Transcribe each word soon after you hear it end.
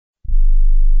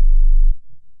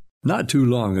Not too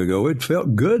long ago, it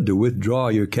felt good to withdraw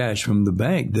your cash from the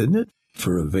bank, didn't it?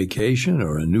 For a vacation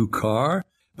or a new car.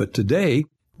 But today,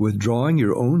 withdrawing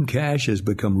your own cash has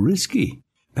become risky.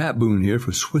 Pat Boone here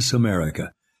for Swiss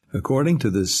America. According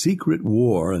to The Secret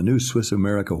War, a new Swiss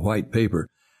America white paper,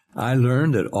 I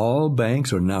learned that all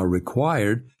banks are now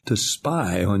required to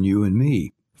spy on you and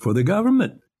me for the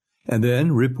government, and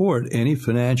then report any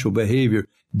financial behavior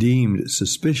deemed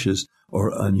suspicious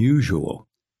or unusual.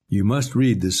 You must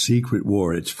read The Secret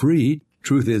War. It's free.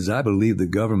 Truth is, I believe the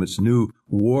government's new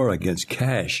war against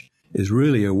cash is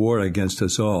really a war against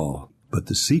us all. But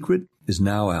the secret is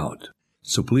now out.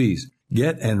 So please,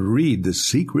 get and read The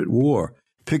Secret War.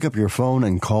 Pick up your phone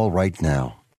and call right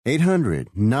now.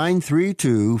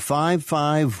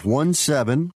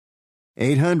 800-932-5517.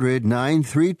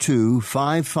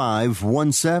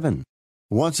 800-932-5517.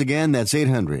 Once again, that's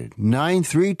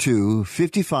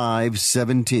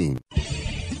 800-932-5517.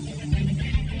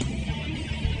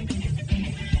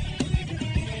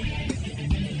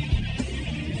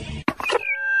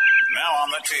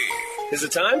 Is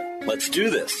it time? Let's do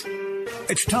this.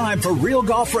 It's time for Real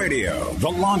Golf Radio, the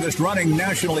longest-running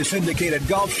nationally syndicated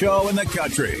golf show in the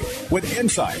country, with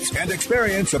insights and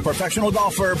experience of professional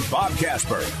golfer Bob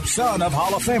Casper, son of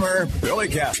Hall of Famer Billy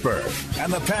Casper,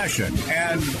 and the passion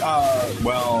and,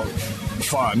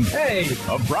 fun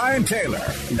of Brian Taylor.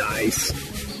 Nice.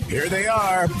 Here they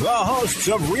are, the hosts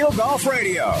of Real Golf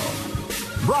Radio,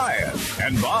 Brian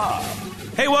and Bob.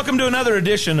 Hey, welcome to another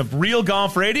edition of Real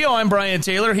Golf Radio. I'm Brian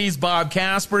Taylor. He's Bob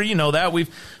Casper. You know that. We've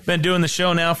been doing the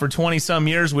show now for 20-some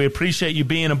years. We appreciate you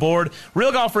being aboard.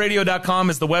 RealGolfRadio.com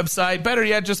is the website. Better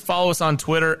yet, just follow us on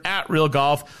Twitter,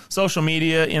 @RealGolf. Social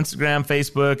media, Instagram,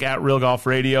 Facebook,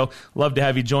 @RealGolfRadio. Love to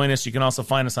have you join us. You can also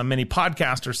find us on many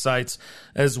podcaster sites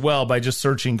as well by just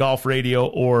searching Golf Radio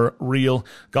or Real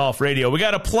Golf Radio. We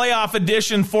got a playoff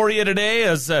edition for you today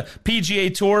as PGA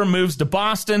Tour moves to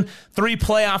Boston. 3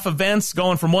 playoff events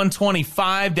going from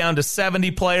 125 down to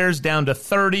 70 players, down to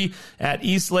 30 at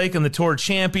East Lake in the Tour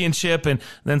Championship. And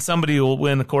then somebody will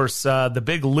win, of course, the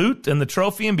big loot and the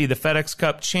trophy and be the FedEx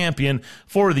Cup champion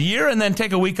for the year, and then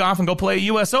take a week off and go play a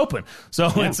U.S. Open.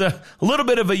 So It's a little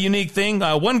bit of a unique thing.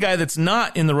 One guy that's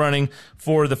not in the running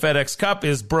for the FedEx Cup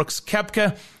is Brooks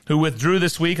Koepka, who withdrew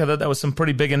this week. I thought that was some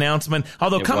pretty big announcement.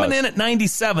 Although coming in at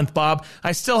 97th, Bob,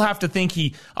 I still have to think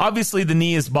obviously the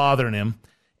knee is bothering him.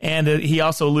 And he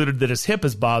also alluded that his hip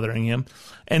is bothering him.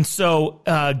 And so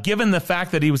given the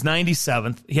fact that he was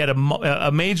 97th, he had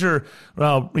a major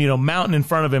mountain in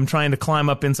front of him trying to climb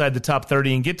up inside the top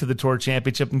 30 and get to the Tour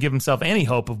Championship and give himself any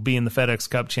hope of being the FedEx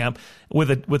Cup champ.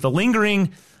 With a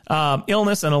lingering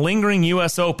illness and a lingering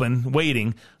U.S. Open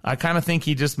waiting, I kind of think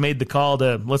he just made the call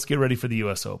to let's get ready for the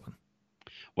U.S. Open.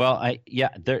 Well,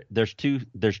 there's two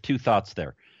thoughts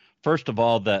there. First of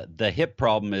all, the hip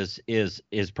problem is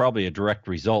probably a direct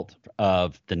result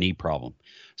of the knee problem.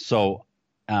 So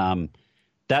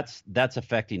that's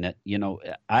affecting it. You know,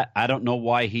 I don't know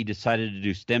why he decided to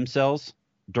do stem cells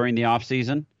during the off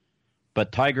season,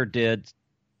 but Tiger did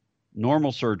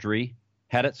normal surgery,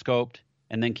 had it scoped,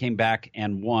 and then came back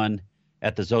and won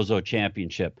at the Zozo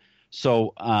Championship.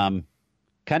 So kind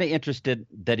of interested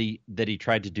that he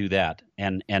tried to do that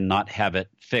and not have it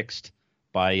fixed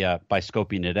by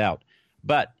scoping it out.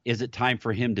 But is it time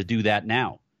for him to do that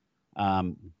now?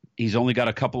 He's only got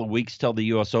a couple of weeks till the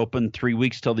U.S. Open, 3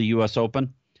 weeks till the U.S.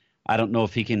 Open. I don't know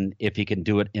if he can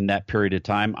do it in that period of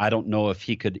time. I don't know if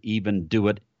he could even do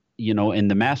it, in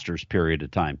the Masters period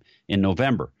of time in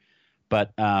November.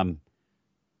 But that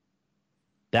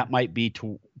might be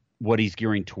to what he's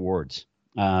gearing towards.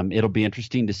 It'll be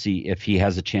interesting to see if he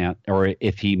has a chance or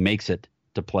if he makes it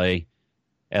to play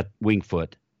at Winged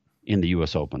Foot in the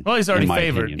U.S. Open. Well, he's already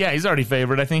favored. Yeah, he's already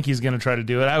favored. I think he's going to try to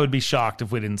do it. I would be shocked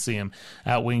if we didn't see him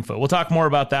at Winged Foot. We'll talk more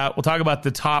about that. We'll talk about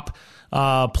the top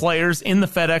players in the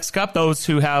FedEx Cup, those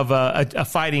who have a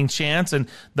fighting chance and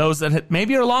those that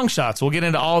maybe are long shots. We'll get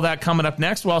into all that coming up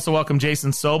next. We'll also welcome Jason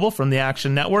Sobel from the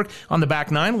Action Network on the back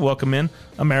nine. We'll welcome in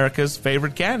America's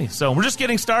favorite caddy. So we're just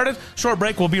getting started. Short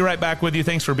break. We'll be right back with you.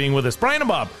 Thanks for being with us. Brian and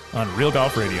Bob on Real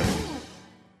Golf Radio.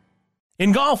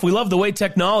 In golf, we love the way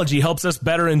technology helps us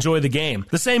better enjoy the game.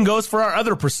 The same goes for our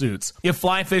other pursuits. If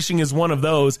fly fishing is one of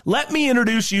those, let me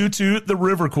introduce you to the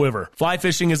River Quiver. Fly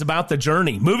fishing is about the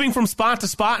journey, moving from spot to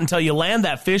spot until you land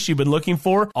that fish you've been looking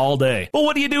for all day. But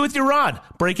what do you do with your rod?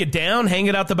 Break it down, hang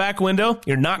it out the back window?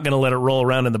 You're not going to let it roll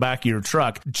around in the back of your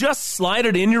truck. Just slide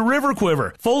it in your River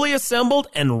Quiver, fully assembled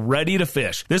and ready to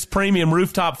fish. This premium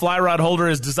rooftop fly rod holder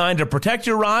is designed to protect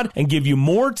your rod and give you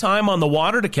more time on the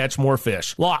water to catch more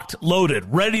fish. Locked, loaded,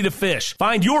 loaded, ready to fish.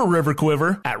 Find your River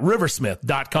Quiver at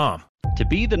riversmith.com. To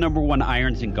be the #1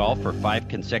 irons in golf for 5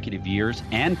 consecutive years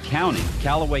and counting,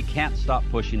 Callaway can't stop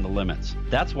pushing the limits.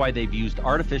 That's why they've used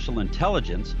artificial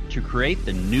intelligence to create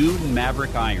the new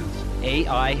Maverick irons.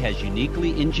 AI has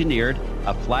uniquely engineered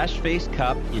a flash-face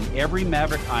cup in every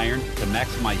Maverick iron to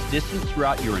maximize distance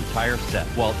throughout your entire set,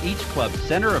 while each club's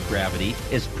center of gravity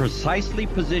is precisely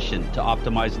positioned to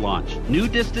optimize launch. New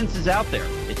distance is out there.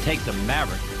 It takes a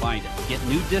Maverick to find it. Get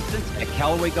new distance at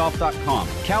CallawayGolf.com.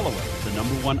 Callaway, the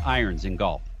 #1 irons in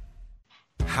golf.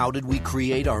 How did we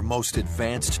create our most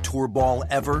advanced tour ball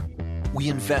ever? We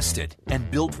invested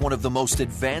and built one of the most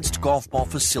advanced golf ball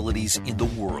facilities in the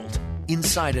world.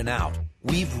 Inside and out,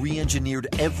 we've re-engineered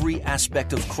every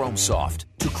aspect of ChromeSoft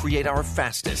to create our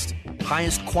fastest,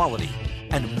 highest quality,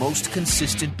 and most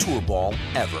consistent tour ball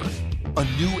ever. A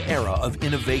new era of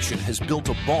innovation has built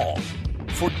a ball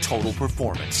for total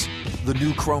performance. The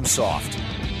new ChromeSoft.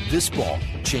 This ball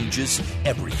changes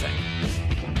everything.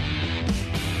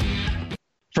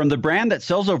 From the brand that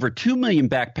sells over 2 million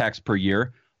backpacks per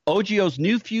year, OGIO's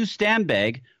new Fuse stand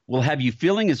bag will have you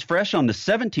feeling as fresh on the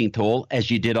 17th hole as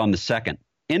you did on the 2nd.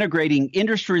 Integrating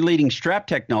industry-leading strap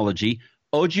technology,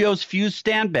 OGIO's Fuse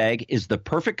stand bag is the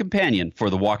perfect companion for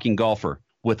the walking golfer.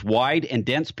 With wide and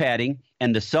dense padding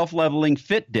and the self-leveling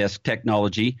fit disc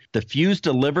technology, the Fuse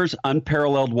delivers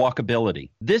unparalleled walkability.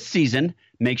 This season,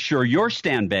 make sure your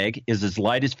stand bag is as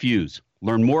light as Fuse.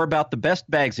 Learn more about the best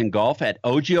bags in golf at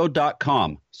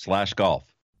ogio.com/golf.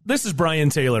 This is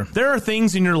Brian Taylor. There are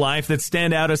things in your life that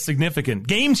stand out as significant,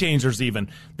 game changers even.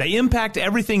 They impact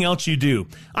everything else you do.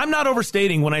 I'm not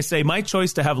overstating when I say my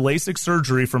choice to have LASIK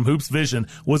surgery from Hoops Vision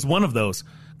was one of those.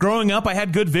 Growing up, I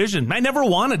had good vision. I never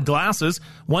wanted glasses.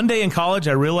 One day in college,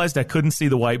 I realized I couldn't see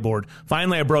the whiteboard.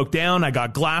 Finally, I broke down. I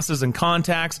got glasses and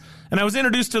contacts, and I was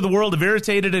introduced to the world of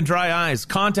irritated and dry eyes,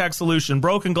 contact solution,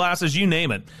 broken glasses, you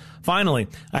name it. Finally,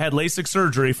 I had LASIK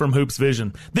surgery from Hoops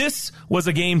Vision. This was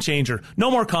a game changer. No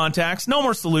more contacts, no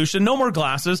more solution, no more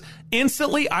glasses.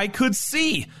 Instantly, I could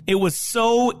see. It was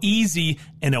so easy,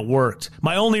 and it worked.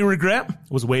 My only regret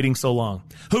was waiting so long.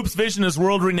 Hoops Vision is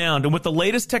world-renowned, and with the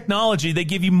latest technology, they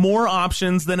give you more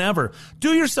options than ever.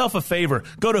 Do yourself a favor.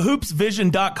 Go to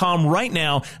hoopsvision.com right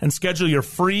now and schedule your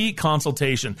free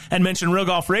consultation. And mention Real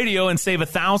Golf Radio and save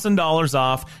 $1,000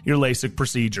 off your LASIK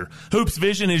procedure. Hoops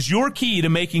Vision is your key to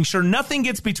making sure nothing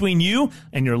gets between you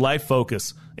and your life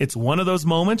focus. It's one of those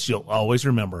moments you'll always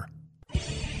remember.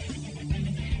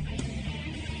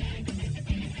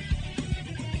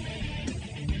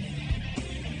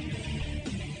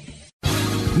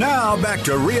 Now back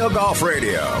to Real Golf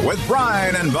Radio with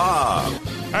Brian and Bob.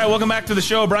 All right, welcome back to the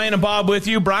show. Brian and Bob with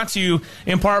you, brought to you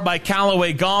in part by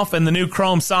Callaway Golf and the new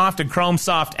ChromeSoft and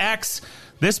ChromeSoft X.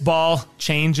 This ball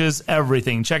changes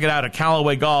everything. Check it out at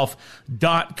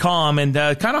CallawayGolf.com. And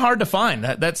kind of hard to find.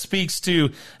 That speaks to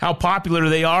how popular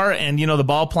they are. And, you know, the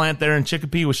ball plant there in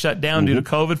Chicopee was shut down due to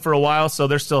COVID for a while, so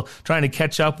they're still trying to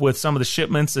catch up with some of the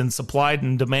shipments and supply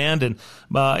and demand. And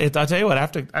I'll tell you what, I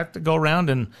have to go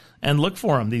around and look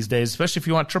for them these days, especially if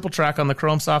you want triple track on the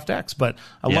ChromeSoft X. But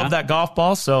I love that golf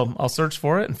ball, so I'll search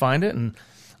for it and find it, and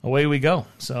away we go.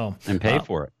 So and pay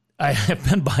for it. I have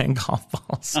been buying golf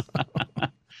balls.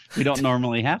 We don't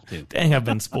normally have to. Dang, I've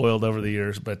been spoiled over the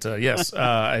years. But yes,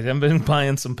 I have been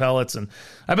buying some pellets, and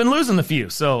I've been losing a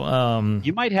few. So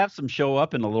you might have some show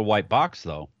up in a little white box,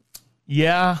 though.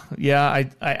 Yeah. I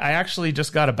actually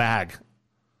just got a bag.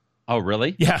 Oh,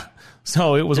 really? Yeah.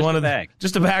 So it was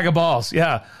just a bag of balls.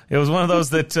 Yeah. It was one of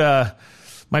those that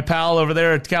my pal over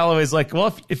there at Callaway's like,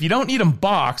 well, if you don't need them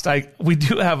boxed, we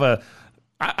do have a.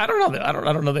 I don't know. I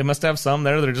don't know. They must have some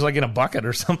there. They're just like in a bucket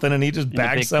or something, and he just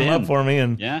bagged some up for me.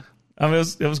 And yeah, I mean,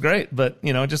 it was great. But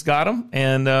just got them,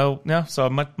 and so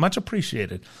much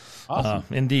appreciated. Awesome.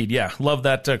 Indeed, yeah, love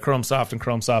that ChromeSoft and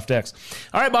ChromeSoft X.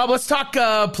 All right, Bob, let's talk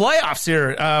playoffs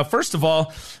here. First of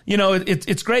all,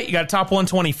 it's great. You got a top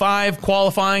 125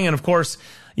 qualifying, and of course,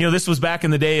 this was back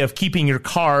in the day of keeping your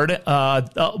card. Due to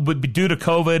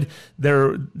COVID,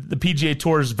 the PGA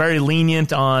Tour is very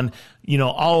lenient on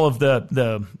all of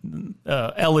the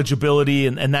eligibility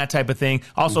and that type of thing.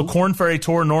 Also, Korn Ferry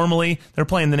Tour, normally they're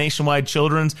playing the Nationwide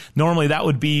Children's. Normally that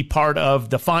would be part of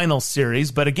the final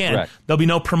series, but again, Correct. There'll be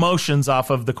no promotions off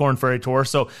of the Korn Ferry Tour.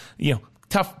 So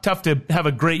tough to have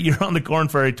a great year on the Korn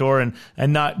Ferry Tour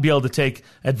and not be able to take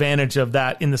advantage of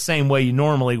that in the same way you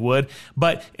normally would.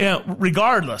 But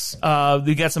regardless,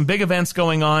 you got some big events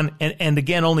going on, and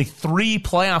again, only 3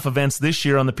 playoff events this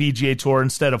year on the PGA Tour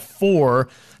instead of 4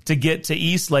 to get to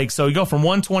East Lake. So you go from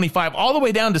 125 all the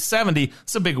way down to 70.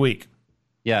 It's a big week.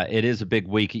 Yeah, it is a big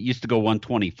week. It used to go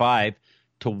 125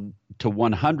 to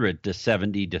 100 to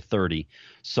 70 to 30.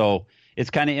 So it's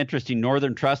kind of interesting.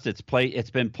 Northern Trust, it's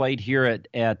been played here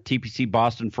at TPC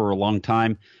Boston for a long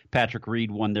time. Patrick Reed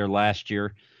won there last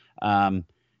year.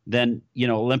 Then,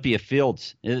 Olympia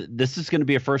Fields. This is going to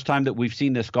be a first time that we've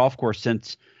seen this golf course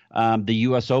since the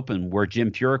U.S. Open, where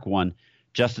Jim Furyk won.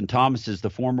 Justin Thomas is the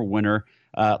former winner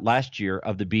last year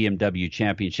of the BMW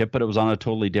Championship, but it was on a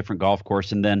totally different golf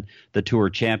course. And then the Tour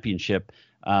Championship,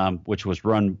 which was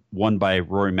won by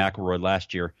Rory McIlroy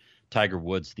last year, Tiger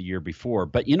Woods the year before.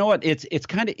 But you know what? It's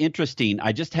kind of interesting.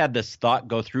 I just had this thought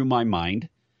go through my mind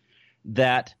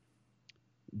that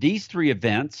these three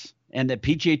events, and the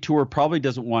PGA Tour probably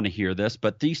doesn't want to hear this,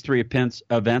 but these three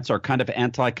events are kind of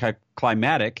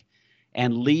anticlimactic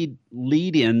and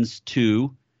lead-ins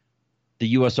to the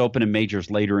U.S. Open and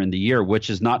majors later in the year, which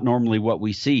is not normally what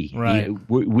we see. Right.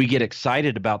 We get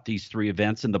excited about these three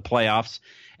events in the playoffs,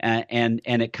 and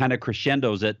it kind of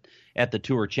crescendos at the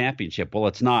Tour Championship. Well,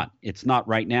 it's not. It's not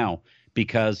right now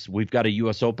because we've got a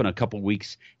U.S. Open a couple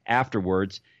weeks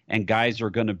afterwards, and guys are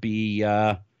going to be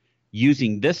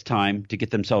using this time to get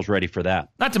themselves ready for that.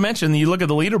 Not to mention, you look at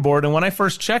the leaderboard, and when I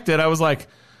first checked it, I was like,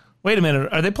 wait a minute,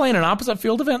 are they playing an opposite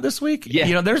field event this week?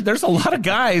 Yeah. There's a lot of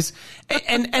guys.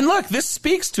 And look, this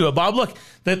speaks to it, Bob. Look,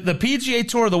 the PGA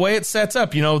Tour, the way it sets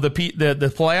up, the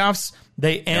playoffs,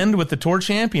 they end with the Tour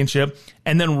Championship,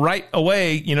 and then right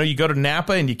away, you go to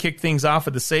Napa and you kick things off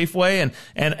at the Safeway,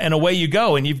 and away you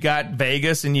go. And you've got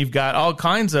Vegas, and you've got all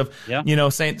kinds of,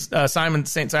 St.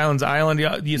 Simons Island,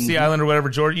 Sea Island, or whatever,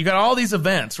 Georgia. You got all these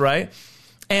events, right?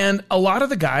 And a lot of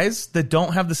the guys that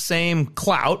don't have the same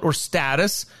clout or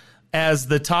status as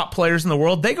the top players in the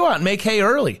world, they go out and make hay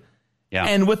early. Yeah.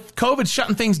 And with COVID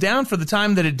shutting things down for the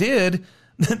time that it did,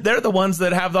 they're the ones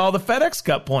that have all the FedEx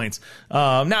Cup points.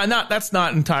 That's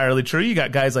not entirely true. You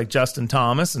got guys like Justin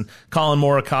Thomas and Colin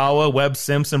Morikawa, Webb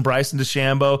Simpson, Bryson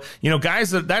DeChambeau.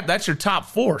 Guys that's your top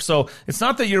four. So it's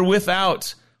not that you're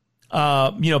without,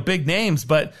 big names,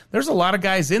 but there's a lot of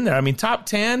guys in there. I mean, top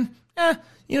 10,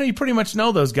 you pretty much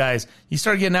know those guys. You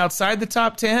start getting outside the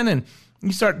top 10 and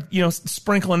you start,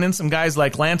 sprinkling in some guys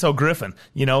like Lanto Griffin,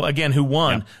 again, who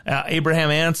won,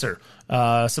 Abraham Answer,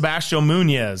 Sebastian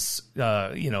Munoz,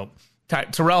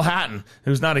 Tyrrell Hatton,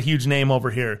 who's not a huge name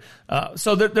over here.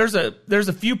 So there's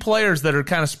a few players that are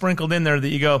kind of sprinkled in there that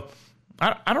you go,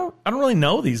 I don't really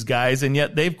know these guys, and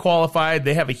yet they've qualified.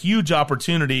 They have a huge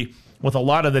opportunity with a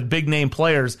lot of the big name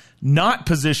players not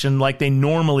positioned like they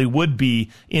normally would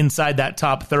be inside that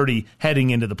top 30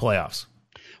 heading into the playoffs.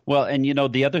 Well, and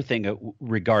the other thing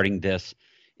regarding this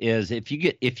is if you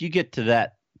get to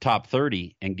that top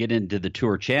 30 and get into the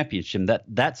Tour Championship,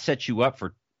 that sets you up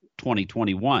for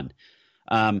 2021.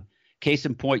 Case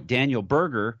in point, Daniel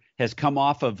Berger has come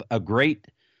off of a great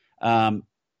after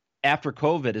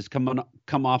COVID has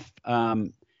come off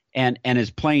and is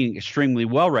playing extremely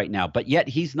well right now. But yet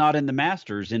he's not in the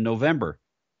Masters in November,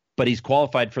 but he's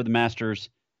qualified for the Masters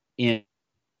in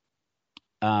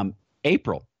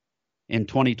April. In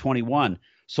 2021.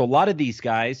 So a lot of these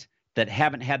guys that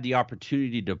haven't had the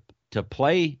opportunity to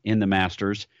play in the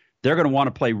Masters, they're going to want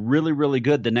to play really, really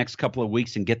good the next couple of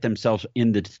weeks and get themselves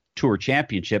in the Tour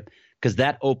Championship, because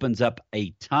that opens up a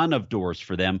ton of doors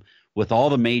for them with all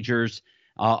the majors,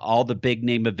 all the big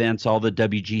name events, all the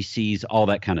WGCs, all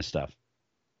that kind of stuff.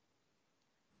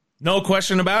 No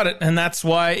question about it, and that's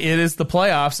why it is the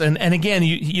playoffs. And again,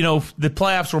 the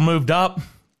playoffs were moved up.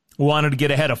 We wanted to get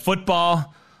ahead of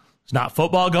football. There's not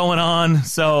football going on,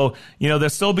 so they'll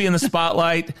still be in the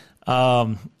spotlight.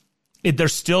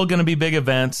 There's still going to be big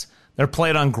events. They're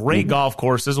played on great golf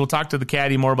courses. We'll talk to the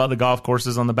caddy more about the golf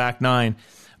courses on the back nine,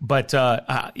 but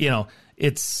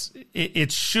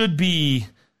it should be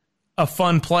a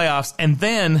fun playoffs. And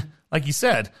then, like you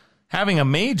said, having a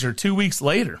major 2 weeks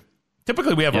later.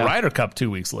 Typically, we have a Ryder Cup 2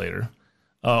 weeks later,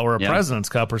 or a President's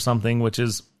Cup or something, which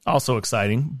is also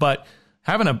exciting. But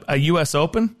having a U.S.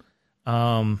 Open.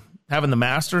 Having the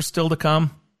Masters still to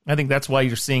come, I think that's why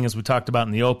you're seeing, as we talked about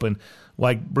in the Open,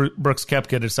 why Brooks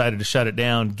Koepka decided to shut it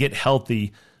down, get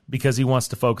healthy, because he wants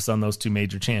to focus on those two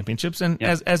major championships, and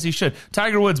as he should.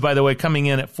 Tiger Woods, by the way, coming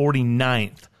in at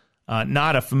 49th,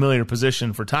 not a familiar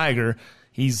position for Tiger.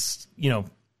 He's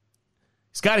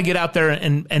got to get out there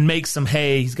and make some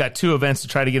hay. He's got two events to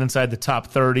try to get inside the top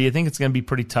 30. I think it's going to be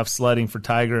pretty tough sledding for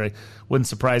Tiger. It wouldn't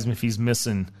surprise me if he's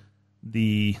missing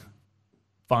the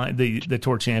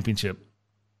Tour Championship.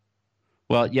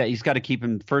 Well, yeah, he's got to keep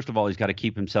him. First of all, he's got to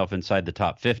keep himself inside the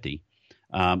top 50,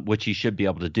 which he should be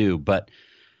able to do. But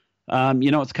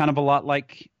it's kind of a lot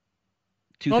like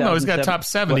 2007. Well, no, he's got top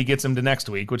 70 gets him to next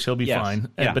week, which he'll be fine.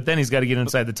 Yeah. But then he's got to get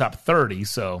inside the top 30.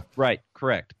 So right,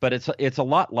 correct. But it's a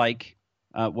lot like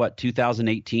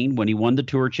 2018 when he won the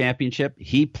Tour Championship,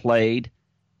 he played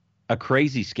a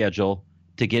crazy schedule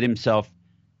to get himself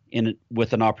in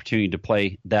with an opportunity to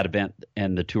play that event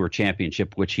and the Tour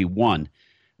Championship, which he won.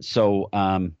 So,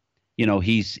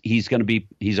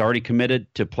 he's already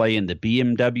committed to play in the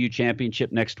BMW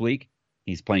Championship next week.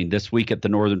 He's playing this week at the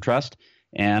Northern Trust.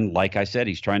 And like I said,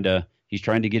 he's trying to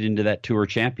get into that Tour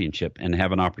Championship and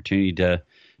have an opportunity to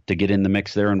get in the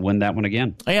mix there and win that one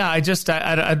again. Yeah,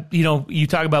 you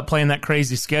talk about playing that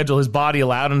crazy schedule. His body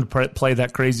allowed him to play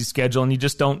that crazy schedule, and you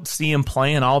just don't see him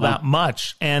playing all that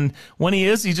much. And when he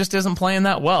is, he just isn't playing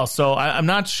that well. So I'm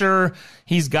not sure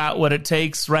he's got what it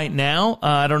takes right now.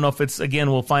 I don't know if it's, again,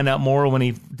 we'll find out more when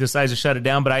he decides to shut it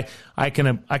down. But I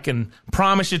can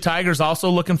promise you, Tiger's also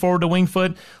looking forward to Winged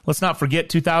Foot. Let's not forget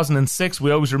 2006.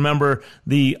 We always remember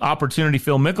the opportunity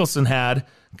Phil Mickelson had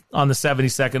on the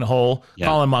 72nd hole. Yeah.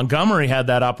 Colin Montgomery had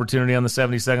that opportunity on the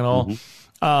 72nd hole.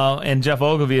 Mm-hmm. And Jeff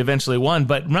Ogilvy eventually won.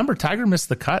 But remember, Tiger missed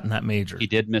the cut in that major. He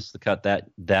did miss the cut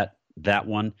that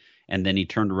one, and then he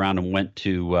turned around and went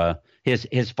to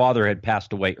his father had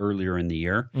passed away earlier in the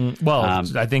year.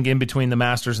 I think in between the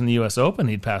Masters and the U.S. Open,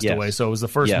 he'd passed away. So it was the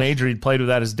first major he'd played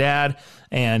without his dad,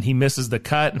 and he misses the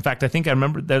cut. In fact, I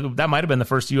remember that might have been the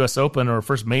first U.S. Open or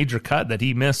first major cut that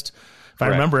he missed, if I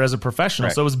remember, as a professional.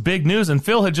 Correct. So it was big news. And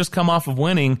Phil had just come off of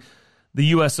winning the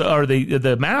U.S. or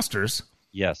the Masters.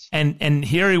 Yes. And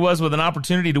here he was with an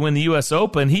opportunity to win the U.S.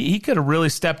 Open. He could have really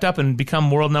stepped up and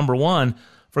become world number one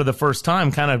for the first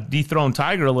time, kind of dethroned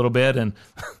Tiger a little bit. And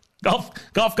golf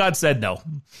God said no.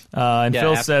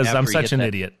 Phil says, I'm such an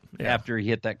idiot. Yeah. After he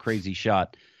hit that crazy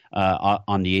shot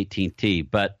on the 18th tee.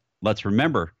 But let's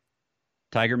remember,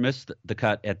 Tiger missed the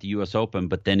cut at the U.S. Open,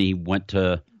 but then he went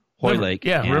to Hoylake.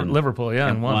 Liverpool,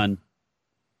 and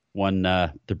won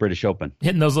the British Open.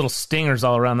 Hitting those little stingers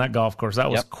all around that golf course. That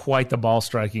was quite the ball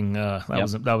striking.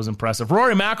 That was impressive.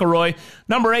 Rory McIlroy,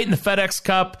 number 8 in the FedEx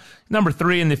Cup, number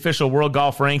 3 in the official World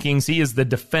Golf Rankings. He is the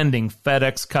defending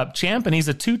FedEx Cup champ, and he's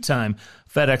a 2-time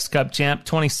FedEx Cup champ,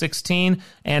 2016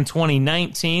 and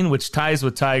 2019, which ties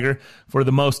with Tiger for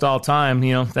the most all-time.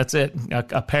 That's it,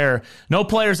 a pair. No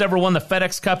players ever won the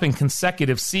FedEx Cup in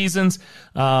consecutive seasons.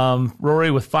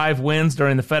 Rory with 5 wins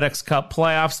during the FedEx Cup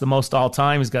playoffs, the most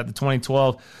all-time. He's got the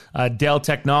 2012 Dell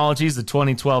Technologies, the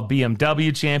 2012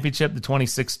 BMW Championship, the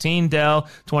 2016 Dell,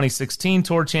 2016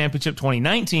 Tour Championship,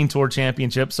 2019 Tour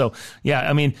Championship. So,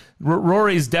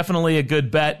 Rory's definitely a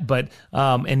good bet, but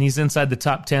and he's inside the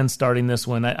top 10 starting this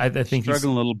one. I think he's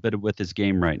struggling a little bit with his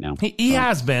game right now. He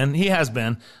has been,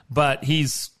 but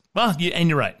and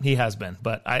you're right, he has been,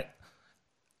 but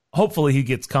hopefully he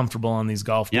gets comfortable on these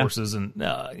golf courses and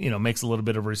makes a little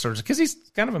bit of research, because he's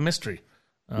kind of a mystery.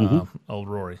 Old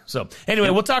Rory. So anyway,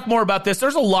 we'll talk more about this.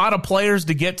 There's a lot of players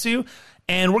to get to,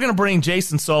 and we're going to bring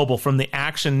Jason Sobel from the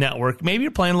Action Network. Maybe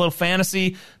you're playing a little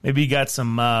fantasy. Maybe you got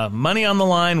some money on the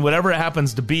line, whatever it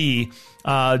happens to be.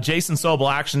 Jason Sobel,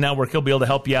 Action Network, he'll be able to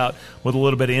help you out with a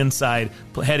little bit of insight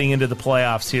heading into the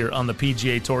playoffs here on the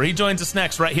PGA Tour. He joins us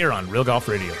next right here on Real Golf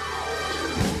Radio.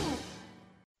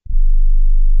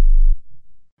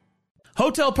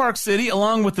 Hotel Park City,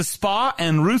 along with the spa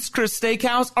and Ruth's Chris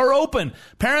Steakhouse, are open.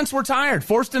 Parents were tired,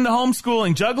 forced into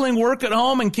homeschooling, juggling work at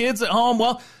home and kids at home.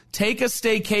 Well, take a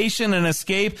staycation and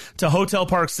escape to Hotel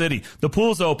Park City. The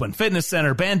pool's open, fitness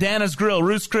center, Bandanas Grill,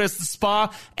 Ruth's Chris, the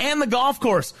spa, and the golf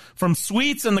course. From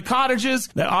suites and the cottages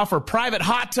that offer private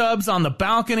hot tubs on the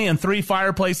balcony and 3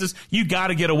 fireplaces, you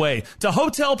gotta get away to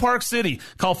Hotel Park City.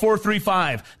 Call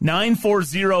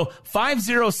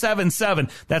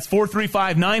 435-940-5077. That's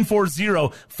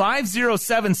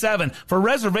 435-940-5077 for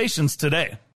reservations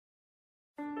today.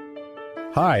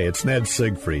 Hi, it's Ned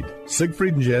Siegfried.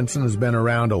 Siegfried & Jensen has been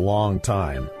around a long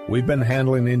time. We've been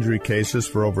handling injury cases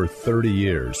for over 30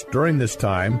 years. During this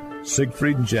time,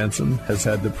 Siegfried & Jensen has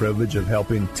had the privilege of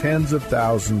helping tens of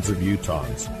thousands of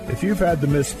Utahns. If you've had the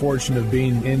misfortune of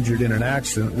being injured in an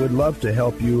accident, we'd love to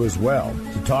help you as well.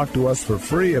 To talk to us for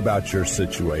free about your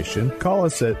situation, call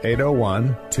us at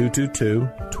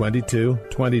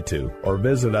 801-222-2222 or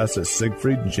visit us at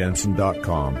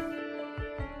siegfriedjensen.com.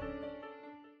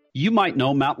 You might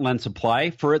know Mountain Land Supply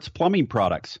for its plumbing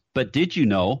products, but did you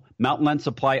know Mountain Land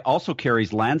Supply also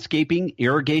carries landscaping,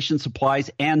 irrigation supplies,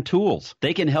 and tools?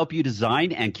 They can help you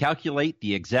design and calculate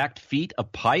the exact feet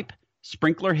of pipe,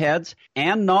 sprinkler heads,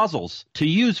 and nozzles to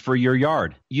use for your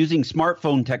yard. Using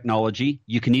smartphone technology,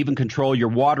 you can even control your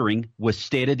watering with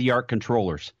state-of-the-art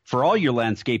controllers. For all your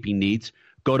landscaping needs,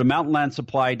 go to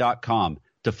mountainlandsupply.com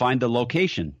to find the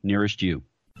location nearest you.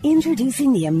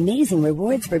 Introducing the Amazing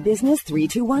Rewards for Business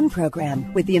 321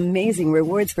 program. With the Amazing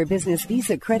Rewards for Business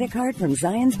Visa credit card from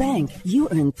Zions Bank, you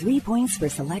earn 3 points for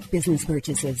select business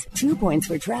purchases, 2 points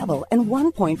for travel, and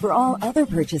 1 point for all other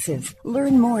purchases.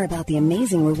 Learn more about the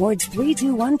Amazing Rewards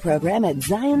 321 program at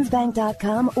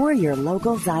zionsbank.com or your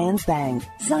local Zions Bank.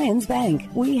 Zions Bank,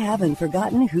 we haven't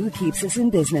forgotten who keeps us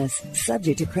in business.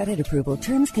 Subject to credit approval,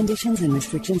 terms, conditions, and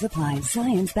restrictions apply.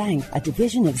 Zions Bank, a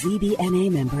division of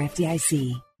ZBNA member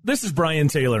FDIC. This is Brian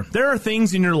Taylor. There are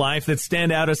things in your life that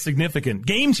stand out as significant,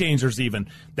 game changers even.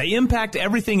 They impact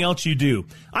everything else you do.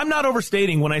 I'm not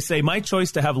overstating when I say my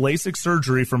choice to have LASIK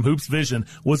surgery from Hoops Vision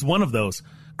was one of those.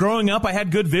 Growing up, I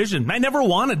had good vision. I never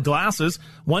wanted glasses.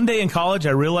 One day in college,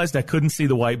 I realized I couldn't see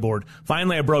the whiteboard.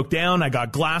 Finally, I broke down. I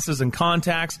got glasses and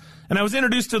contacts, and I was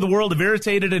introduced to the world of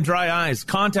irritated and dry eyes,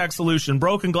 contact solution,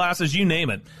 broken glasses, you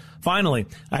name it. Finally,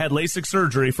 I had LASIK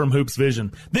surgery from Hoops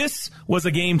Vision. This was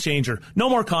a game changer. No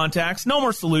more contacts, no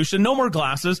more solution, no more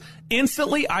glasses.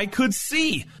 Instantly, I could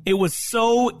see. It was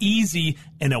so easy,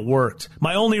 and it worked.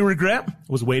 My only regret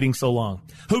was waiting so long.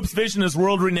 Hoops Vision is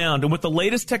world-renowned, and with the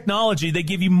latest technology, they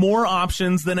give you more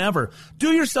options than ever.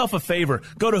 Do yourself a favor.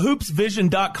 Go to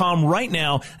hoopsvision.com right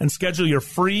now and schedule your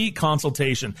free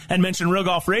consultation. And mention Real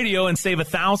Golf Radio and save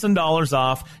 $1,000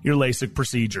 off your LASIK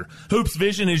procedure. Hoops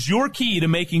Vision is your key to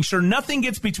making sure nothing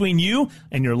gets between you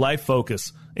and your life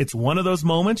focus. It's one of those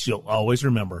moments you'll always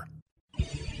remember.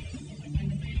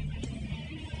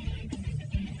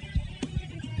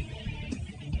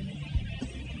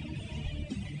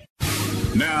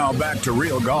 Now back to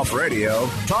Real Golf Radio,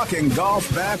 talking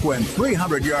golf back when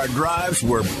 300-yard drives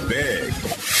were big.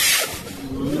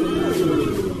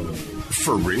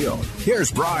 For real.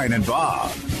 Here's Brian and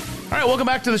Bob. All right, welcome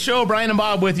back to the show. Brian and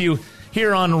Bob with you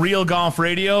here on Real Golf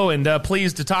Radio, and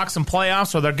pleased to talk some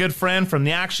playoffs with our good friend from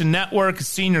the Action Network,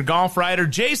 senior golf writer,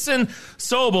 Jason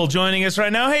Sobel, joining us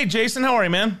right now. Hey, Jason, how are you,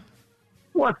 man?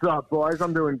 What's up, boys?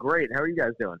 I'm doing great. How are you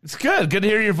guys doing? It's good. Good to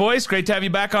hear your voice. Great to have you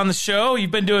back on the show.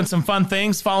 You've been doing some fun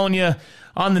things, following you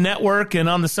on the network and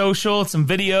on the social, some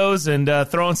videos, and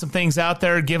throwing some things out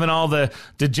there, giving all the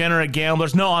degenerate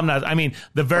gamblers. No, I'm not. I mean,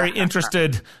 the very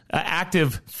interested,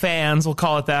 active fans, we'll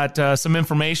call it that, some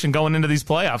information going into these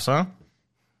playoffs, huh?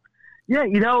 Yeah,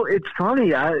 it's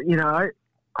funny. I always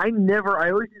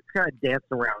just kind of dance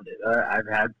around it. I've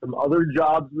had some other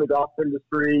jobs in the golf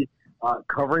industry,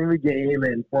 covering the game,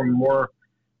 and from a more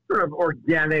sort of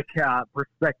organic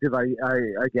perspective,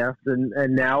 I guess.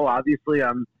 And now, obviously,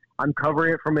 I'm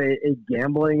covering it from a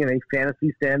gambling and a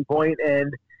fantasy standpoint.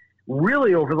 And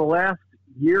really, over the last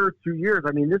year or 2 years,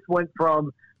 I mean, this went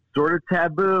from sort of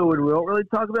taboo, and we don't really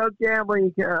talk about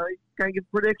gambling, kind of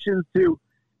give predictions, to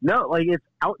no, like, it's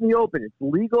out in the open. It's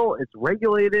legal. It's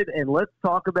regulated. And let's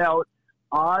talk about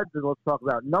odds, and let's talk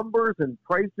about numbers and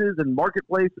prices and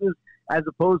marketplaces, as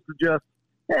opposed to just,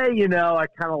 hey, I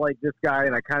kind of like this guy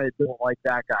and I kind of don't like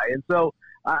that guy. And so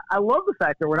I love the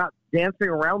fact that we're not dancing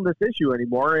around this issue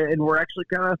anymore, and we're actually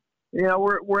kind of,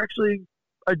 we're actually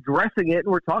addressing it, and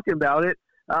we're talking about it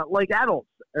like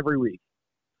adults every week.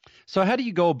 So how do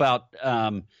you go about,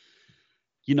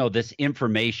 this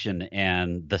information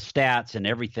and the stats and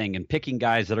everything, and picking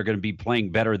guys that are going to be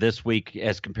playing better this week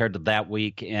as compared to that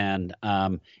week, and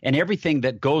everything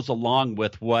that goes along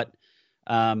with what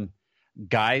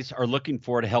guys are looking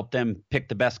for to help them pick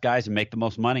the best guys and make the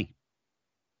most money?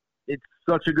 It's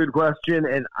such a good question,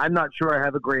 and I'm not sure I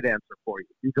have a great answer for you,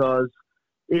 because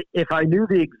if I knew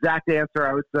the exact answer,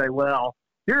 I would say, well,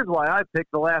 here's why I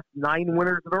picked the last 9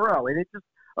 winners in a row. And it just,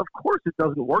 of course, it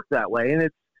doesn't work that way. And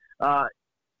it's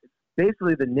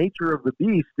basically the nature of the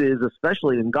beast is,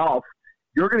 especially in golf,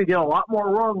 you're going to get a lot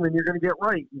more wrong than you're going to get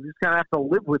right. You just kind of have to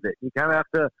live with it. You kind of have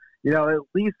to, at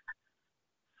least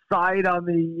side on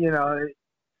the,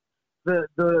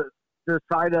 the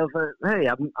side of, hey,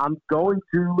 I'm going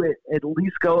to at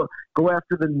least go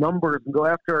after the numbers and go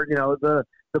after,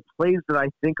 the plays that I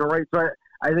think are right. So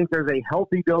I think there's a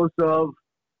healthy dose of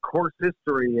course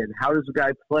history and how does a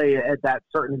guy play at that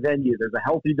certain venue. There's a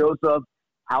healthy dose of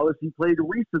how has he played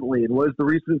recently and what does the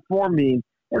recent form mean.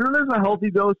 And then there's a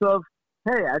healthy dose of,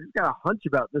 hey, I just got a hunch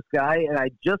about this guy, and I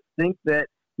just think that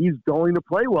he's going to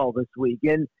play well this week.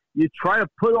 And you try to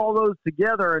put all those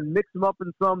together and mix them up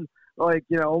in some,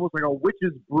 almost like a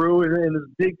witch's brew in this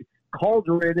big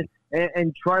cauldron,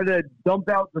 and try to dump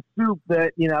out the soup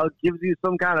that, gives you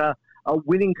some kind of a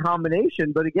winning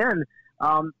combination. But again,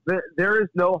 there is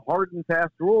no hard and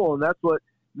fast rule, and that's what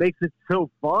makes it so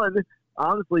fun,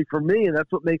 honestly, for me, and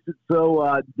that's what makes it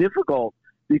so difficult,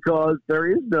 because there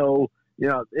is no,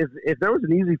 if there was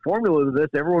an easy formula to this,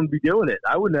 everyone would be doing it.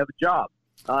 I wouldn't have a job.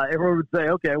 Everyone would say,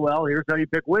 okay, well, here's how you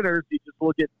pick winners. You just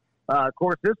look at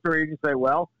course history, and you say,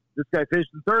 well, this guy finished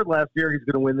in third last year, he's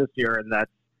going to win this year, and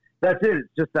that's it. It's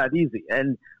just that easy.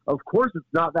 And, of course, it's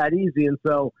not that easy, and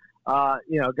so,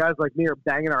 guys like me are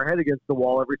banging our head against the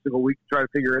wall every single week to try to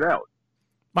figure it out.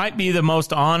 Might be the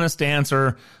most honest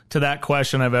answer to that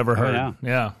question I've ever heard. Oh,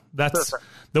 yeah. That's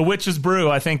the witch's brew.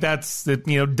 I think that's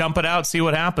dump it out, see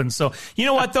what happens. So, you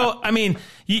know what, though? I mean,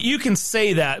 you can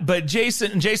say that, but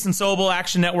Jason Sobel,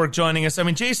 Action Network, joining us. I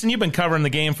mean, Jason, you've been covering the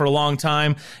game for a long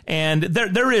time, and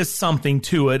there is something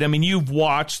to it. I mean, you've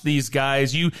watched these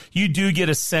guys. You do get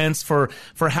a sense for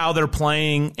how they're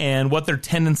playing and what their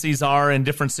tendencies are in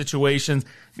different situations.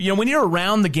 When you're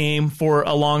around the game for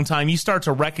a long time, you start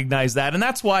to recognize that. And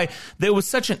that's why there was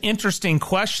such an interesting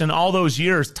question all those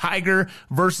years, Tiger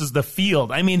versus the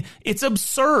field. I mean, it's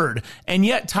absurd. And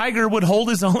yet Tiger would hold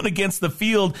his own against the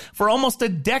field for almost a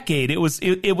decade. It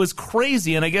was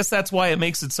crazy. And I guess that's why it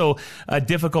makes it so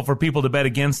difficult for people to bet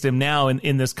against him now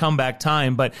in this comeback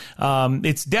time. But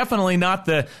it's definitely not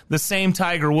the same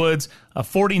Tiger Woods.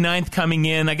 49th coming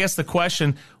in. I guess the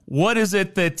question, what is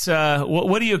it that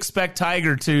what do you expect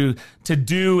Tiger to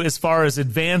do as far as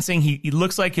advancing? He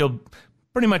looks like he'll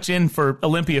pretty much in for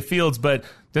Olympia Fields, but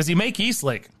does he make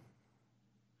Eastlake?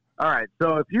 All right,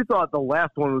 so if you thought the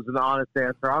last one was an honest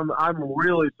answer, I'm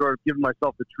really sort of giving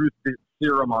myself the truth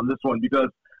serum on this one, because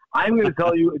I'm going to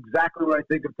tell you exactly what I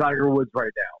think of Tiger Woods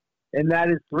right now, and that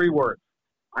is 3 words.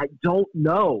 I don't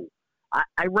know.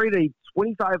 I write a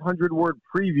 2,500-word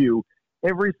preview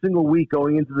every single week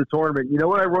going into the tournament. You know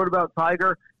what I wrote about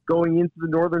Tiger going into the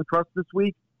Northern Trust this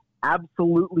week?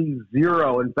 Absolutely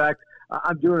zero. In fact,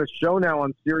 I'm doing a show now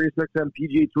on SiriusXM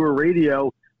PGA Tour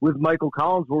Radio with Michael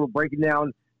Collins, where we're breaking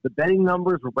down the betting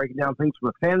numbers. We're breaking down things from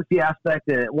a fantasy aspect.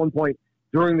 And at one point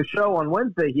during the show on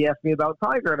Wednesday, he asked me about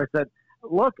Tiger, and I said,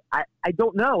 look, I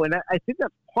don't know. And I think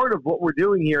that's part of what we're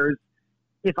doing here is,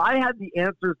 if I had the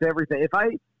answers to everything,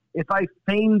 if I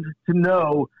feigned to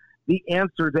know the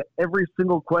answer to every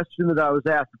single question that I was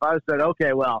asked, if I said,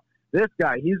 okay, well, this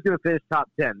guy, he's going to finish top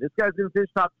 10. This guy's going to finish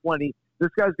top 20.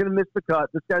 This guy's going to miss the cut.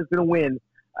 This guy's going to win.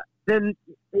 Then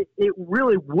it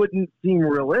really wouldn't seem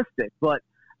realistic. But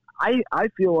I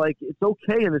feel like it's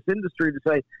okay in this industry to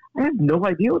say, I have no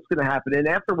idea what's going to happen. And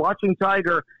after watching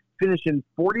Tiger finish in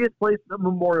 40th place in the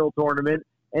Memorial Tournament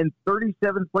and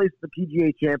 37th place in the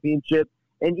PGA Championship,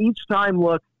 and each time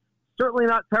look certainly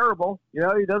not terrible. He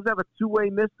doesn't have a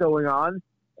two-way miss going on,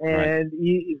 and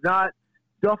he's not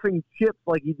stuffing chips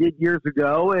like he did years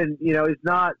ago, and he's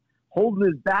not holding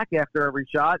his back after every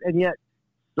shot, and yet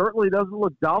certainly doesn't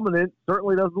look dominant,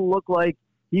 certainly doesn't look like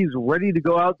he's ready to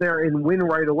go out there and win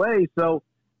right away. So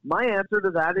my answer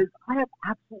to that is I have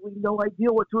absolutely no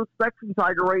idea what to expect from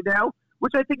Tiger right now,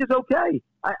 which I think is okay.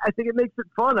 I think it makes it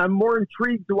fun. I'm more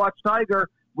intrigued to watch Tiger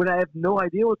when I have no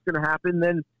idea what's going to happen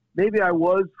than maybe I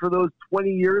was for those 20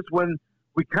 years when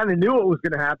we kind of knew what was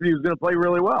going to happen. He was going to play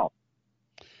really well.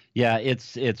 Yeah,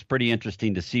 it's pretty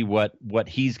interesting to see what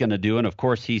he's going to do. And, of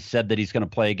course, he said that he's going to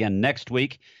play again next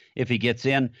week if he gets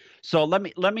in. So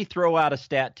let me throw out a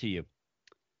stat to you.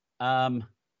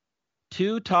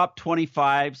 2 top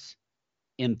 25s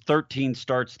in 13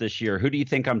 starts this year. Who do you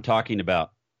think I'm talking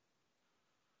about?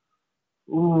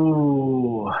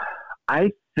 Ooh, I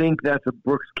think that's a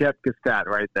Brooks Koepka stat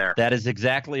right there. That is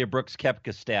exactly a Brooks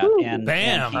Koepka stat. Ooh, and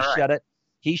bam. And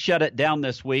he shut it down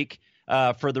this week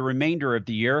for the remainder of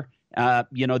the year.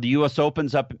 The U.S.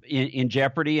 Open's up in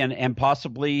jeopardy and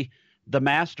possibly the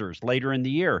Masters later in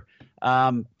the year.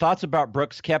 Thoughts about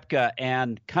Brooks Koepka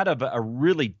and kind of a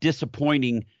really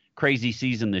disappointing, crazy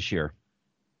season this year?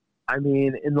 I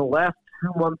mean, in the last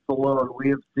 2 months alone, we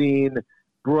have seen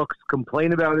Brooks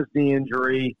complain about his knee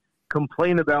injury,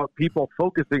 complain about people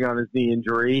focusing on his knee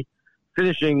injury,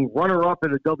 finishing runner-up at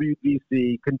a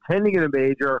WGC, contending in a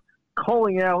major,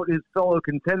 calling out his fellow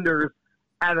contenders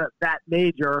at that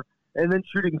major, and then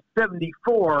shooting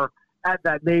 74 at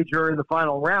that major in the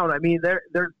final round. I mean,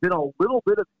 there's been a little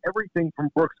bit of everything from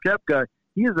Brooks Koepka.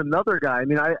 He is another guy. I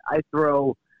mean, I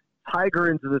throw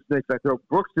Tiger into this mix. I throw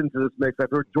Brooks into this mix. I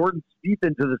throw Jordan Spieth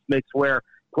into this mix where,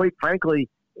 quite frankly,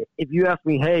 if you ask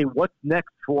me, hey, what's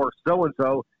next for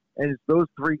so-and-so, and it's those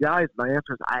 3 guys, my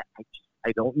answer is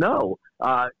I don't know.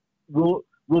 Will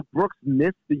Brooks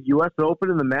miss the U.S. Open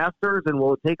and the Masters, and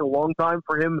will it take a long time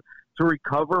for him to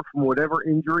recover from whatever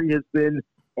injury has been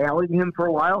ailing him for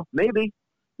a while? Maybe.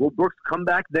 Will Brooks come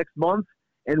back next month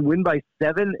and win by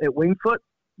 7 at Winged Foot?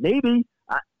 Maybe.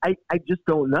 I just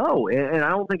don't know, and I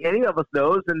don't think any of us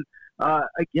knows. And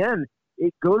again,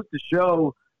 it goes to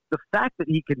show the fact that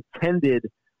he contended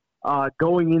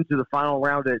going into the final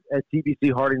round at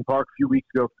TPC Harding Park a few weeks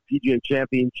ago for the PGA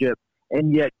Championship,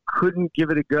 and yet couldn't give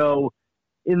it a go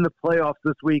in the playoffs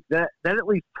this week, that at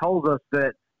least tells us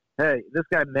that, hey, this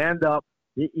guy manned up.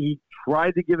 He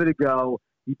tried to give it a go.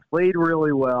 He played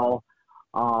really well.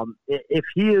 If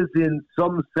he is in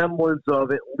some semblance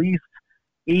of at least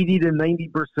 80 to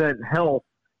 90% health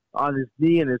on his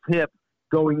knee and his hip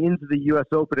going into the U.S.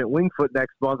 Open at Winged Foot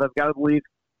next month, I've got to believe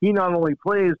he not only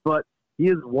plays, but he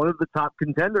is one of the top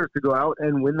contenders to go out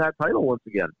and win that title once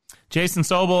again. Jason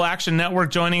Sobel, Action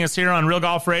Network, joining us here on Real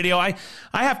Golf Radio. I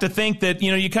have to think that,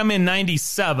 you come in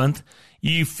 97th,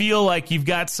 you feel like you've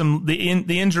got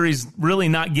the injuries really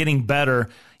not getting better.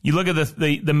 You look at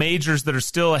the majors that are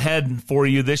still ahead for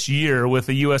you this year with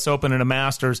the U.S. Open and a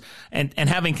Masters, and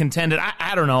having contended,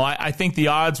 I don't know. I think the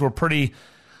odds were pretty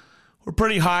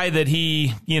high that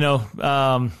he,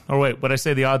 or wait, would I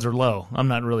say the odds are low? I'm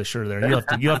not really sure there.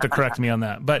 You'll have to correct me on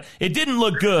that. But it didn't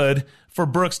look good for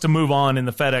Brooks to move on in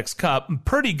the FedEx Cup.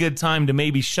 Pretty good time to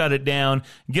maybe shut it down,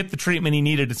 get the treatment he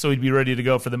needed so he'd be ready to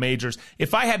go for the majors.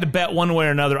 If I had to bet one way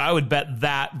or another, I would bet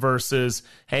that versus,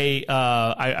 hey,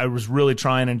 I was really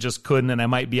trying and just couldn't, and I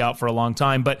might be out for a long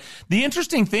time. But the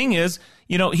interesting thing is,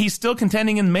 he's still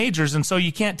contending in majors, and so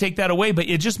you can't take that away. But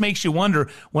it just makes you wonder,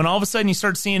 when all of a sudden you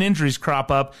start seeing injuries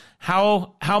crop up,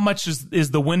 how much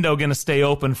is the window going to stay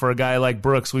open for a guy like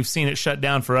Brooks? We've seen it shut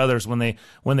down for others when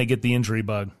they get the injury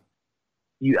bug.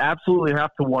 You absolutely have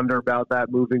to wonder about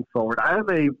that moving forward. I have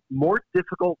a more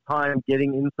difficult time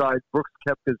getting inside Brooks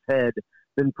Koepka's head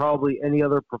than probably any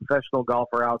other professional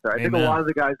golfer out there. I think a lot of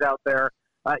the guys out there,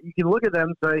 you can look at them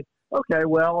and say, okay,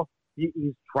 well,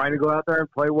 he's trying to go out there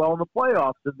and play well in the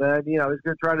playoffs, and then he's going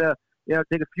to try to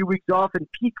take a few weeks off and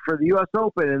peak for the U.S.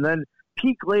 Open, and then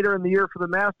peak later in the year for the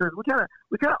Masters. We kind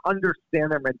of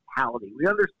understand their mentality. We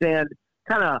understand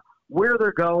kind of where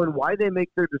they're going, why they make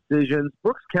their decisions.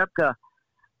 Brooks Koepka,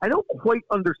 I don't quite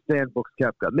understand Brooks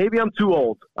Koepka. Maybe I'm too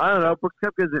old. I don't know. Brooks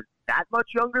Koepka isn't that much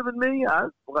younger than me.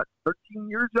 13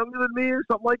 years younger than me or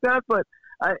something like that. But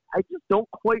I just don't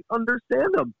quite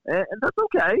understand him, and that's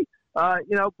okay.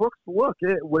 Brooks, look,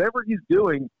 whatever he's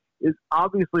doing is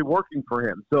obviously working for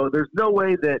him. So there's no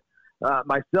way that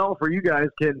myself or you guys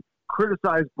can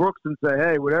criticize Brooks and say,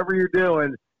 hey, whatever you're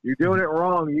doing it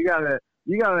wrong. You gotta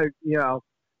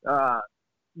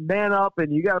man up,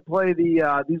 and you got to play these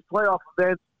playoff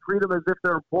events, treat them as if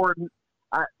they're important.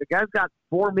 The guy's got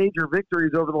 4 major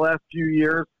victories over the last few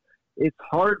years. It's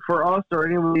hard for us or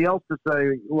anybody else to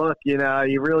say, look,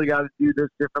 you really got to do this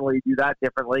differently, do that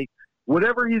differently.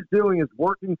 Whatever he's doing is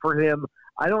working for him.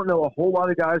 I don't know a whole lot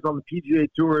of guys on the PGA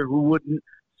Tour who wouldn't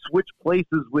switch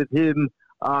places with him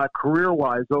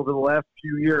career-wise over the last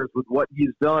few years with what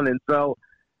he's done. And so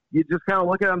you just kind of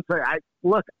look at him and say,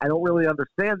 I don't really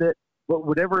understand it, but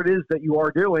whatever it is that you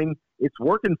are doing, it's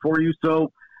working for you.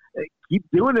 So keep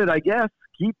doing it, I guess.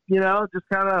 Keep, just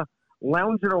kind of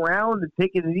lounging around and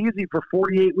taking it easy for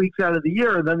 48 weeks out of the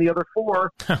year, and then the other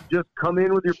 4 just come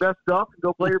in with your best stuff and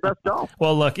go play your best golf.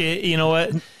 Well, look, you know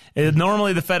what?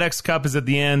 Normally the FedEx Cup is at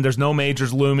the end. There's no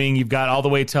majors looming. You've got all the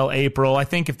way till April. I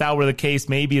think if that were the case,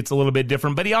 maybe it's a little bit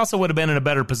different, but he also would have been in a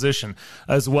better position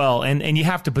as well. And you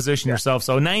have to position yourself.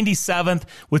 So 97th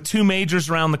with 2 majors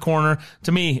around the corner.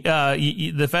 To me,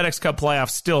 the FedEx Cup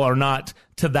playoffs still are not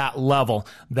to that level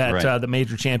that the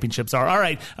major championships are. All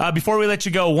right. Before we let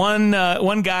you go, one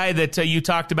guy that you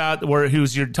talked about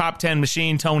who's your top 10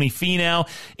 machine, Tony Finau.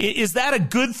 Is that a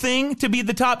good thing to be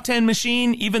the top 10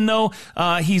 machine, even though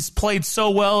he's played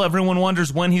so well, everyone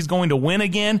wonders when he's going to win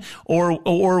again?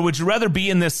 Or would you rather be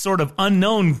in this sort of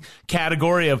unknown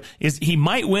category of he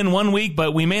might win one week,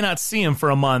 but we may not see him for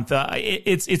a month?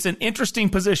 It's an interesting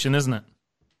position, isn't it?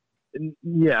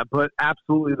 Yeah, but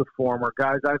absolutely the former.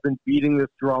 Guys, I've been beating this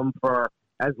drum for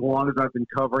as long as I've been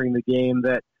covering the game,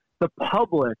 that the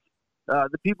public,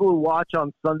 the people who watch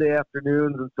on Sunday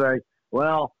afternoons and say,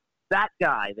 well, that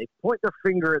guy, they point their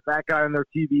finger at that guy on their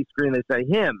TV screen. They say,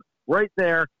 him, right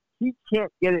there, he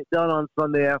can't get it done on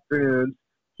Sunday afternoons.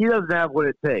 He doesn't have what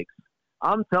it takes.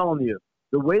 I'm telling you,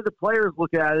 the way the players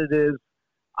look at it is,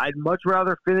 I'd much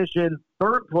rather finish in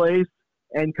 3rd place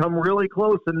and come really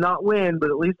close and not win, but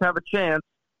at least have a chance,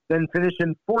 than finish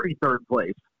in 43rd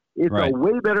place. It's a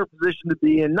way better position to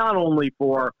be in, not only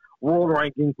for world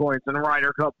ranking points and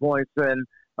Ryder Cup points and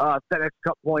FedEx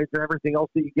Cup points and everything else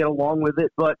that you get along with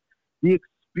it, but the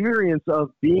experience of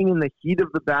being in the heat of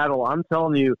the battle. I'm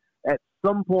telling you, at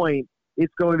some point,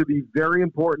 it's going to be very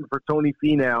important for Tony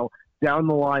Finau down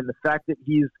the line. The fact that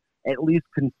he's at least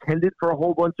contended for a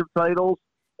whole bunch of titles,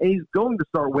 and he's going to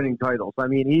start winning titles. I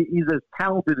mean, he's as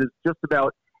talented as just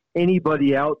about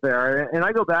anybody out there. And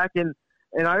I go back and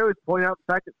I always point out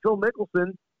the fact that Phil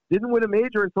Mickelson didn't win a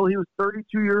major until he was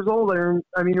 32 years old.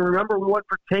 I mean, remember, we went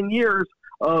for 10 years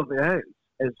of, hey,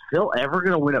 is Phil ever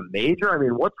going to win a major? I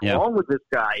mean, what's wrong with this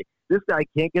guy? This guy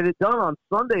can't get it done on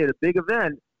Sunday at a big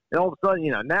event. And all of a sudden,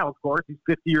 now, of course, he's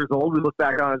 50 years old. We look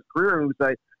back on his career and we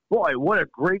say, boy, what a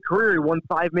great career. He won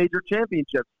 5 major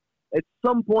championships. At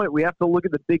some point, we have to look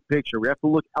at the big picture. We have to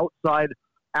look outside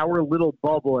our little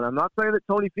bubble. And I'm not saying that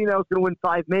Tony Finau is going to win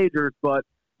 5 majors, but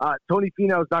Tony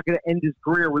Finau is not going to end his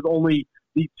career with only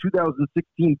the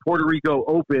 2016 Puerto Rico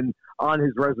Open on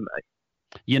his resume.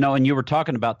 And you were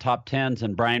talking about top 10s,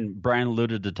 and Brian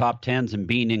alluded to top 10s and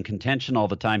being in contention all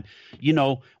the time.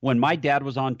 When my dad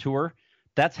was on tour,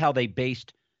 that's how they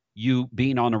based you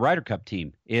being on a Ryder Cup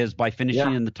team, is by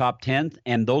finishing in the top 10,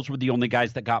 and those were the only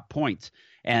guys that got points.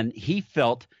 And he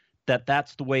felt that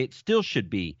that's the way it still should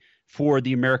be for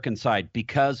the American side,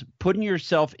 because putting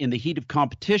yourself in the heat of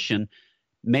competition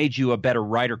made you a better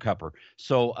Ryder Cupper.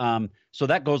 So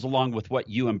that goes along with what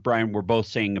you and Brian were both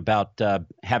saying about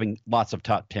having lots of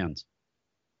top 10s.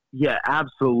 Yeah,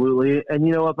 absolutely. And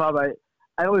you know what, Bob? I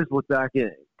always look back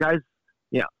at guys,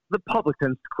 the public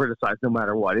tends to criticize no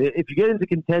matter what. If you get into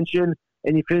contention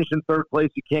and you finish in 3rd place,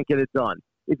 you can't get it done.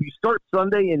 If you start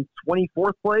Sunday in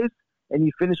 24th place and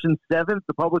you finish in 7th,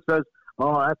 the public says,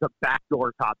 oh, that's a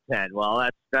backdoor top 10. Well,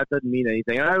 that doesn't mean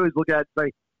anything. And I always look at it and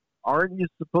say, aren't you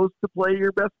supposed to play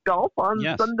your best golf on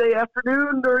Sunday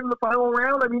afternoon during the final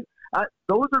round? I mean,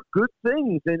 those are good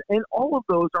things, and all of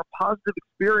those are positive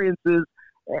experiences,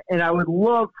 and I would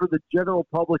love for the general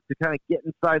public to kind of get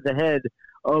inside the head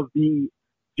of the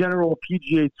general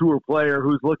PGA Tour player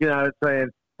who's looking at it saying,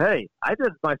 hey, I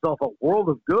did myself a world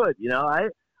of good. I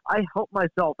helped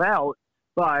myself out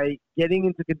by getting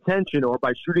into contention or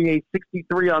by shooting a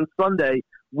 63 on Sunday,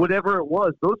 whatever it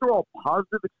was. Those are all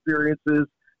positive experiences.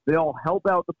 They all help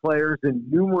out the players in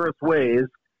numerous ways.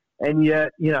 And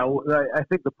yet, I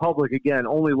think the public, again,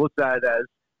 only looks at it as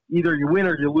either you win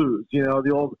or you lose.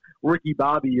 The old Ricky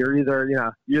Bobby, you're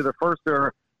either first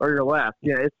or you're last.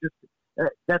 It's just,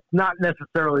 that's not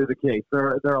necessarily the case.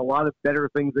 There are a lot of better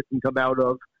things that can come out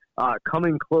of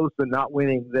coming close and not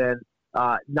winning than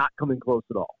not coming close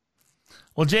at all.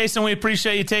 Well, Jason, we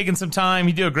appreciate you taking some time.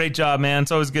 You do a great job, man.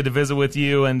 It's always good to visit with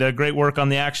you, and great work on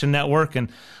the Action Network. And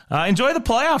enjoy the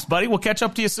playoffs, buddy. We'll catch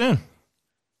up to you soon.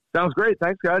 Sounds great.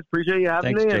 Thanks, guys. Appreciate you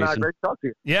having me, and great to talk to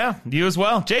you. Yeah, you as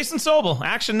well. Jason Sobel,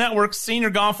 Action Network, senior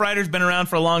golf writer, has been around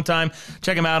for a long time.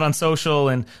 Check him out on social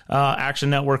and Action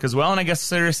Network as well. And I guess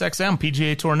SiriusXM,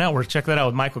 PGA Tour Network. Check that out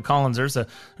with Michael Collins. There's a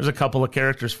couple of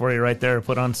characters for you right there to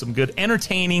put on some good,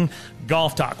 entertaining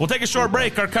golf talk. We'll take a short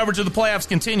break. Our coverage of the playoffs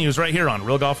continues right here on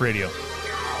Real Golf Radio.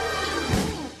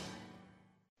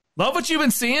 Love what you've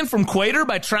been seeing from Quater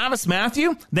by Travis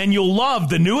Matthew? Then you'll love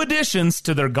the new additions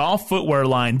to their golf footwear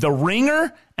line, the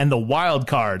Ringer and the Wild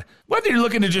Card. Whether you're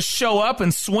looking to just show up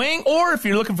and swing, or if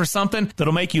you're looking for something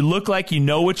that'll make you look like you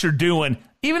know what you're doing,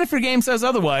 even if your game says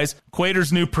otherwise,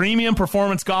 Quater's new premium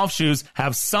performance golf shoes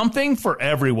have something for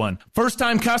everyone.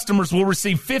 First-time customers will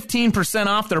receive 15%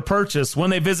 off their purchase when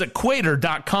they visit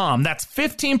Quater.com. That's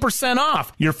 15%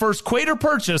 off your first Quater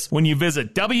purchase when you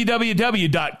visit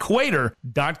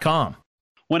www.Quater.com.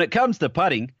 When it comes to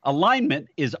putting, alignment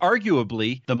is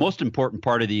arguably the most important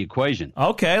part of the equation.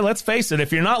 Okay, let's face it.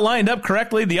 If you're not lined up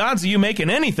correctly, the odds of you making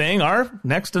anything are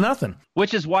next to nothing.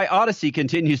 Which is why Odyssey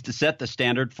continues to set the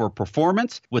standard for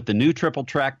performance with the new triple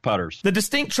track putters. The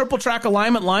distinct triple track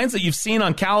alignment lines that you've seen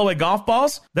on Callaway golf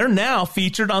balls, they're now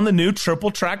featured on the new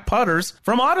triple track putters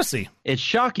from Odyssey. It's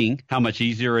shocking how much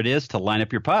easier it is to line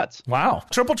up your putts. Wow.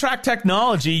 Triple track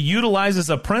technology utilizes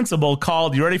a principle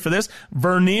called, you ready for this?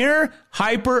 Vernier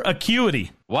hyperacuity.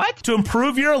 What? To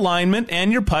improve your alignment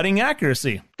and your putting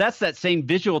accuracy. That's that same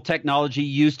visual technology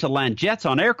used to land jets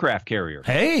on aircraft carriers.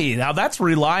 Hey, now that's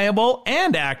reliable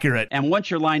and accurate. And once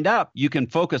you're lined up, you can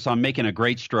focus on making a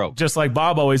great stroke. Just like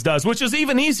Bob always does, which is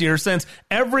even easier since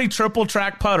every triple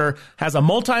track putter has a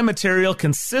multi-material,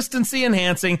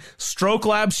 consistency-enhancing Stroke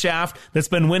Lab shaft that's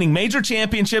been winning major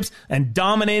championships and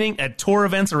dominating at tour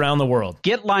events around the world.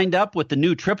 Get lined up with the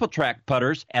new triple track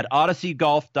putters at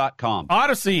OdysseyGolf.com.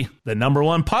 Odyssey, the number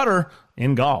one putter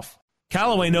in golf.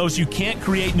 Callaway knows you can't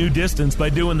create new distance by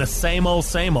doing the same old,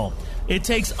 same old. It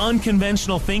takes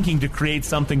unconventional thinking to create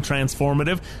something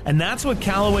transformative, and that's what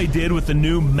Callaway did with the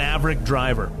new Maverick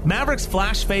driver. Maverick's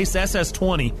FlashFace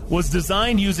SS20 was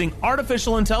designed using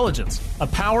artificial intelligence, a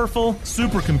powerful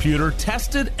supercomputer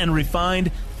tested and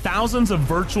refined thousands of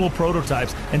virtual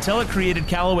prototypes until it created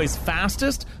Callaway's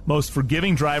fastest, most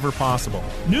forgiving driver possible.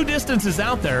 New distance is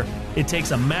out there. It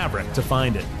takes a Maverick to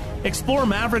find it. Explore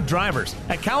Maverick drivers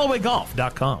at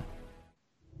CallawayGolf.com.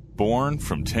 Born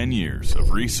from 10 years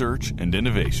of research and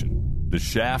innovation, the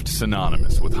shaft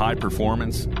synonymous with high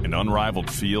performance and unrivaled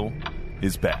feel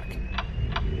is back.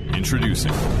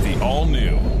 Introducing the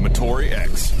all-new Motori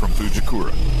X from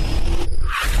Fujikura.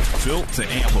 Built to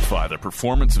amplify the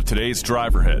performance of today's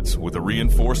driver heads with a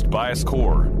reinforced bias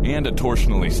core and a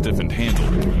torsionally stiffened handle,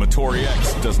 Motori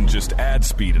X doesn't just add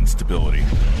speed and stability,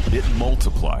 it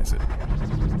multiplies it.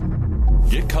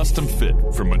 Get custom fit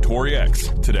from Motori X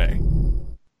today.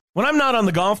 When I'm not on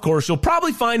the golf course, you'll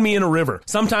probably find me in a river.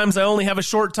 Sometimes I only have a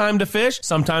short time to fish.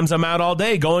 Sometimes I'm out all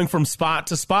day going from spot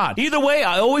to spot. Either way,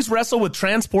 I always wrestle with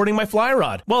transporting my fly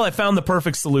rod. Well, I found the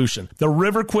perfect solution. The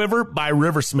River Quiver by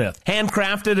Riversmith.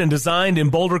 Handcrafted and designed in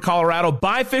Boulder, Colorado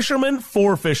by fishermen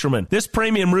for fishermen. This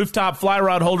premium rooftop fly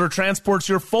rod holder transports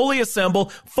your fully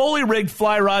assembled, fully rigged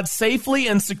fly rod safely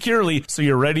and securely so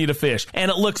you're ready to fish. And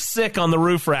it looks sick on the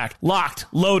roof rack. Locked,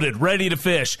 loaded, ready to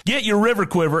fish. Get your River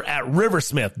Quiver at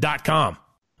Riversmith.com.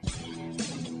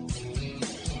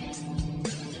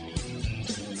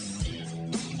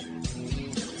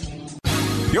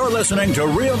 You're listening to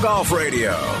Real Golf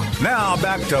Radio. Now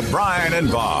back to Brian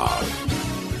and Bob.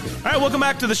 All right, welcome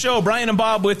back to the show. Brian and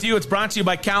Bob with you. It's brought to you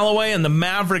by Callaway and the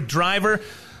Maverick driver.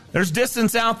 There's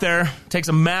distance out there. It takes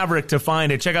a Maverick to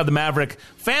find it. Check out the Maverick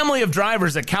family of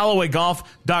drivers at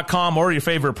CallawayGolf.com or your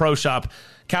favorite pro shop.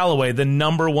 Callaway, the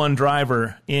 #1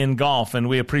 driver in golf, and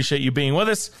we appreciate you being with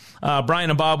us. Brian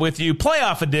and Bob with you,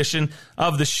 playoff edition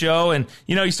of the show, and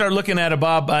you start looking at it,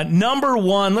 Bob. Number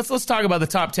 1, let's talk about the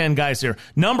top 10 guys here.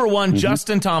 Number 1,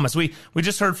 Justin Thomas. We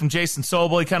just heard from Jason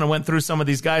Sobel. He kind of went through some of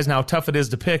these guys and how tough it is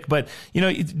to pick, but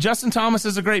Justin Thomas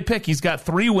is a great pick. He's got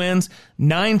 3 wins,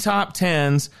 9 top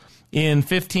 10s. In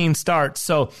 15 starts.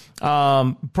 So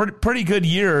pretty good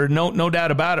year, no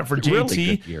doubt about it for JT.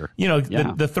 Really good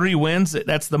year. The 3 wins,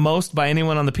 that's the most by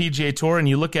anyone on the PGA Tour. And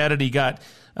you look at it, he got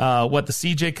the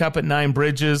CJ Cup at 9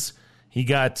 Bridges. He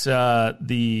got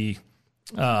the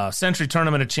Century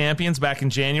Tournament of Champions back in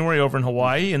January over in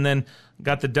Hawaii, and then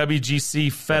got the WGC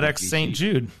FedEx St.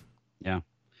 Jude. Yeah.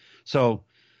 So,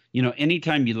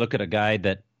 anytime you look at a guy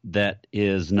that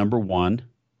is number 1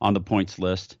 on the points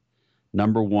list,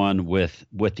 number 1 with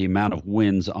the amount of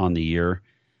wins on the year,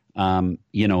 and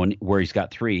where he's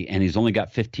got 3, and he's only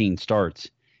got 15 starts.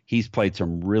 He's played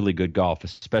some really good golf,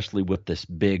 especially with this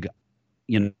big,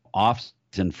 off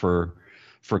season for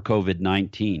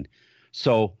COVID-19.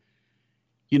 So,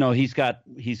 he's got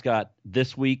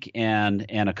this week and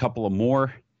a couple of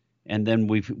more, and then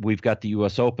we've got the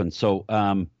U.S. Open. So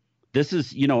this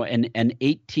is an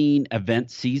 18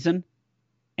 event season,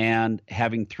 and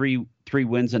having three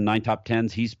wins and 9 top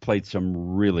 10s, he's played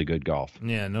some really good golf.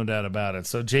 Yeah, no doubt about it.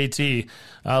 So JT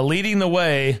leading the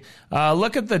way.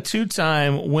 Look at the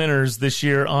 2-time winners this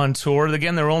year on tour.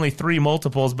 Again, there were only 3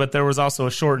 multiples, but there was also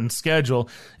a shortened schedule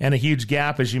and a huge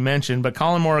gap, as you mentioned. But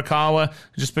Colin Morikawa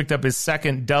just picked up his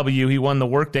 2nd W. He won the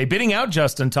Workday, beating out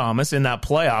Justin Thomas in that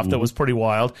playoff that was pretty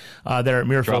wild there at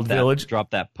Muirfield Village.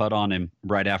 Dropped that putt on him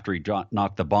right after he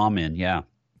knocked the bomb in, yeah.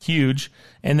 Huge.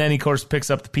 And then, of course, picks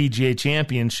up the PGA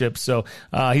Championship. So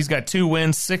he's got 2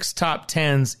 wins, 6 top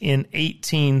 10s in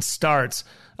 18 starts.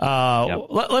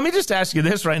 Let me just ask you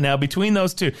this right now. Between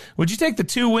those two, would you take the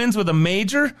 2 wins with a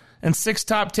major and 6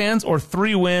 top 10s, or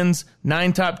 3 wins,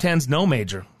 9 top 10s, no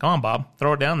major? Come on, Bob.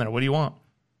 Throw it down there. What do you want?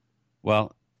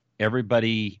 Well,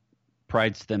 everybody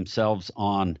prides themselves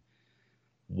on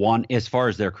one, as far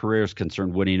as their career is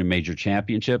concerned, winning a major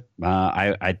championship.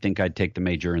 I think I'd take the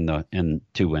major in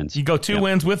 2 wins. You go 2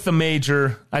 wins with the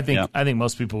major. I think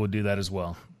most people would do that as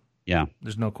well. Yeah,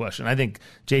 there's no question. I think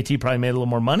JT probably made a little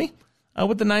more money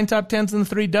with the 9 top 10s and the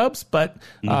 3 dubs, but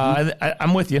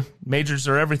I'm with you. Majors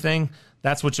are everything.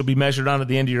 That's what you'll be measured on at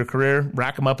the end of your career.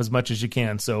 Rack them up as much as you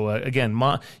can. So, again,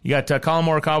 you got Colin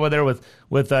Morikawa there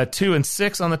with 2 and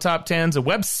 6 on the top 10s. And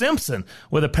Webb Simpson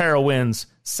with a pair of wins,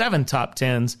 7 top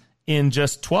 10s in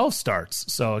just 12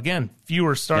 starts. So, again,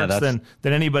 fewer starts than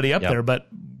anybody up there, but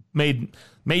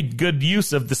made good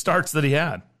use of the starts that he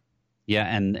had. Yeah,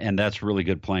 and that's really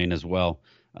good playing as well.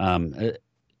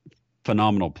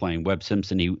 Phenomenal playing. Webb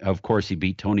Simpson, he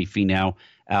beat Tony Finau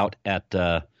out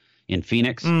in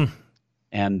Phoenix.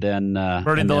 And then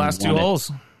birdied the last 2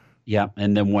 holes. Yeah,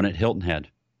 and then won at Hilton Head.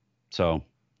 So,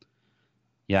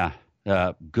 yeah,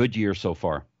 good year so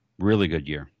far. Really good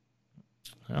year.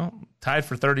 Well, tied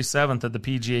for 37th at the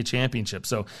PGA Championship.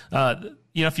 So,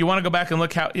 if you want to go back and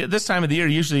look how this time of the year,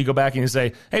 usually you go back and you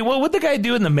say, "Hey, what would the guy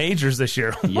do in the majors this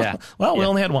year?" Yeah. Well, we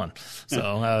only had 1.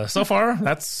 So, so far,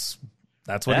 that's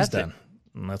what he's done.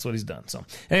 And that's what he's done. So,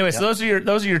 anyway, so those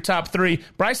are your top 3.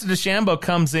 Bryson DeChambeau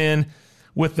comes in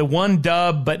with the 1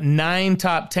 dub, but 9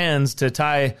 top 10s to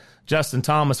tie Justin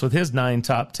Thomas with his 9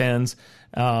 top 10s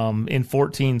in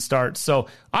 14 starts. So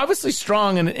obviously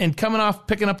strong and coming off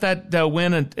picking up that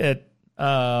win at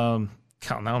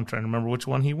God, now I'm trying to remember which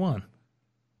one he won.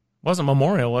 Wasn't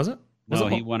Memorial, was it? No,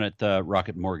 he won at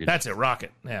Rocket Mortgage. That's it,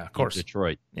 Rocket. Yeah, of course. In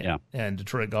Detroit, yeah. And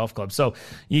Detroit Golf Club. So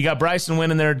you got Bryson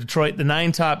winning there at Detroit, the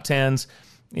 9 top 10s,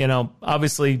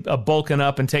 obviously bulking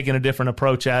up and taking a different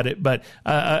approach at it, but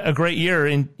a great year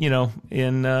in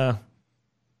Bryson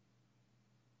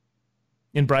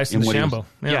DeChambeau.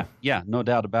 Yeah, no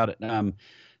doubt about it.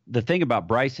 The thing about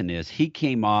Bryson is he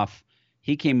came off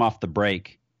the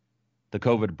break, the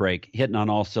COVID break, hitting on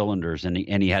all cylinders, and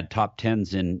he had top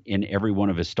 10s in every one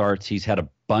of his starts. He's had a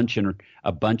bunch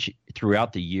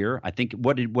throughout the year. I think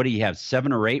what did he have,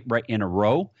 7 or 8 right in a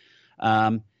row,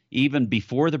 even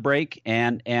before the break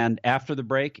and after the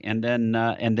break, and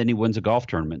then he wins a golf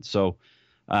tournament. So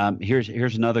here's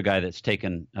another guy that's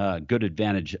taken good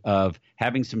advantage of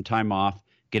having some time off,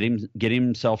 getting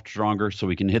himself stronger so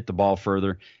he can hit the ball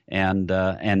further, and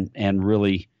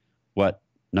really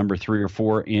number 3 or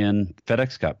 4 in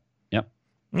FedEx Cup. Yep.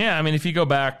 Yeah, I mean, if you go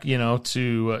back,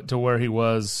 to where he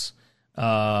was,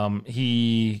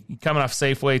 he coming off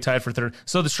Safeway, tied for 3rd.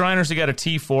 So the Shriners, he got a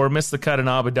T4, missed the cut in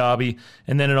Abu Dhabi,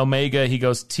 and then at Omega he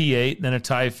goes T8, then a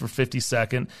tie for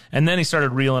 52nd, and then he started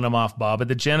reeling them off, Bob. At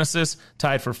the Genesis,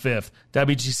 tied for 5th.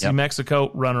 WGC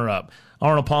Mexico, runner-up.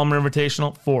 Arnold Palmer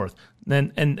Invitational, 4th.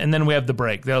 And then we have the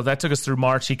break. That took us through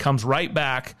March. He comes right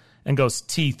back and goes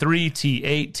T3,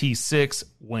 T8, T6,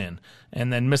 win.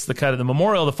 And then missed the cut of the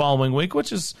Memorial the following week,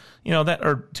 which is,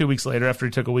 or 2 weeks later after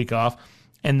he took a week off.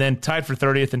 And then tied for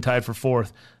 30th and tied for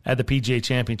 4th at the PGA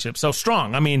Championship. So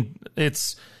strong. I mean,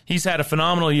 he's had a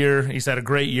phenomenal year. He's had a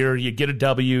great year. You get a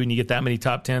W and you get that many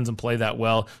top 10s and play that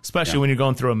well, especially when you're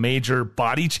going through a major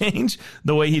body change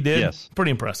the way he did. Yes. Pretty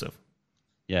impressive.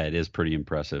 Yeah, it is pretty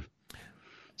impressive.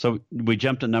 So we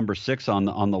jumped to number 6 on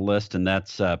the list, and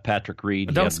that's Patrick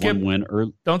Reed. Don't skip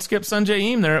Sungjae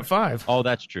Im there at 5. Oh,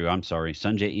 that's true. I'm sorry.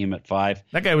 Sungjae Im at 5.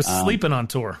 That guy was sleeping on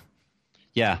tour.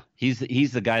 Yeah, he's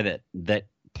the guy that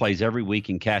plays every week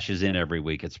and cashes in every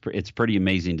week. It's pretty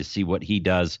amazing to see what he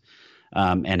does,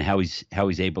 and how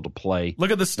he's able to play. Look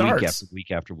at the starts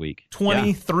week after week.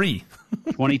 23.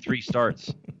 Yeah. 23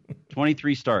 starts.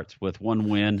 23 starts with 1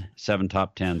 win, 7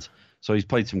 top 10s. So he's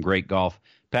played some great golf.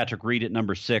 Patrick Reed at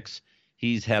number 6.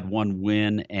 He's had 1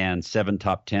 win and 7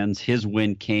 top 10s. His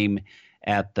win came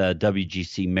at the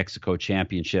WGC Mexico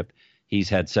Championship. He's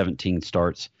had 17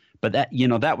 starts. But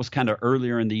that was kind of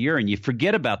earlier in the year, and you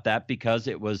forget about that because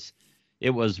it was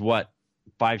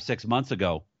 5-6 months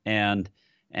ago, and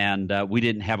we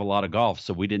didn't have a lot of golf,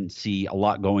 so we didn't see a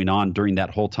lot going on during that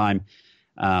whole time.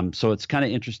 So it's kind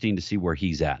of interesting to see where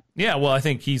he's at. Yeah, well, I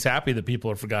think he's happy that people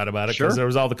have forgot about it because there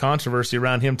was all the controversy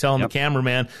around him telling the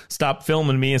cameraman, stop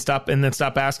filming me and stop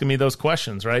asking me those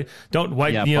questions, right?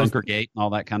 Bunkergate and all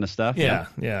that kind of stuff.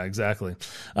 Yeah, exactly.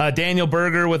 Daniel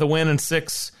Berger with a win and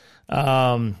 6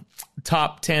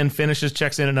 top 10 finishes,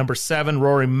 checks in at number 7.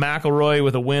 Rory McIlroy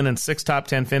with a win and 6 top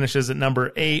 10 finishes at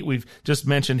number 8. We've just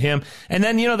mentioned him. And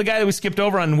then, the guy that we skipped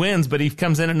over on wins, but he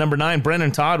comes in at number 9,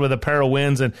 Brendan Todd with a pair of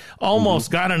wins and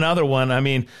almost got another one. I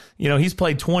mean, he's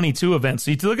played 22 events.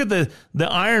 So you look at the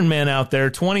Ironmen out there,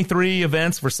 23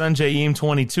 events for Sungjae Im,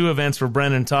 22 events for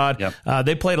Brendan Todd. Yep.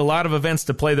 They played a lot of events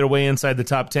to play their way inside the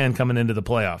top 10 coming into the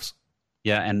playoffs.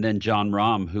 Yeah, and then John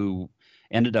Rahm, who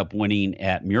ended up winning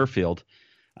at Muirfield.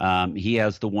 He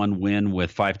has the 1 win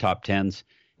with 5 top 10s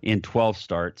in 12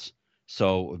 starts.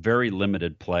 So very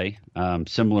limited play,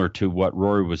 similar to what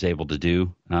Rory was able to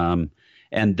do.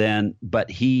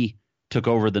 But he took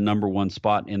over the number 1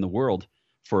 spot in the world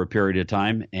for a period of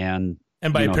time. And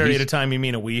by a period of time, you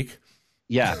mean a week?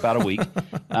 Yeah, about a week.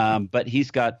 But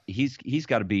he's got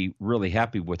to be really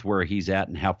happy with where he's at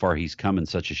and how far he's come in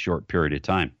such a short period of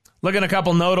time. Looking at a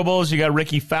couple notables, you got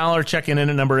Ricky Fowler checking in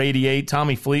at number 88,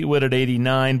 Tommy Fleetwood at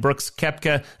 89, Brooks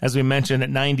Koepka, as we mentioned, at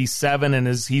 97, and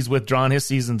as he's withdrawn, his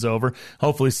season's over.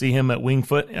 Hopefully see him at Winged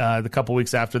Foot the couple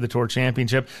weeks after the Tour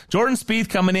Championship. Jordan Spieth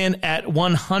coming in at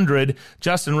 100,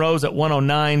 Justin Rose at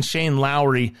 109, Shane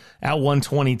Lowry at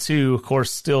 122. Of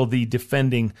course, still the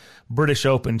defending British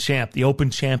Open champ, the Open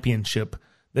Championship.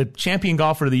 The champion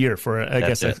golfer of the year for,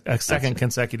 a second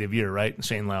consecutive year, right?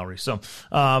 Shane Lowry. So,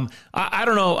 I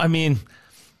don't know. I mean,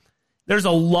 there's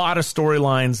a lot of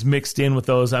storylines mixed in with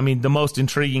those. I mean, the most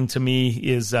intriguing to me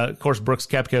is, of course, Brooks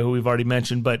Koepka, who we've already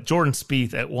mentioned, but Jordan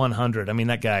Spieth at 100. I mean,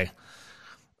 that guy,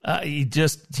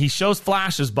 he shows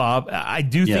flashes, Bob. I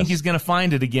do think he's going to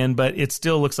find it again, but it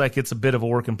still looks like it's a bit of a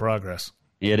work in progress.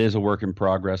 It is a work in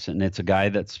progress, and it's a guy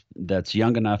that's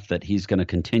young enough that he's going to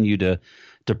continue to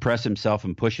press himself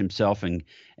and push himself and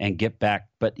get back.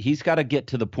 But he's got to get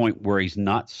to the point where he's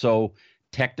not so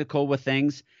technical with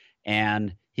things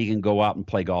and he can go out and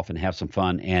play golf and have some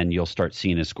fun, and you'll start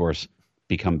seeing his scores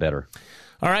become better.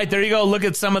 All right, there you go. Look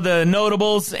at some of the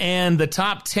notables and the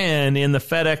top 10 in the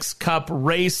FedEx Cup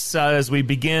race as we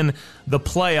begin the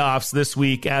playoffs this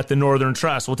week at the Northern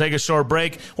Trust. We'll take a short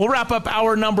break. We'll wrap up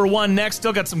hour number 1 next.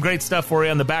 Still got some great stuff for you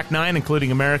on the back 9,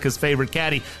 including America's favorite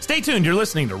caddy. Stay tuned. You're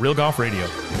listening to Real Golf Radio.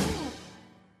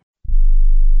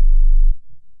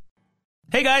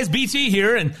 Hey guys, BT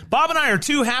here, and Bob and I are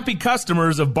 2 happy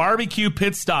customers of Barbecue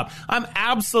Pit Stop. I'm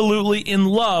absolutely in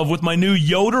love with my new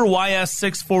Yoder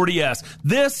YS640S.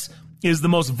 This is the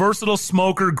most versatile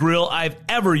smoker grill I've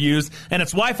ever used, and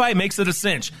its Wi-Fi makes it a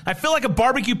cinch. I feel like a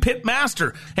barbecue pit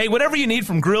master. Hey, whatever you need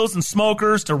from grills and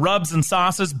smokers to rubs and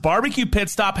sauces, Barbecue Pit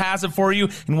Stop has it for you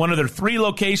in one of their 3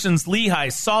 locations, Lehigh,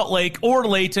 Salt Lake, or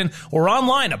Layton, or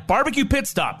online at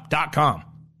barbecuepitstop.com.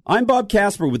 I'm Bob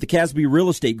Casper with the Casby Real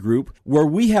Estate Group, where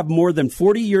we have more than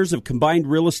 40 years of combined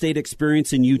real estate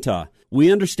experience in Utah. We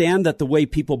understand that the way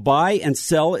people buy and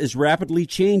sell is rapidly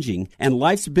changing, and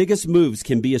life's biggest moves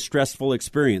can be a stressful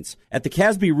experience. At the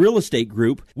Casby Real Estate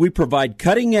Group, we provide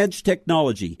cutting-edge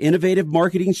technology, innovative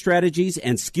marketing strategies,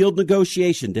 and skilled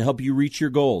negotiation to help you reach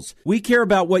your goals. We care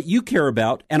about what you care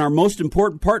about, and our most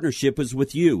important partnership is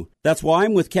with you. That's why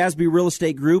I'm with Casby Real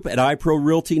Estate Group at iPro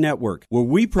Realty Network, where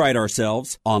we pride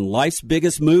ourselves on life's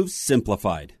biggest moves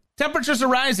simplified. Temperatures are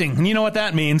rising, and you know what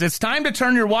that means. It's time to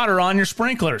turn your water on your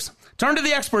sprinklers. Turn to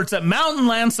the experts at Mountain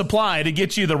Land Supply to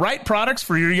get you the right products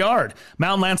for your yard.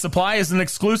 Mountain Land Supply is an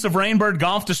exclusive Rainbird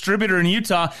golf distributor in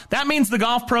Utah. That means the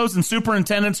golf pros and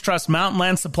superintendents trust Mountain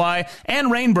Land Supply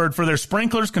and Rainbird for their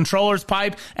sprinklers, controllers,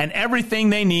 pipe, and everything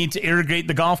they need to irrigate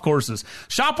the golf courses.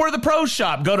 Shop where the pros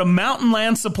shop. Go to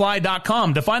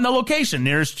mountainlandsupply.com to find the location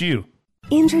nearest you.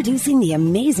 Introducing the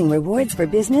Amazing Rewards for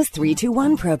Business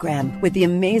 321 program. With the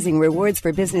Amazing Rewards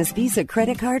for Business Visa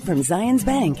credit card from Zions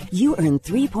Bank, you earn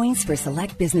 3 points for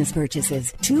select business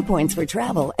purchases, 2 points for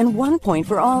travel, and 1 point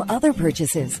for all other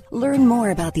purchases. Learn more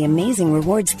about the Amazing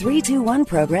Rewards 321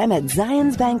 program at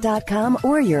zionsbank.com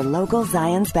or your local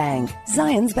Zions Bank.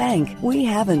 Zions Bank, we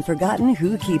haven't forgotten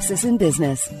who keeps us in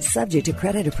business. Subject to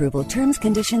credit approval, terms,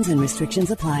 conditions, and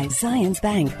restrictions apply. Zions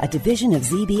Bank, a division of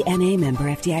ZBNA member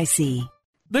FDIC.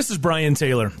 This is Brian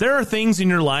Taylor. There are things in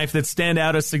your life that stand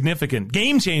out as significant,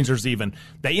 game changers even.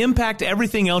 They impact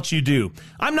everything else you do.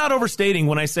 I'm not overstating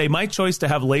when I say my choice to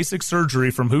have LASIK surgery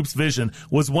from Hoops Vision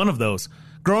was one of those.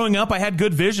 Growing up, I had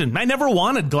good vision. I never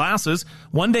wanted glasses.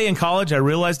 One day in college, I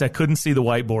realized I couldn't see the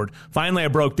whiteboard. Finally, I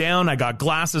broke down. I got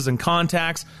glasses and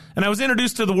contacts, and I was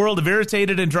introduced to the world of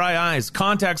irritated and dry eyes,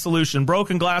 contact solution,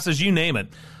 broken glasses, you name it.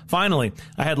 Finally,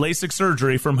 I had LASIK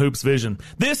surgery from Hoops Vision.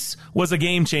 This was a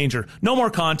game changer. No more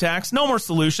contacts, no more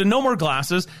solution, no more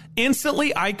glasses.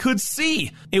 Instantly, I could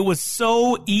see. It was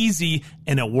so easy,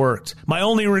 and it worked. My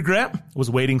only regret was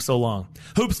waiting so long.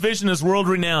 Hoops Vision is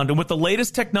world-renowned, and with the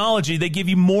latest technology, they give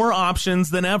you more options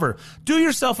than ever. Do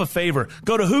yourself a favor.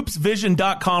 Go to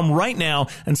hoopsvision.com right now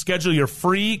and schedule your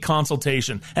free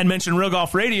consultation. And mention Real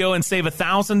Golf Radio and save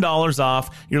 $1,000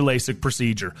 off your LASIK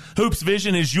procedure. Hoops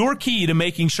Vision is your key to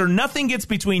making sure nothing gets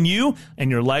between you and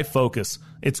your life focus.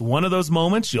 It's one of those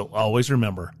moments you'll always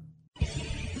remember.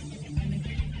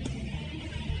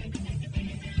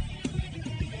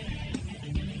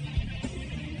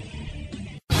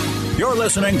 You're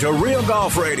listening to Real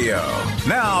Golf Radio.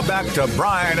 Now back to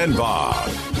Brian and Bob.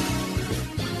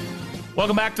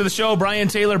 Welcome back to the show. Brian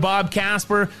Taylor, Bob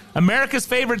Casper. America's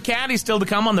favorite caddy still to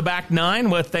come on the back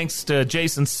 9 with thanks to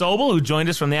Jason Sobel, who joined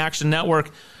us from the Action Network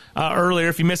earlier.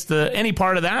 If you missed any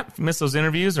part of that, if you missed those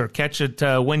interviews, or catch it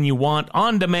when you want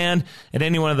on demand at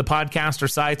any one of the podcaster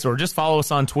sites, or just follow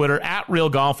us on Twitter at Real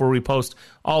Golf, where we post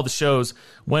all the shows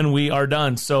when we are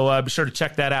done. So be sure to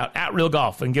check that out at Real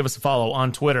Golf and give us a follow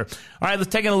on Twitter. All right,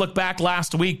 let's take a look back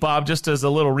last week, Bob, just as a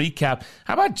little recap.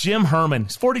 How about Jim Herman?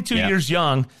 He's 42 years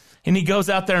young, and he goes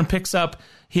out there and picks up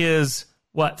his,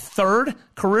 third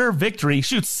career victory. He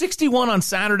shoots 61 on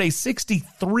Saturday,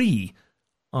 63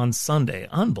 on Sunday.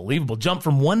 Unbelievable. Jump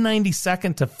from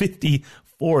 192nd to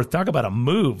 54th. Talk about a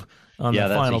move on the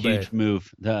final day. Yeah, that's a huge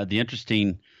move. The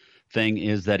interesting thing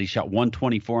is that he shot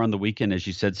 124 on the weekend, as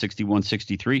you said,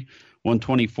 61-63.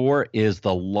 124 is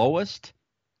the lowest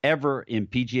ever in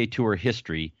PGA Tour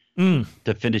history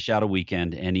to finish out a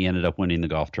weekend, and he ended up winning the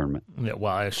golf tournament. Yeah,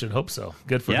 well, I should hope so.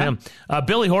 Good for him.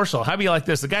 Billy Horschel, how do you like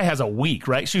this? The guy has a week,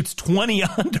 right? Shoots 20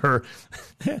 under,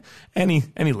 and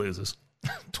he loses.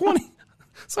 20.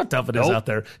 That's how tough it is out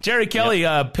there. Jerry Kelly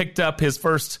picked up his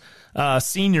first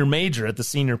senior major at the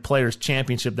Senior Players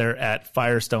Championship there at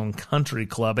Firestone Country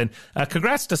Club. And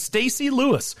congrats to Stacey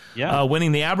Lewis,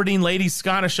 winning the Aberdeen Ladies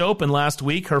Scottish Open last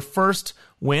week, her first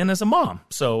win as a mom.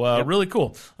 So really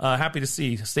cool. Happy to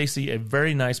see Stacey, a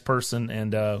very nice person,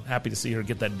 and happy to see her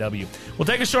get that W. We'll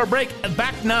take a short break.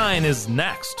 Back Nine is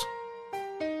next.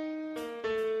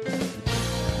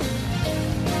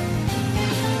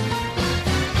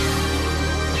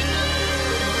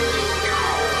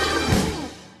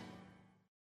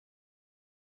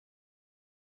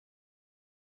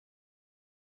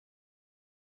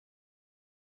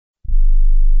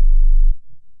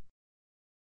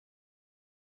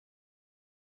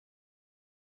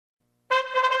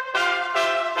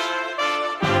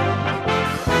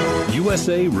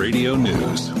 USA Radio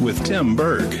News with Tim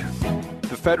Berg.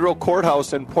 The federal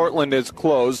courthouse in Portland is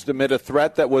closed amid a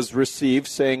threat that was received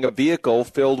saying a vehicle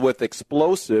filled with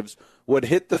explosives would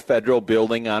hit the federal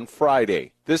building on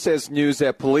Friday. This is news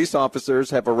that police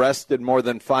officers have arrested more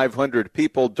than 500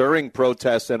 people during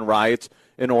protests and riots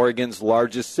in Oregon's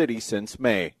largest city since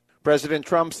May. President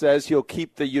Trump says he'll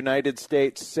keep the United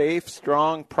States safe,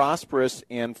 strong, prosperous,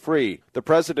 and free. The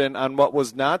president on what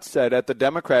was not said at the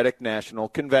Democratic National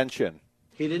Convention.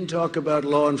 He didn't talk about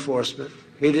law enforcement.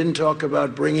 He didn't talk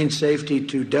about bringing safety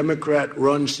to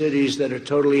Democrat-run cities that are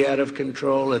totally out of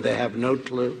control and they have no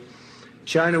clue.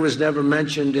 China was never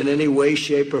mentioned in any way,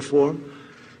 shape, or form.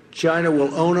 China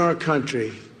will own our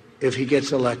country if he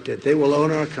gets elected. They will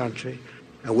own our country,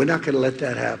 and we're not going to let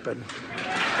that happen.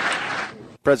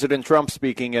 President Trump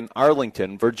speaking in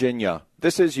Arlington, Virginia.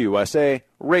 This is USA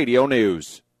Radio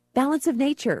News. Balance of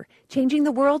Nature, changing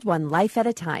the world one life at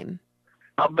a time.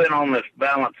 I've been on this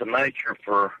balance of nature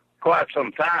for quite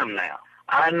some time now.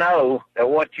 I know that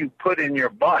what you put in your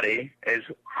body is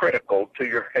critical to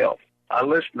your health. I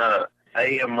listen to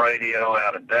AM radio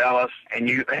out of Dallas, and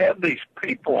you have these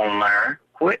people on there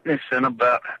witnessing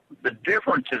about the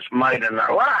difference it's made in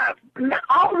their life. Now,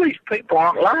 all these people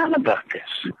aren't lying about this.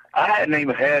 I hadn't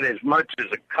even had as much as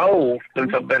a cold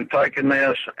since I've been taking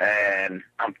this, and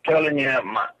I'm telling you,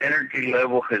 my energy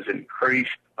level has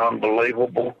increased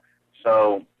unbelievable.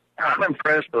 So I'm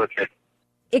impressed with it.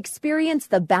 Experience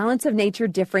the Balance of Nature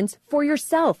difference for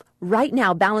yourself. Right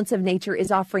now, Balance of Nature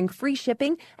is offering free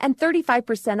shipping and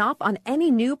 35% off on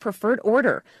any new preferred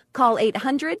order. Call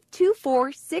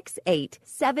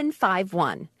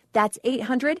 800-2468-751. That's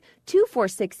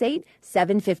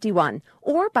 800-2468-751.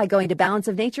 Or by going to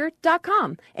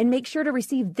balanceofnature.com and make sure to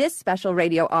receive this special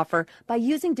radio offer by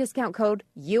using discount code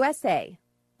USA.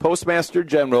 Postmaster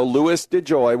General Louis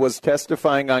DeJoy was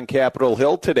testifying on Capitol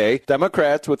Hill today.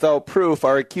 Democrats without proof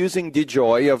are accusing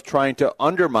DeJoy of trying to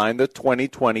undermine the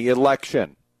 2020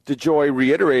 election. DeJoy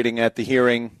reiterating at the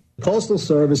hearing, the Postal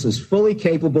Service is fully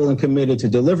capable and committed to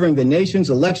delivering the nation's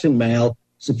election mail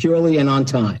securely and on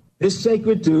time. This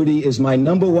sacred duty is my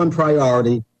number one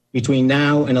priority between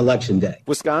now and Election Day.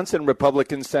 Wisconsin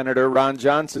Republican Senator Ron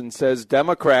Johnson says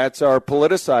Democrats are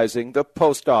politicizing the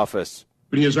post office.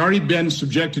 But he has already been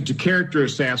subjected to character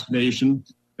assassination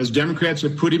as Democrats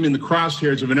have put him in the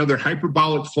crosshairs of another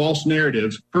hyperbolic false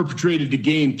narrative perpetrated to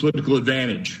gain political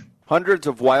advantage. Hundreds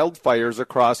of wildfires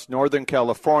across Northern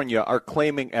California are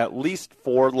claiming at least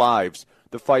 4 lives.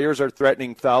 The fires are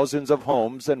threatening thousands of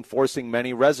homes and forcing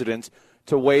many residents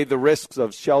to weigh the risks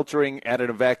of sheltering at an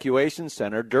evacuation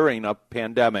center during a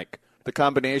pandemic. The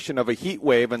combination of a heat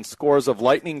wave and scores of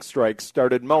lightning strikes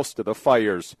started most of the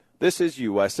fires. This is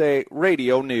USA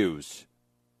Radio News.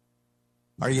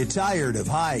 Are you tired of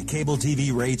high cable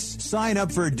TV rates? Sign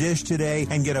up for Dish today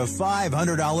and get a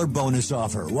 $500 bonus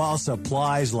offer while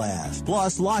supplies last.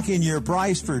 Plus, lock in your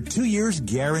price for 2 years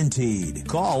guaranteed.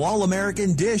 Call All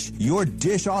American Dish, your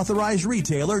Dish authorized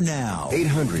retailer now.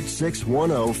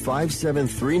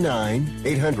 800-610-5739.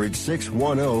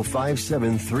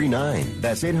 800-610-5739.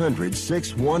 That's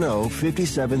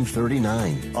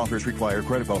 800-610-5739. Offers require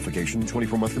credit qualification,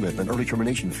 24-month commitment, early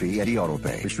termination fee, Eddie Auto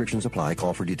Pay. Restrictions apply.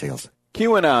 Call for details.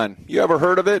 QAnon, you ever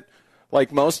heard of it?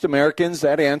 Like most Americans,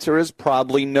 that answer is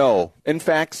probably no. In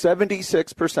fact,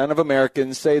 76% of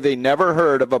Americans say they never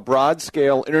heard of a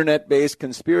broad-scale internet-based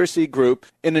conspiracy group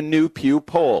in a new Pew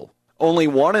poll. Only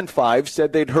 1 in 5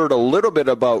 said they'd heard a little bit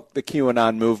about the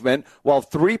QAnon movement, while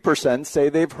 3% say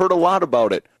they've heard a lot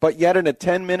about it. But yet in a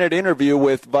 10-minute interview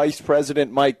with Vice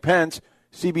President Mike Pence,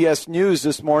 CBS News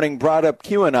this morning brought up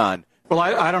QAnon. Well,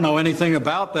 I don't know anything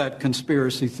about that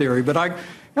conspiracy theory, but I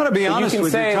got to be honest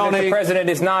with you, Tony. The president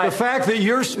is not. The fact that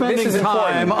you're spending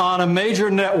time on a major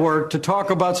network to talk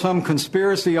about some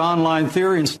conspiracy online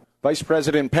theory. Vice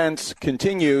President Pence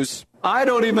continues. I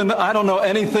don't know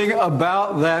anything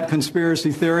about that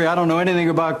conspiracy theory. I don't know anything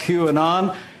about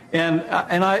QAnon.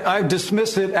 and I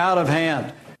dismiss it out of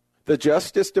hand. The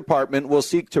Justice Department will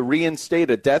seek to reinstate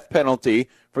a death penalty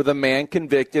for the man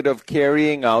convicted of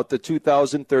carrying out the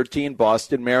 2013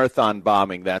 Boston Marathon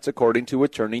bombing. That's according to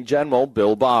Attorney General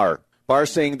Bill Barr. Barr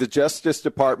saying the Justice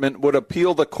Department would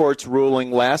appeal the court's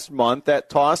ruling last month that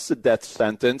tossed the death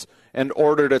sentence and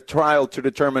ordered a trial to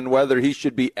determine whether he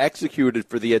should be executed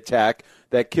for the attack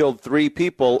that killed 3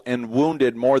 people and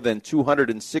wounded more than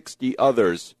 260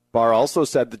 others. Barr also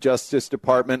said the Justice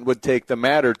Department would take the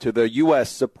matter to the U.S.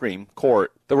 Supreme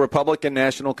Court. The Republican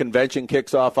National Convention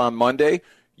kicks off on Monday.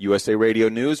 USA Radio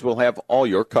News will have all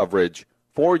your coverage.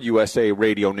 For USA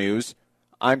Radio News,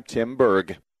 I'm Tim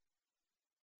Berg.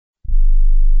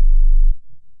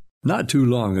 Not too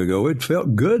long ago, it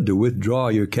felt good to withdraw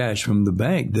your cash from the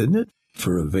bank, didn't it?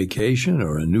 For a vacation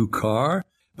or a new car.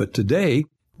 But today,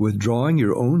 withdrawing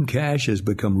your own cash has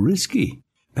become risky.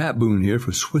 Pat Boone here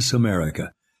for Swiss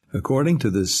America. According to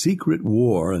The Secret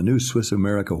War, a new Swiss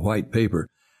America white paper,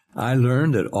 I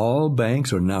learned that all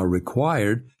banks are now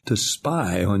required to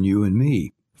spy on you and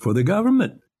me for the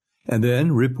government, and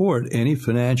then report any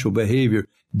financial behavior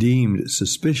deemed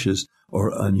suspicious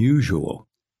or unusual.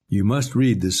 You must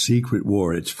read The Secret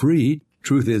War. It's free.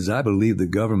 Truth is, I believe the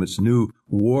government's new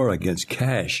war against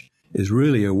cash is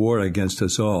really a war against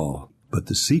us all. But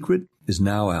the secret is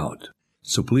now out.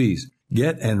 So please,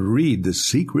 get and read The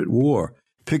Secret War.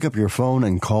 Pick up your phone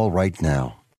and call right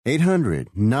now.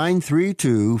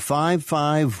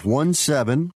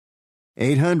 800-932-5517.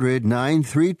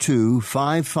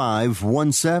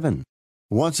 800-932-5517.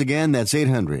 Once again, that's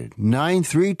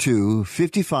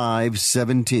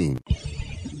 800-932-5517.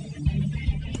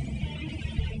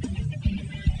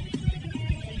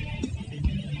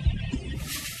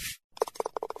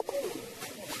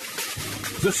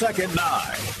 The second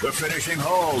nine, the finishing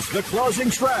holes, the closing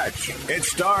stretch. It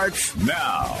starts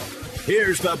now.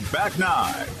 Here's the back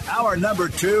nine, hour number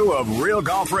 2 of Real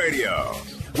Golf Radio.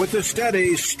 With the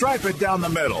steady, stripe it down the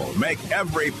middle, make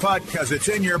every putt because it's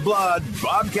in your blood,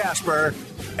 Bob Casper,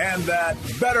 and that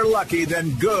better lucky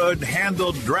than good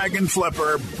handled dragon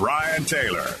flipper, Brian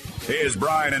Taylor. Here's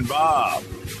Brian and Bob.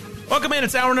 Welcome in.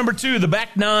 It's hour number 2, the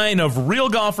back nine of Real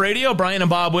Golf Radio. Brian and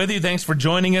Bob with you. Thanks for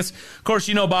joining us. Of course,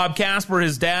 you know Bob Casper,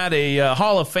 his dad, a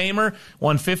Hall of Famer,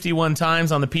 won 51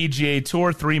 times on the PGA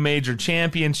Tour, 3 major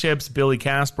championships. Billy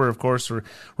Casper, of course, we're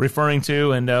referring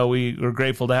to, and we were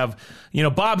grateful to have,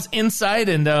 Bob's insight,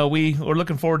 and we were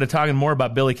looking forward to talking more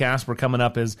about Billy Casper coming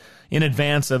up as in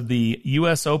advance of the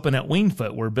U.S. Open at Winged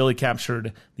Foot, where Billy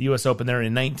captured the U.S. Open there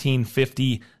in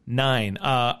 1959.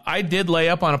 I did lay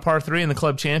up on a par 3 in the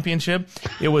club championship.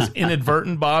 It was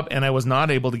inadvertent, Bob, and I was not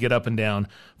able to get up and down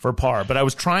for par. But I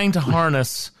was trying to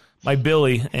harness my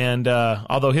Billy, and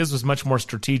although his was much more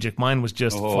strategic, mine was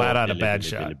just flat out a bad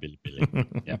shot. Billy.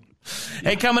 Yep.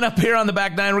 Hey, coming up here on the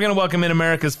back nine, we're going to welcome in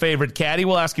America's favorite caddy.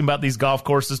 We'll ask him about these golf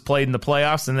courses played in the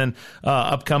playoffs, and then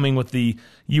upcoming with the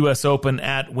U.S. Open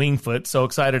at Winged Foot. So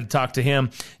excited to talk to him.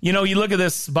 You look at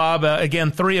this, Bob, again,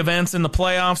 3 events in the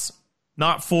playoffs,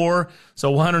 not 4.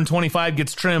 So 125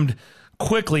 gets trimmed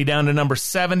quickly down to number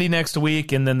 70 next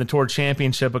week, and then the Tour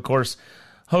Championship, of course,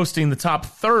 hosting the top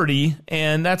 30,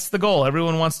 and that's the goal.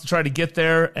 Everyone wants to try to get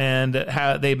there, and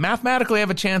they mathematically have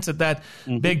a chance at that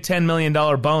big $10 million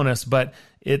bonus, but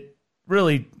it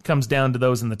really comes down to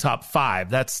those in the top 5.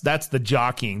 That's the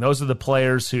jockeying. Those are the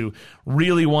players who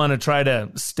really want to try to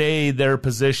stay their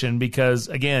position because,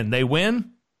 again, they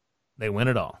win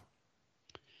it all.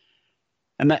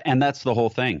 And that's the whole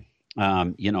thing,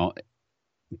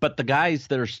 But the guys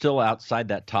that are still outside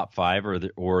that top 5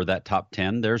 or that top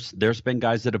 10, there's been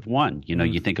guys that have won.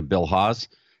 You think of Bill Haas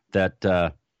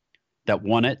that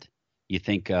won it. You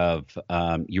think of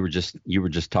you were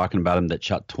just talking about him that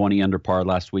shot 20 under par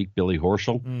last week, Billy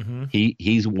Horschel. Mm-hmm.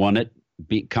 He's won it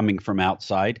coming from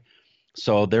outside.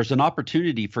 So there's an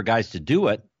opportunity for guys to do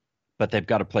it, but they've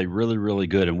got to play really, really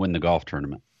good and win the golf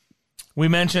tournament. We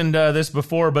mentioned this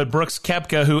before, but Brooks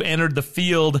Koepka, who entered the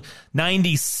field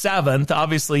 97th,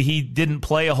 obviously he didn't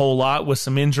play a whole lot with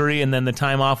some injury and then the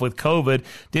time off with COVID,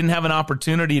 didn't have an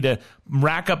opportunity to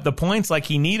rack up the points like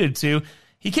he needed to.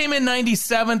 He came in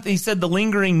 97th. He said the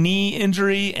lingering knee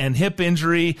injury and hip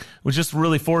injury was just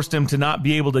really forced him to not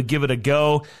be able to give it a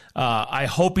go. I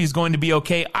hope he's going to be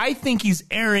okay. I think he's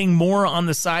erring more on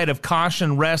the side of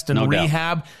caution, rest, and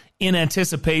rehab in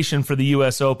anticipation for the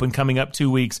U.S. Open coming up 2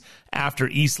 weeks after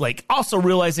Eastlake. Also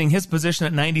realizing his position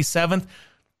at 97th,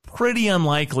 pretty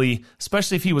unlikely,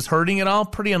 especially if he was hurting at all,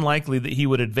 pretty unlikely that he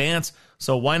would advance.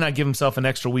 So why not give himself an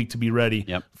extra week to be ready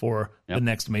for the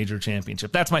next major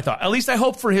championship? That's my thought. At least I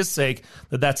hope for his sake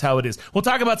that that's how it is. We'll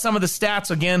talk about some of the stats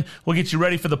again. We'll get you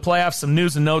ready for the playoffs, some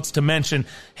news and notes to mention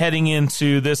heading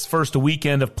into this first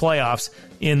weekend of playoffs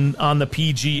on the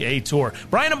PGA Tour.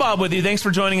 Brian and Bob with you. Thanks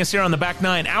for joining us here on the Back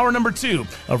Nine, hour number 2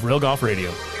 of Real Golf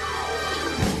Radio.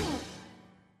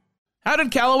 How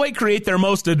did Callaway create their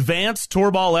most advanced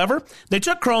tour ball ever? They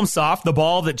took Chrome Soft, the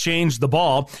ball that changed the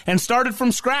ball, and started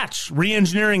from scratch,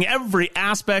 re-engineering every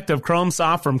aspect of Chrome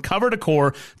Soft from cover to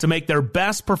core to make their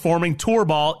best performing tour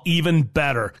ball even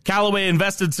better. Callaway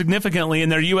invested significantly in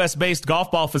their U.S.-based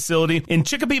golf ball facility in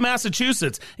Chicopee,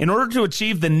 Massachusetts, in order to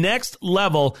achieve the next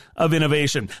level of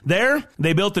innovation. There,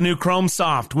 they built the new Chrome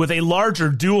Soft with a larger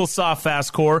dual soft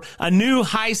fast core, a new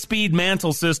high-speed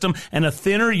mantle system, and a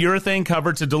thinner urethane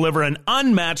cover to deliver an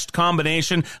unmatched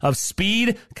combination of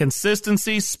speed,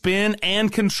 consistency, spin,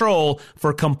 and control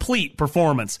for complete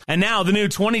performance. And now the new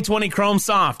 2020 Chrome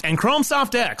Soft and Chrome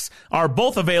Soft X are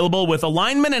both available with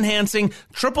alignment-enhancing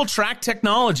triple track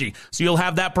technology, so you'll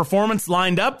have that performance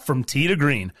lined up from tee to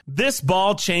green. This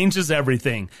ball changes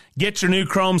everything. Get your new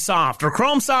Chrome Soft or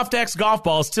Chrome Soft X golf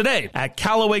balls today at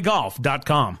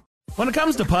CallawayGolf.com. When it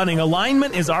comes to putting,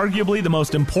 alignment is arguably the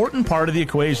most important part of the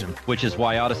equation. Which is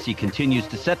why Odyssey continues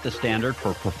to set the standard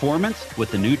for performance with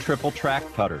the new triple track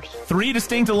putters. 3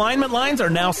 distinct alignment lines are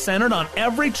now centered on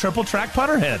every triple track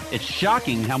putter head. It's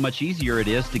shocking how much easier it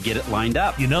is to get it lined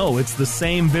up. You know, it's the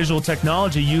same visual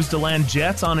technology used to land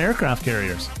jets on aircraft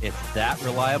carriers. It's that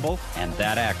reliable and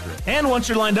that accurate. And once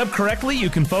you're lined up correctly, you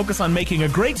can focus on making a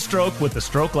great stroke with the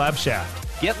Stroke Lab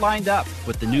shaft. Get lined up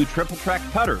with the new triple track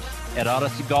putters at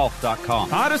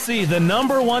OdysseyGolf.com. Odyssey, the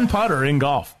 #1 putter in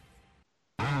golf.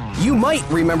 You might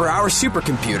remember our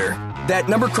supercomputer, that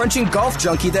number-crunching golf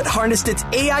junkie that harnessed its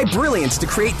AI brilliance to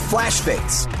create flash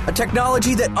fades, a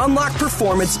technology that unlocked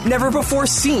performance never before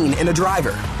seen in a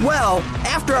driver. Well,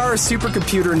 after our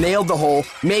supercomputer nailed the whole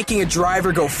making a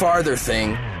driver go farther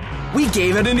thing, we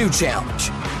gave it a new challenge,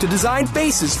 to design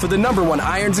faces for the #1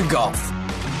 irons in golf.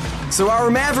 So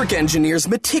our Maverick engineers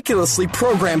meticulously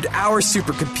programmed our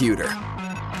supercomputer.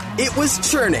 It was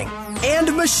churning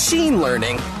and machine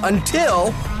learning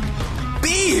until...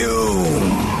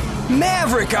 Boom!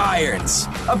 Maverick irons!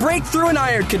 A breakthrough in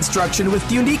iron construction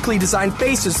with uniquely designed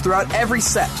faces throughout every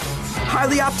set.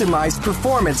 Highly optimized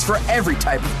performance for every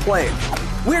type of player.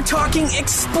 We're talking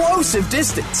explosive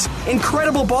distance,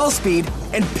 incredible ball speed,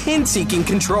 and pin-seeking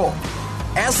control.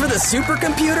 As for the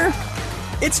supercomputer...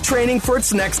 it's training for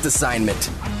its next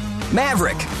assignment.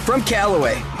 Maverick from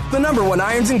Callaway, the #1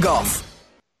 irons in golf.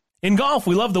 In golf,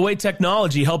 we love the way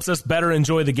technology helps us better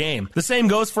enjoy the game. The same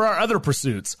goes for our other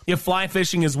pursuits. If fly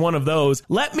fishing is one of those,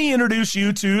 let me introduce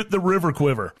you to the River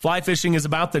Quiver. Fly fishing is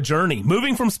about the journey,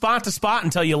 moving from spot to spot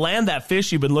until you land that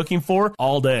fish you've been looking for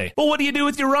all day. But what do you do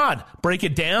with your rod? Break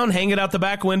it down, hang it out the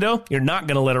back window? You're not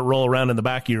going to let it roll around in the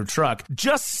back of your truck.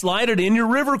 Just slide it in your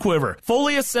River Quiver,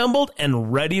 fully assembled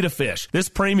and ready to fish. This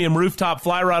premium rooftop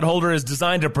fly rod holder is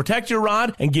designed to protect your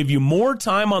rod and give you more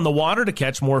time on the water to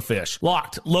catch more fish.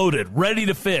 Locked, loaded, ready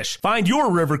to fish. Find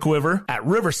your River Quiver at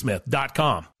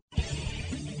riversmith.com.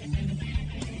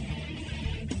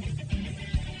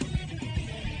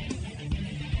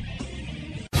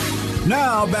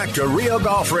 Now back to Real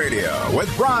Golf Radio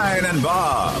with Brian and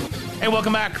Bob. Hey,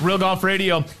 welcome back. Real Golf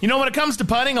Radio. You know, when it comes to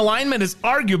putting, alignment is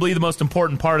arguably the most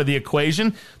important part of the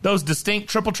equation. Those distinct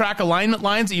triple track alignment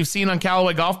lines that you've seen on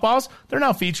Callaway golf balls, they're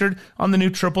now featured on the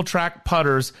new triple track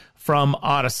putters from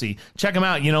Odyssey. Check them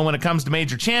out. You know, when it comes to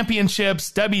major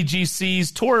championships,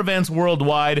 WGCs, tour events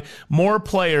worldwide, more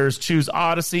players choose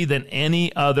Odyssey than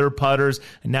any other putters.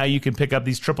 And now you can pick up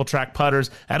these triple track putters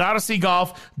at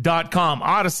OdysseyGolf.com.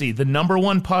 Odyssey, the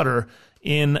 #1 putter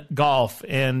in golf.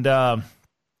 And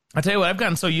I tell you what, I've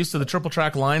gotten so used to the triple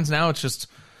track lines now, it's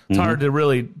hard to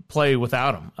really play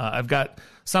without them. I've got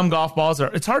some golf balls.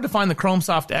 It's hard to find the Chrome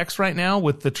Soft X right now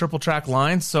with the triple track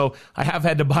lines, so I have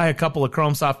had to buy a couple of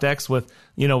Chrome Soft X with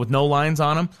no lines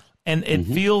on them, and it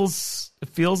feels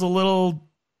a little,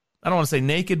 I don't want to say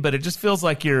naked, but it just feels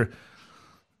like you're,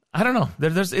 I don't know.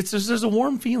 There's a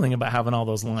warm feeling about having all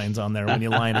those lines on there when you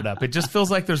line it up. It just feels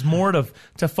like there's more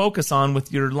to focus on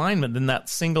with your alignment than that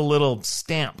single little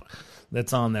stamp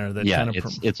that's on there. That kind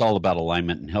of it's all about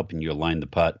alignment and helping you align the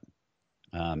putt.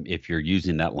 If you're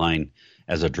using that line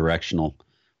as a directional,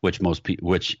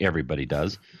 which everybody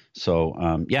does.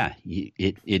 So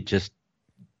it just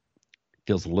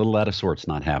feels a little out of sorts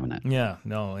not having it. Yeah,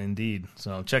 no, indeed.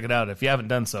 So check it out if you haven't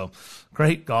done so.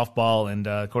 Great golf ball, and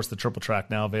of course the triple track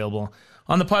now available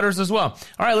on the putters as well.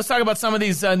 All right, let's talk about some of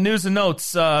these news and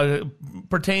notes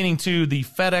pertaining to the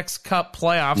FedEx Cup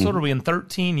playoffs. What are we in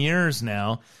 13 years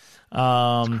now?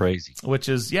 It's crazy. Which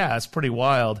is, it's pretty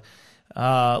wild.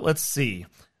 Let's see.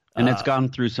 And it's gone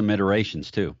through some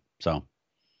iterations too. So,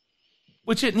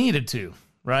 which it needed to,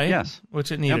 right? Yes.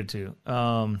 Which it needed to.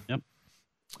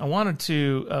 I wanted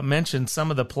to mention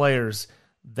some of the players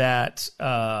that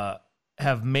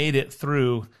have made it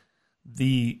through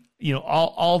the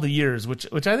all the years, which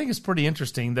I think is pretty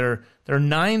interesting. There are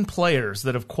 9 players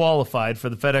that have qualified for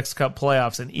the FedEx Cup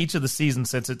playoffs in each of the seasons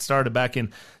since it started back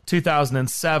in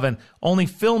 2007. Only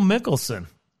Phil Mickelson,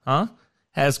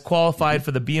 has qualified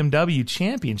for the BMW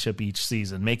Championship each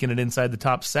season, making it inside the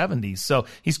top 70. So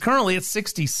he's currently at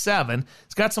 67.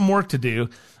 He's got some work to do,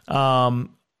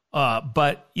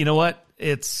 but you know what?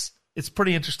 It's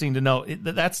pretty interesting to know.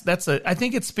 I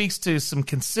think it speaks to some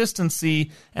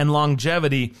consistency and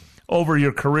longevity over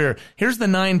your career. Here's the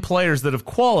 9 players that have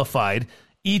qualified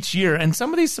each year, and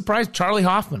some of these surprised. Charlie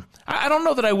Hoffman. I don't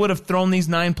know that I would have thrown these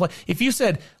 9 players. If you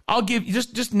said, I'll give you,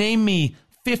 just name me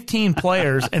 15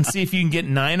 players and see if you can get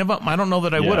 9 of them, I don't know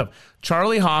that I would have.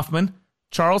 Charlie Hoffman,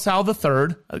 Charles Howell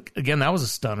III. Again, that was a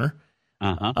stunner.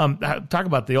 Talk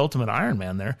about the ultimate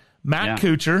Ironman there. Matt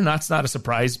Kuchar, that's not a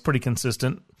surprise, pretty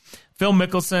consistent. Phil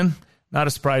Mickelson, not a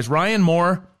surprise. Ryan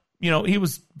Moore, he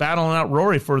was battling out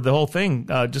Rory for the whole thing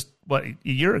just, a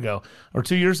year ago or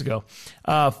 2 years ago.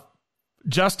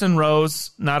 Justin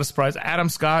Rose, not a surprise. Adam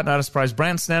Scott, not a surprise.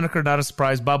 Brandt Snedeker, not a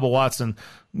surprise. Bubba Watson,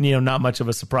 not much of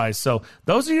a surprise. So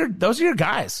those are your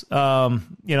guys. Phil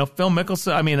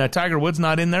Mickelson, Tiger Woods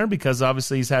not in there because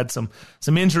obviously he's had some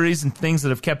injuries and things that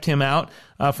have kept him out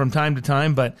from time to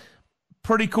time, but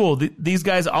pretty cool. These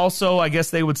guys also, I guess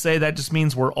they would say that just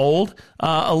means we're old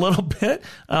a little bit.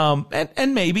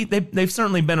 And maybe they've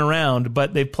certainly been around,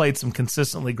 but they've played some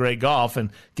consistently great golf and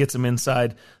gets them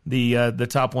inside the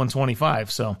top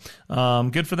 125. So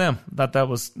good for them. Thought that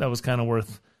was kind of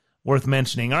worth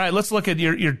mentioning. All right, let's look at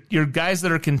your guys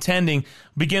that are contending.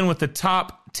 Begin with the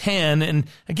top 10. And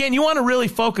again, you want to really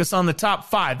focus on the top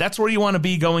 5. That's where you want to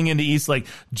be going into Eastlake.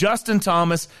 Justin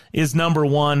Thomas is number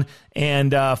 1,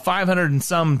 and 500 and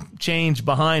some change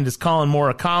behind is Colin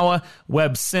Morikawa.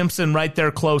 Webb Simpson right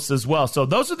there close as well. So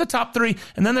those are the top 3.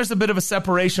 And then there's a bit of a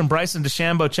separation. Bryson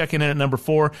DeChambeau checking in at number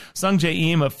 4.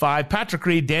 Sungjae Im at 5. Patrick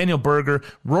Reed, Daniel Berger,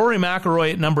 Rory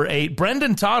McIlroy at number 8.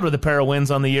 Brendan Todd with a pair of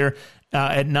wins on the year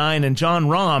at 9, and John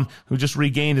Rahm, who just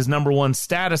regained his number 1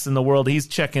 status in the world, he's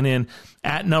checking in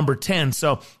at number 10.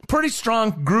 So pretty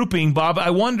strong grouping, Bob.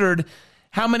 I wondered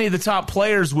how many of the top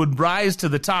players would rise to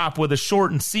the top with a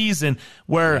shortened season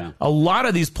where a lot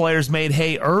of these players made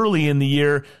hay early in the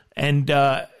year, and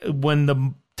when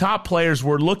the top players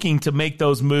were looking to make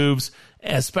those moves,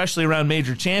 especially around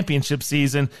major championship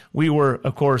season, we were,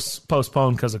 of course,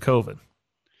 postponed because of COVID.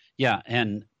 Yeah,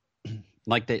 and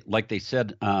like they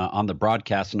said on the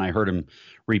broadcast, and I heard him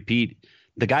repeat,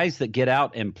 the guys that get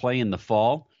out and play in the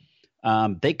fall,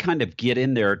 they kind of get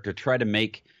in there to try to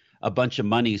make a bunch of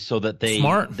money so that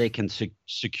they can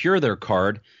secure their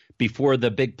card before the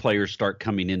big players start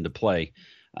coming into play.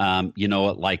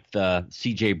 Like the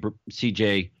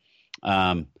CJ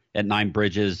at Nine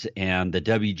Bridges and the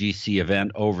WGC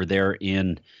event over there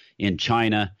in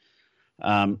China,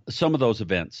 some of those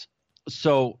events.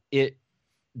 So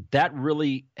that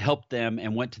really helped them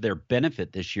and went to their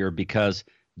benefit this year because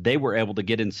they were able to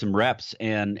get in some reps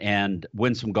and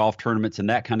win some golf tournaments and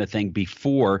that kind of thing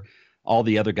before all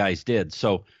the other guys did.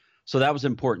 So that was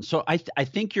important. So I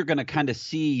think you're going to kind of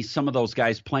see some of those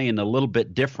guys playing a little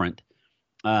bit different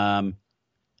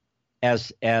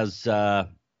as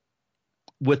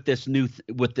with this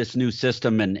new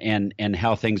system and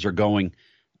how things are going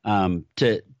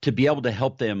to be able to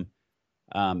help them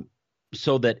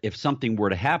so that if something were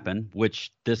to happen,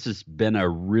 which this has been a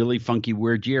really funky,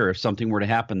 weird year, if something were to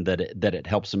happen, that it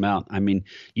helps them out. I mean,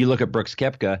 you look at Brooks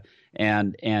Koepka,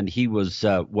 and he was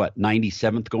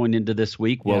 97th going into this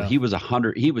week. Well, he was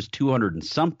 100. He was 200 and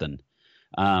something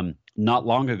not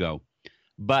long ago.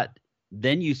 But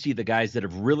then you see the guys that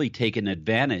have really taken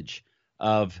advantage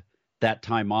of that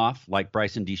time off, like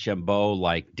Bryson DeChambeau,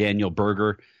 like Daniel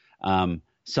Berger. Some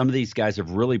of these guys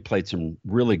have really played some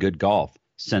really good golf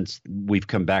since we've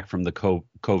come back from the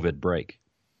COVID break.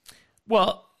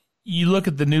 Well, you look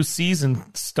at the new season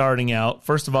starting out.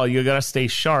 First of all, you got to stay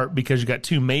sharp because you got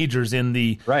 2 majors in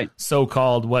the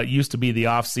so-called what used to be the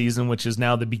off season, which is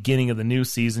now the beginning of the new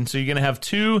season. So you're going to have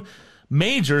 2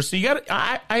 majors. So you got.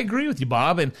 I agree with you,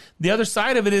 Bob. And the other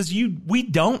side of it is we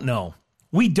don't know.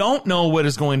 We don't know what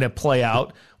is going to play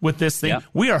out with this thing. Yeah.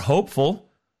 We are hopeful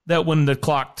that when the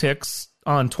clock ticks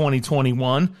on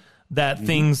 2021, that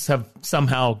things have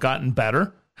somehow gotten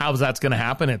better. How that's going to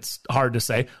happen, it's hard to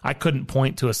say. I couldn't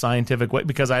point to a scientific way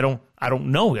because I don't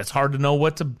know. It's hard to know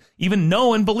what to even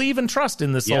know and believe and trust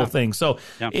in this whole thing. So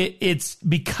it's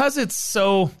because it's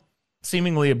so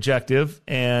seemingly objective,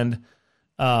 and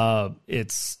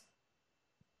it's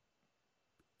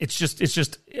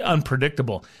just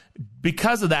unpredictable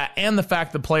because of that, and the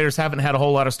fact that players haven't had a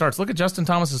whole lot of starts. Look at Justin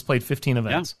Thomas has played 15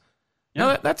 events.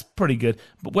 Now that's pretty good,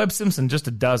 but Webb Simpson just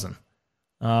a dozen.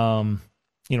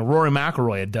 Rory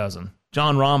McIlroy a dozen,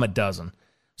 John Rahm a dozen.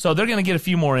 So they're going to get a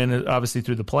few more in, obviously,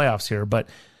 through the playoffs here. But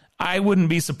I wouldn't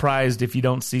be surprised if you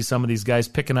don't see some of these guys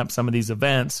picking up some of these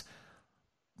events,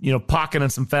 pocketing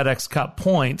some FedEx Cup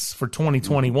points for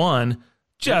 2021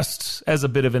 just as a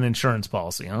bit of an insurance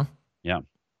policy, huh?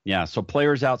 Yeah. So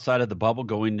players outside of the bubble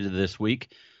going into this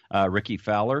week, Ricky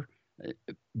Fowler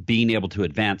being able to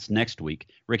advance next week.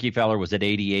 Ricky Fowler was at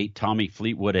 88, Tommy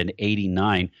Fleetwood at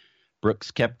 89,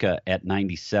 Brooks Koepka at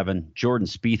 97, Jordan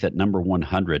Spieth at number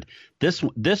 100.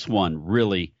 This one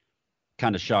really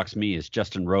kind of shocks me is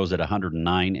Justin Rose at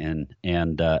 109,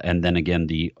 and then again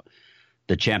the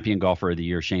champion golfer of the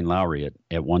year Shane Lowry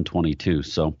at 122.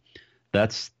 So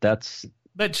that's.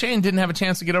 But Shane didn't have a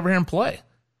chance to get over here and play.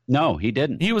 No, he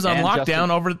didn't. He was on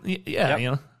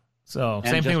lockdown So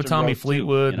same thing with Tommy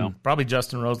Fleetwood, and probably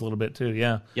Justin Rose a little bit too.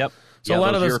 Yeah. Yep. So a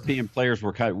lot of those European players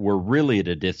were really at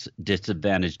a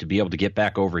disadvantage to be able to get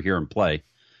back over here and play,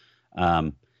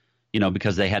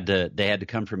 because they had to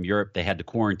come from Europe. They had to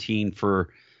quarantine for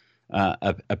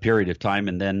a period of time,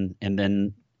 and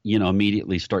then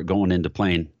immediately start going into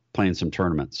playing some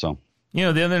tournaments. So. The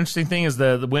other interesting thing is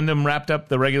the Wyndham wrapped up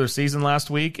the regular season last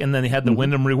week, and then they had the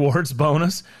Wyndham Rewards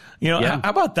bonus. How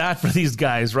about that for these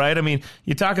guys, right? I mean,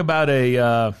 you talk about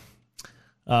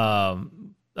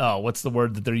what's the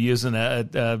word that they're using?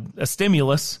 A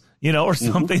stimulus, or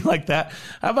something like that.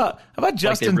 How about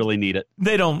Justin? Like they really need it.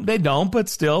 They don't, but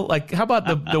still, how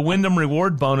about the Wyndham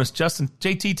Reward bonus?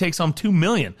 JT takes home $2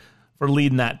 million for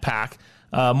leading that pack.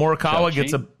 Morikawa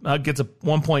gets a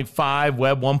 1.5,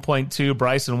 Webb 1.2,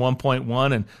 Bryson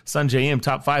 1.1, and Sungjae Im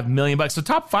top $5 million. So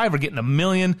top five are getting $1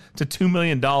 million to $2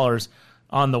 million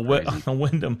on the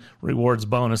Wyndham Rewards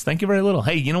bonus. Thank you very little.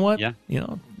 Hey, you know what? Yeah.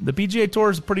 The PGA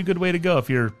Tour is a pretty good way to go if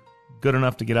you're good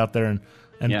enough to get out there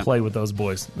and play with those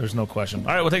boys. There's no question.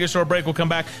 All right, we'll take a short break. We'll come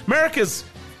back. America's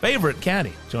favorite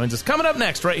caddy joins us coming up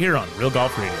next right here on Real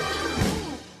Golf Radio.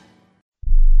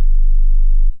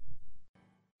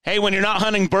 Hey, when you're not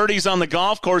hunting birdies on the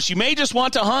golf course, you may just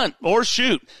want to hunt or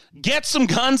shoot. Get some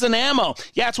guns and ammo.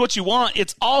 Yeah, it's what you want.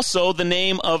 It's also the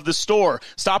name of the store.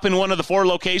 Stop in one of the 4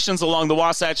 locations along the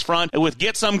Wasatch Front with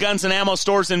Get Some Guns and Ammo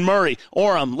stores in Murray,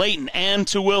 Orem, Layton, and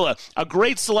Tooele. A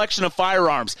great selection of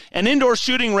firearms, an indoor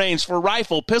shooting range for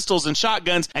rifle, pistols, and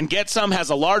shotguns, and Get Some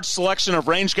has a large selection of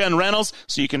range gun rentals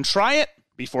so you can try it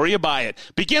before you buy it.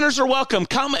 Beginners are welcome.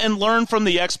 Come and learn from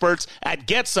the experts at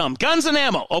Get Some Guns and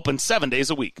Ammo, open 7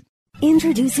 days a week.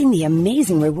 Introducing the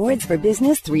Amazing Rewards for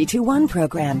Business 321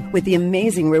 program. With the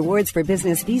Amazing Rewards for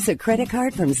Business Visa credit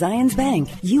card from Zions Bank,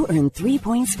 you earn 3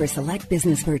 points for select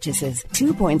business purchases,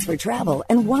 2 points for travel,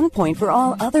 and 1 point for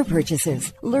all other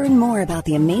purchases. Learn more about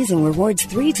the Amazing Rewards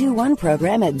 321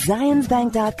 program at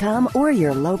zionsbank.com or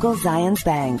your local Zions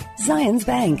Bank. Zions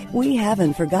Bank, we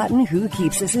haven't forgotten who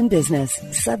keeps us in business.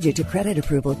 Subject to credit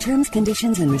approval, terms,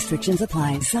 conditions, and restrictions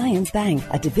apply. Zions Bank,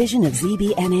 a division of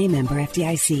ZBNA member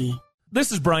FDIC.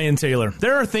 This is Brian Taylor.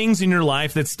 There are things in your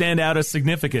life that stand out as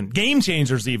significant, game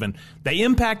changers even. They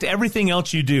impact everything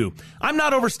else you do. I'm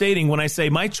not overstating when I say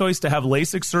my choice to have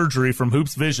LASIK surgery from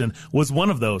Hoops Vision was one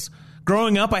of those.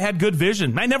 Growing up, I had good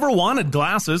vision. I never wanted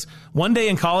glasses. One day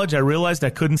in college, I realized I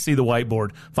couldn't see the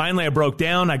whiteboard. Finally, I broke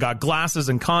down. I got glasses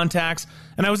and contacts,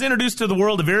 and I was introduced to the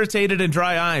world of irritated and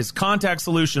dry eyes, contact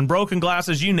solution, broken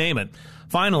glasses, you name it.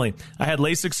 Finally, I had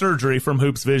LASIK surgery from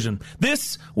Hoops Vision.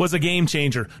 This was a game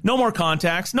changer. No more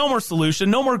contacts, no more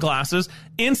solution, no more glasses.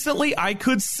 Instantly, I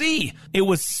could see. It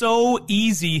was so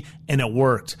easy, and it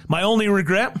worked. My only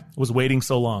regret was waiting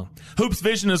so long. Hoops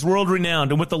Vision is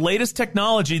world-renowned, and with the latest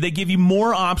technology, they give you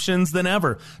more options than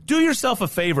ever. Do yourself a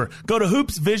favor. Go to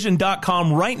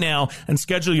hoopsvision.com right now and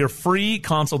schedule your free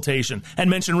consultation. And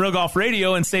mention Real Golf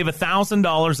Radio and save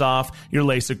 $1,000 off your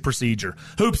LASIK procedure.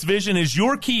 Hoops Vision is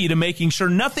your key to making sure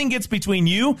nothing gets between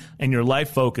you and your life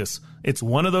focus. It's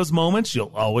one of those moments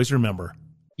you'll always remember.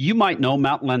 You might know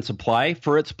Mountain Land Supply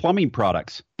for its plumbing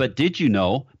products, but did you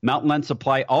know Mountain Land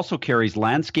Supply also carries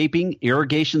landscaping,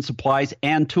 irrigation supplies,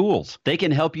 and tools? They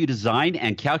can help you design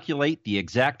and calculate the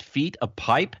exact feet of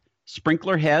pipe,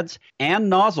 sprinkler heads, and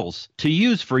nozzles to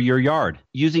use for your yard.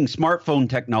 Using smartphone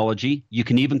technology, you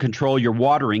can even control your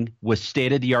watering with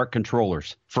state-of-the-art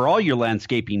controllers. For all your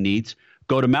landscaping needs,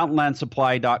 go to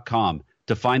mountainlandsupply.com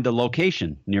to find the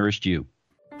location nearest you.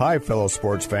 Hi, fellow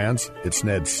sports fans. It's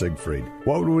Ned Siegfried.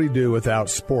 What would we do without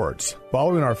sports?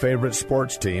 Following our favorite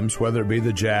sports teams, whether it be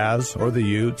the Jazz or the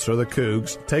Utes or the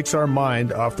Cougs, takes our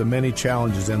mind off the many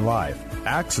challenges in life.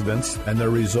 Accidents and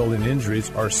their resulting injuries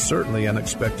are certainly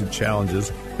unexpected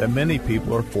challenges that many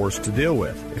people are forced to deal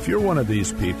with. If you're one of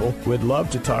these people, we'd love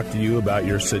to talk to you about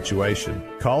your situation.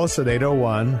 Call us at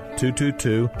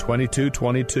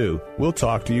 801-222-2222. We'll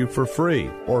talk to you for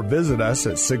free, or visit us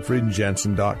at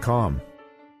siegfriedandjensen.com.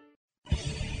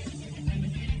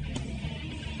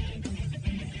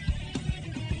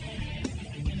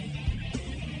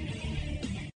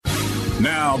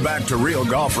 Now back to Real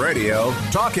Golf Radio,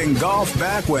 talking golf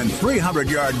back when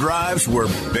 300-yard drives were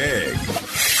big.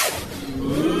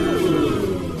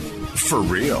 For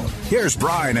real. Here's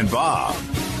Brian and Bob.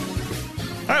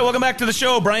 All right, welcome back to the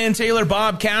show. Brian Taylor,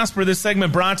 Bob Casper. This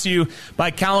segment brought to you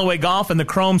by Callaway Golf and the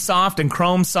Chrome Soft and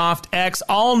Chrome Soft X.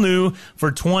 All new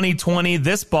for 2020.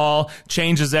 This ball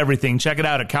changes everything. Check it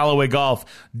out at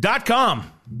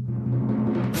CallawayGolf.com.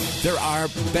 There are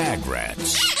bag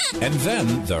rats, and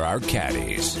then there are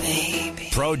caddies. Baby.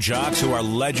 Pro jocks who are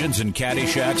legends in caddy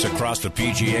shacks across the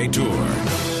PGA Tour.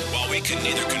 While we can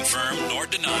neither confirm nor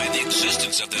deny the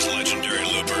existence of this legendary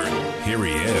looper, here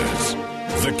he is,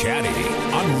 the Caddy,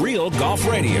 on Real Golf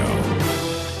Radio.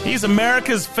 He's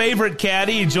America's favorite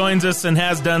caddy. He joins us and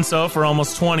has done so for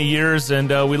almost 20 years, and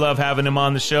we love having him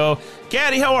on the show.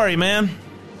 Caddy, how are you, man?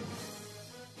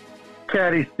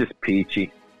 Caddy's just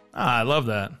peachy. I love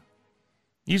that.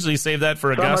 Usually save that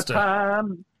for Augusta.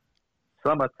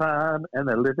 Summertime, and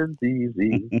the living's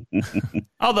easy.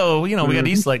 Although, we got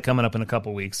East Lake coming up in a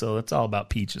couple weeks, so it's all about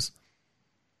peaches.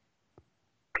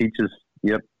 Peaches,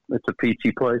 yep. It's a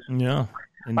peachy place. Yeah,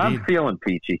 indeed. I'm feeling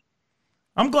peachy.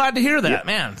 I'm glad to hear that,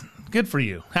 man. Good for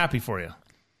you. Happy for you.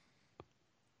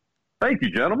 Thank you,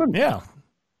 gentlemen. Yeah. All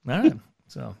right.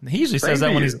 So he usually says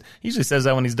that when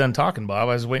he's done talking, Bob.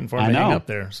 I was waiting for him to hang up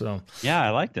there. So yeah,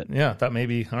 I liked it. Yeah, I thought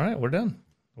maybe. All right, we're done.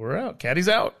 We're out. Caddy's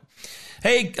out.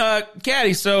 Hey,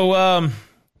 Caddy. So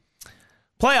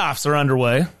playoffs are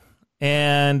underway,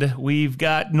 and we've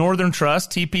got Northern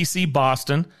Trust, TPC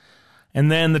Boston,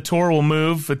 and then the tour will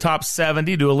move the top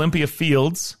 70 to Olympia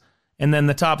Fields, and then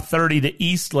the top 30 to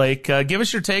East Lake. Give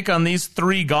us your take on these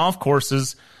three golf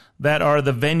courses that are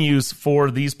the venues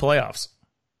for these playoffs.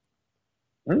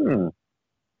 Little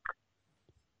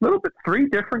bit, three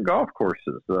different golf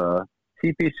courses.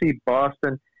 TPC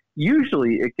Boston.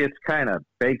 Usually it gets kind of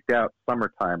baked out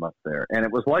summertime up there, and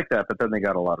it was like that, but then they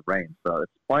got a lot of rain, so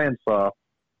it's playing soft,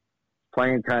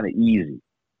 playing kind of easy.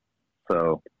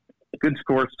 So good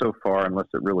scores so far, unless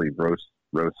it really roasts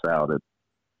out.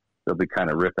 They'll be kind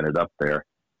of ripping it up there.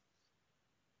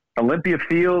 Olympia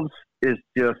Fields is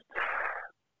just,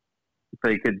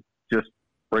 they could just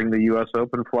bring the U.S.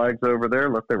 Open flags over there,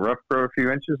 let the rough grow a few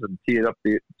inches, and tee up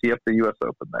the U.S.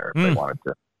 Open there if they wanted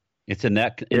to. It's in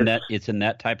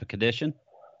that type of condition,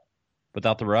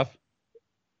 without the rough.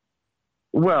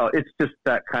 Well, it's just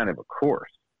that kind of a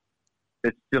course.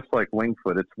 It's just like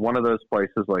Wingfoot. It's one of those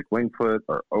places like Wingfoot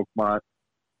or Oakmont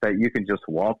that you can just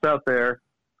waltz out there,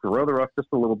 grow the rough just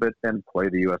a little bit, and play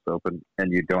the U.S. Open,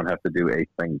 and you don't have to do a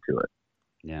thing to it.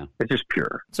 Yeah, it's just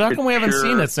pure. So how come we haven't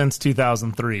seen it since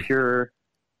 2003? Pure.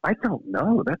 I don't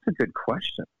know. That's a good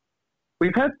question.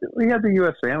 We had the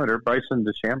U.S. Amateur. Bryson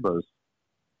DeChambeau's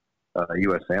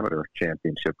U.S. Amateur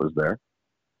Championship was there,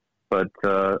 but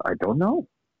I don't know.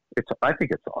 I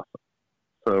think it's awesome.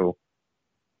 So,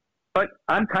 but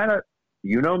I'm kind of,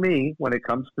 me, when it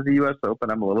comes to the U.S. Open,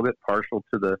 I'm a little bit partial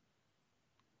to the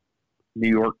New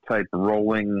York type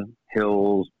rolling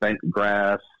hills, bent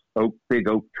grass, big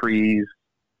oak trees.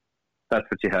 That's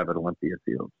what you have at Olympia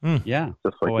Fields. Yeah.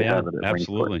 Just like you have it at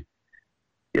absolutely. Wingfoot.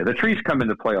 Yeah, the trees come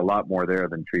into play a lot more there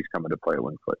than trees come into play at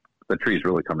Wingfoot. The trees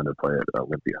really come into play at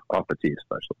Olympia, off the tee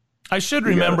especially. I should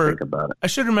remember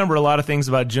a lot of things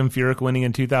about Jim Furyk winning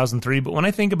in 2003, but when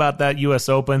I think about that U.S.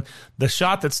 Open, the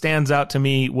shot that stands out to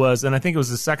me was, and I think it was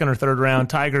the second or third round,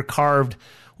 Tiger carved,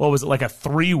 like a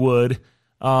 3-wood.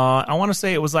 I want to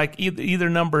say it was like either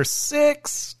number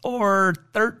 6 or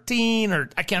 13, or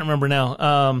I can't remember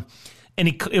now. And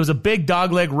it was a big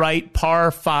dogleg right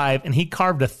par 5, and he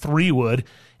carved a 3-wood,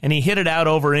 and he hit it out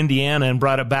over Indiana and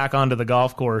brought it back onto the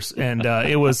golf course, and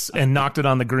and knocked it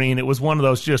on the green. It was one of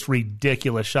those just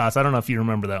ridiculous shots. I don't know if you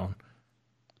remember that one.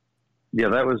 Yeah,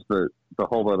 that was the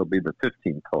hole that'll be the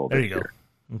 15th hole. There you go. Year.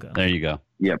 Okay. There you go.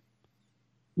 Yep.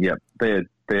 They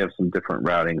they have some different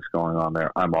routings going on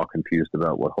there. I'm all confused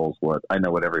about what hole's what. I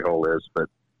know what every hole is, but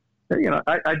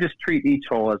I just treat each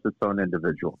hole as its own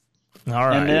individual. All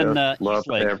right. And then love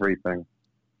everything.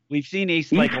 We've seen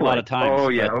East Lake a lot of times. Oh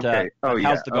yeah, but, okay.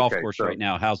 How's the golf course right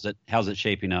now? How's it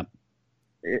shaping up?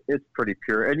 It's pretty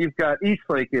pure. And you've got East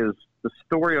Lake is the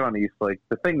story on East Lake.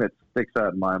 The thing that sticks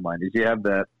out in my mind is you have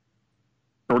that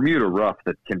Bermuda rough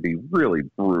that can be really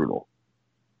brutal.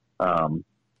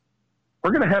 We're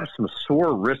going to have some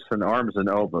sore wrists and arms and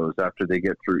elbows after they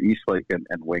get through East Lake and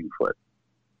Wingfoot.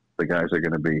 The guys are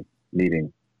going to be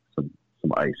needing some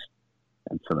ice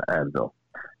and some Advil.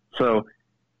 So,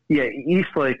 yeah, East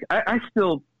Lake. I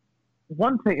still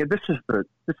one thing. This is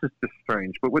just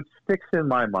strange, but what sticks in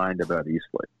my mind about East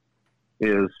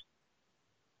Lake is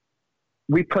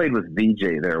we played with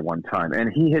VJ there one time,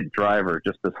 and he hit driver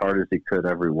just as hard as he could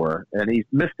everywhere, and he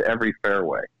missed every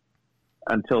fairway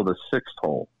until the 6th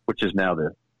hole, which is now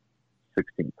the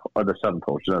 16th or the 7th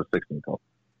hole, which is now the 16th hole.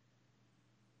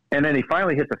 And then he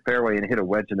finally hit the fairway and hit a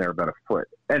wedge in there about a foot.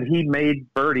 And he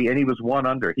made birdie, and he was 1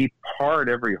 under. He parred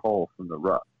every hole from the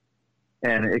rough.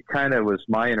 And it kind of was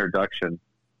my introduction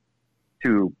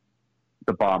to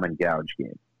the bomb and gouge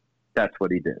game. That's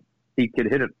what he did. He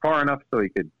could hit it far enough so he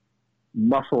could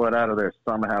muscle it out of there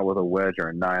somehow with a wedge or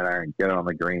a 9-iron, get it on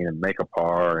the green and make a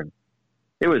par. And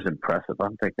it was impressive.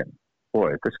 I'm thinking,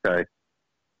 boy, if this guy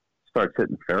starts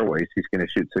hitting fairways, he's going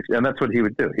to shoot 60. And that's what he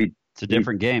would do. It's a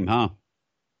different game, huh?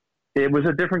 It was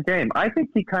a different game. I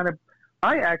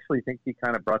actually think he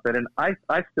kind of brought that in. I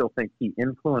still think he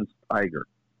influenced Tiger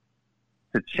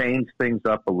to change things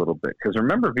up a little bit. Because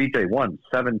remember, VJ won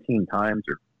 17 times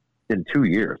in 2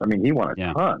 years. I mean, he won a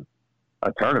ton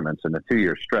of tournaments in a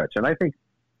 2-year stretch. And I think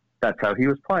that's how he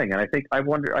was playing. And I think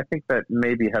that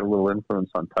maybe had a little influence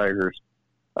on Tiger's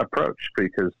approach,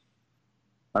 because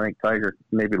I think Tiger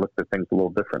maybe looked at things a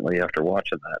little differently after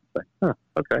watching that. Like,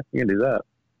 okay, you can do that.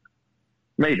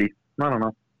 Maybe. I don't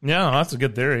know. Yeah, that's a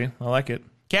good theory. I like it.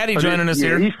 Caddy joining us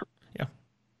here.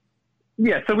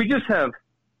 Yeah, so we just have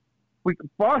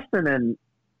Boston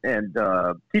and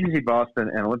TPC Boston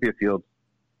and Olympia Fields.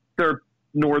 They're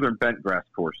northern bent grass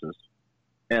courses.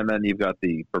 And then you've got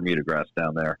the Bermuda grass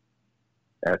down there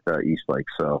at East Lake.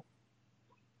 So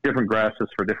different grasses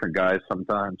for different guys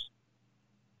sometimes.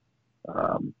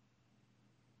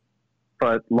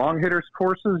 But long hitters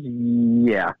courses,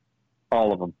 yeah,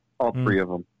 all of them, all 3 of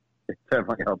them. It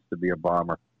definitely helps to be a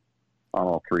bomber on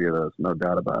all 3 of those, no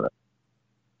doubt about it.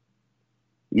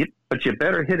 But you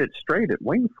better hit it straight at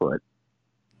Wingfoot.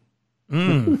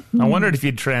 I wondered if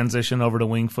you'd transition over to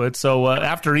Wingfoot. So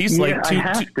after East Lake,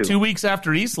 2 weeks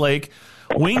after East Lake,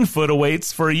 Wingfoot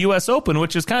awaits for a U.S. Open,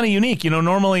 which is kind of unique.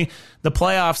 Normally the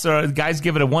playoffs guys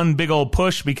give it a one big old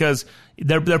push because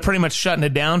they're pretty much shutting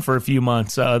it down for a few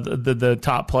months, the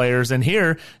top players. And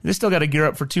here, they still got to gear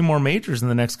up for 2 more majors in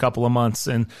the next couple of months.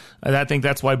 And I think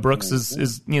that's why Brooks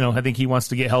is I think he wants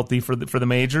to get healthy for the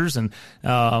majors. And,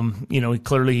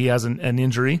 clearly he has an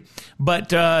injury. But,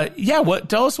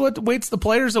 tell us what awaits the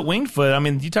players at Wingfoot. I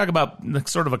mean, you talk about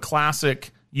sort of a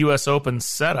classic U.S. Open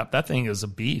setup. That thing is a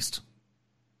beast.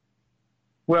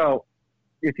 Well,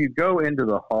 if you go into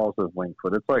the halls of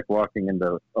Wingfoot, it's like walking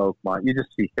into Oakmont. You just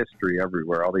see history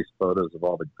everywhere, all these photos of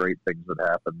all the great things that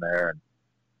happened there. And,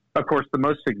 of course, the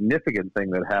most significant thing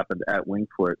that happened at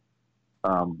Wingfoot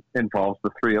involves the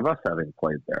 3 of us having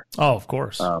played there. Oh, of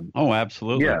course.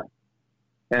 Absolutely. Yeah.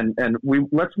 And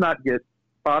let's not get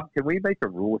 – Bob, can we make a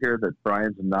rule here that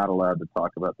Brian's not allowed to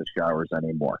talk about the showers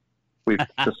anymore? We've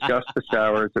discussed the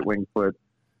showers at Wingfoot.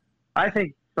 I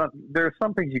think there are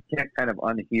some things you can't kind of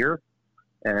unhear,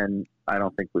 and I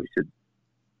don't think we should.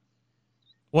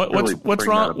 What's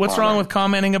wrong? What's wrong with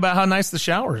commenting about how nice the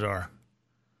showers are?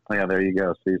 Oh, yeah, there you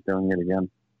go. So he's doing it again.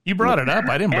 You brought it up.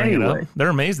 I didn't bring it up. They're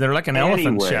amazing. They're like an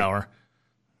elephant shower.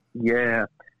 Yeah.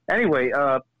 Anyway,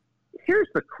 here's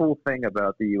the cool thing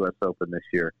about the U.S. Open this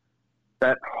year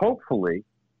that hopefully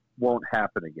won't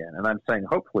happen again. And I'm saying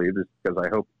hopefully this because I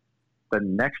hope the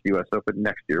next U.S. Open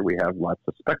next year we have lots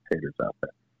of spectators out there.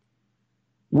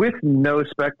 With no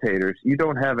spectators, you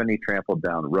don't have any trampled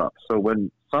down rough. So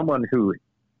when someone who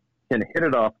can hit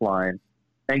it offline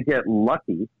and get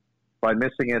lucky by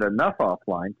missing it enough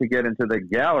offline to get into the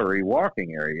gallery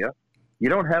walking area, you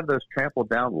don't have those trampled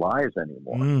down lies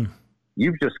anymore.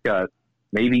 You've just got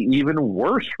maybe even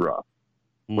worse rough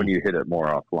when you hit it more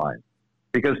offline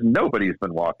because nobody's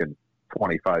been walking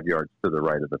 25 yards to the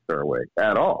right of the fairway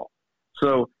at all.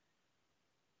 So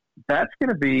that's going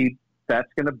to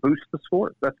boost the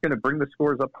scores. That's going to bring the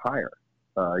scores up higher.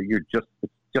 It's just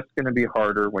going to be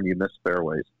harder when you miss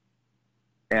fairways.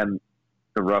 And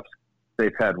the roughs,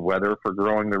 they've had weather for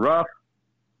growing the rough.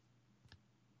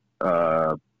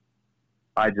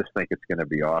 I just think it's going to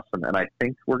be awesome, and I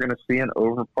think we're going to see an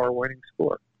over par winning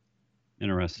score.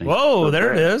 Interesting. Whoa,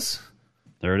 there it is.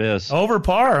 There it is. Over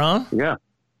par, huh? Yeah.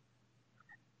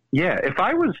 Yeah, if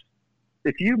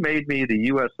you made me the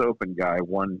U.S. Open guy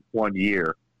one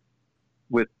year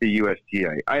with the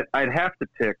USGA, I'd have to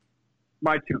pick.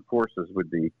 My two courses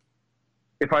would be,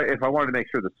 if I wanted to make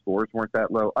sure the scores weren't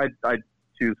that low, I'd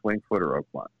choose Winged Foot or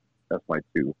Oakmont. That's my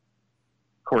two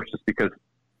courses because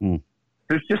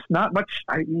there's just not much.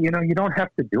 You don't have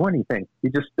to do anything.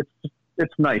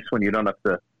 It's nice when you don't have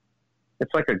to.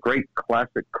 It's like a great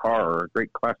classic car or a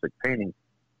great classic painting.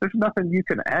 There's nothing you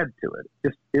can add to it. It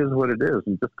just is what it is,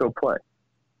 and just go play.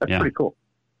 That's pretty cool.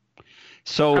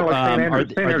 So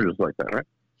St. Andrews like that, right?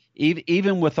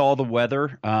 Even with all the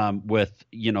weather, with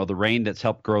the rain that's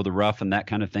helped grow the rough and that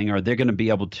kind of thing, are they going to be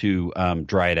able to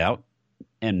dry it out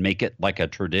and make it like a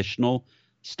traditional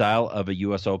style of a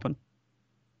U.S. Open?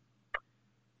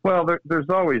 Well, there's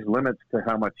always limits to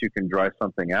how much you can dry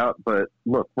something out. But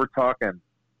look, we're talking.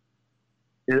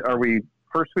 Are we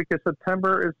first week of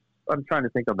September? I'm trying to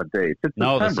think of the dates.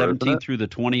 No, the 17th through the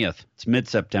 20th. It's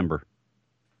mid-September.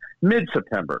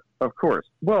 Mid-September, of course.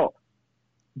 Well,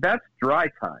 that's dry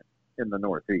time in the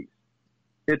Northeast.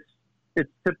 It's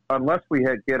unless we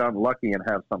get unlucky and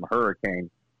have some hurricane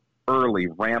early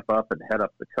ramp up and head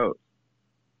up the coast.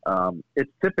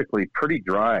 It's typically pretty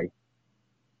dry.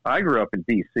 I grew up in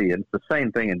D.C., and it's the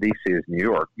same thing in D.C. as New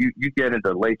York. You get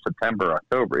into late September,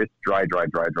 October, it's dry.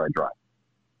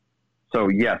 So,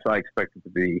 yes, I expect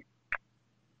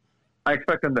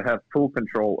them to have full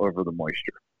control over the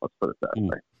moisture. Let's put it that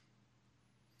way.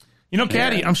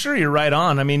 Caddy, I'm sure you're right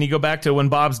on. I mean, you go back to when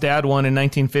Bob's dad won in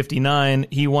 1959.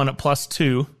 He won at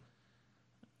 +2.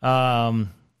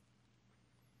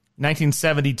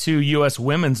 1972 U.S.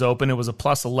 Women's Open, it was a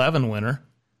 +11 winner.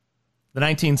 The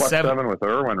 1970 +7 with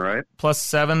Irwin, right?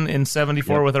 +7 in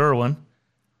 74 with Irwin.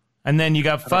 And then you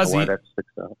got Fuzzy.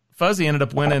 Fuzzy ended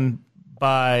up winning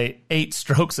by 8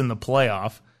 strokes in the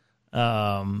playoff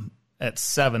at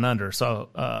 7 under. So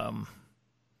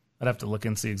I'd have to look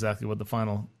and see exactly what the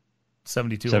final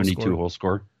 72 hole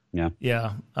score. Yeah.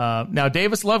 Yeah. Now,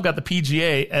 Davis Love got the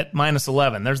PGA at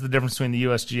 -11. There's the difference between the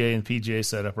USGA and PGA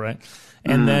setup, right?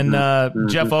 And then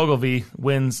Jeff Ogilvy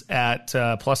wins at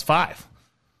 +5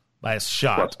 by a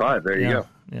shot. +5. There you go.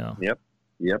 Yeah.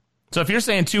 Yep. So if you're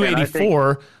saying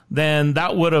 284, then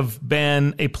that would have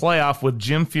been a playoff with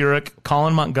Jim Furyk,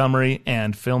 Colin Montgomery,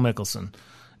 and Phil Mickelson,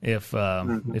 if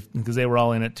because they were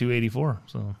all in at 284.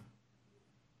 So.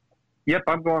 Yep,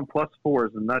 I'm going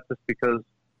 +4s, and not just because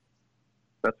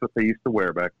that's what they used to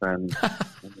wear back then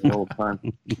in the old time.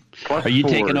 Are you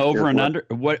taking over and under?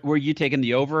 What were you taking,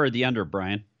 the over or the under,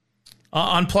 Brian?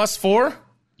 On +4?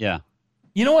 Yeah.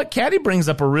 You know what? Caddy brings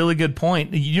up a really good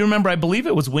point. You remember, I believe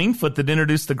it was Winged Foot that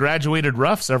introduced the graduated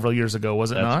rough several years ago,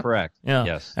 was it not? That's correct. Yeah.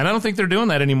 Yes. And I don't think they're doing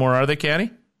that anymore, are they,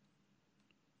 Caddy?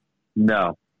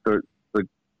 No.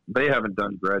 They haven't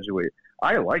done graduated.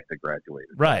 I like the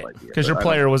graduated. Right, because your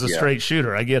player was a straight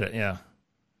shooter. I get it, yeah.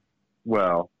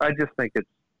 Well, I just think it's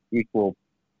equal.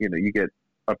 You get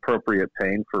appropriate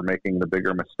pain for making the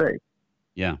bigger mistake.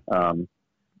 Yeah.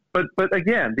 But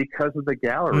again, because of the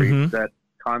galleries, that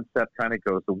concept kind of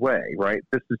goes away, right?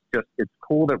 This is it's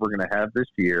cool that we're going to have this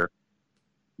year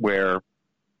where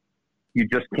you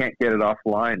just can't get it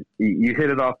offline. You hit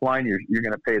it offline, you're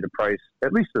going to pay the price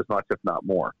at least as much, if not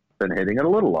more, than hitting it a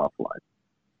little offline.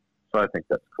 So I think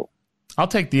that's cool. I'll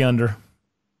take the under.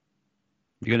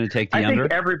 You're going to take the under? I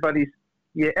think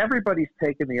everybody's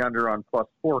taking the under on +4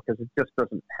 because it just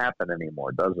doesn't happen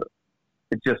anymore, does it?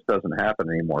 It just doesn't happen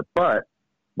anymore. But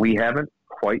we haven't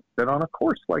quite been on a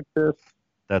course like this.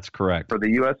 That's correct. For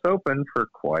the U.S. Open for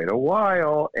quite a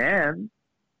while. And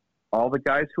all the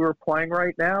guys who are playing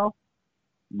right now,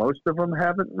 most of them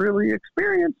haven't really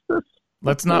experienced this.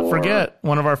 Let's not forget,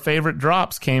 one of our favorite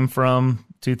drops came from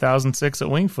 2006 at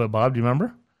Winged Foot, Bob. Do you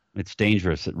remember? It's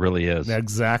dangerous. It really is.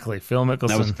 Exactly. Phil Mickelson.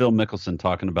 That was Phil Mickelson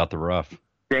talking about the rough.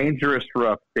 Dangerous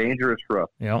rough.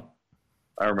 Yep.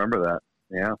 I remember that.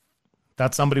 Yeah.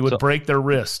 That somebody would break their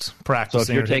wrist practicing.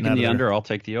 So if you're taking the under, I'll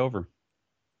take the over.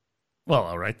 Well,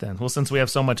 all right then. Well, since we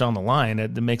have so much on the line,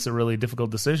 it makes a really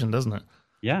difficult decision, doesn't it?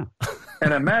 Yeah.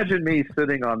 And imagine me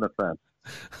sitting on the fence.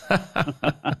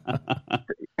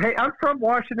 Hey, I'm from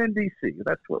Washington, D.C.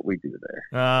 That's what we do there.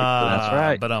 That's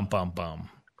right. But bum.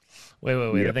 Wait.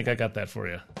 Yep. I think I got that for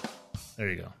you. There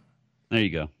you go.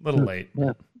 A little late.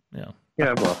 Yeah.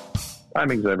 Yeah, well,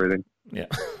 timing's everything. Yeah.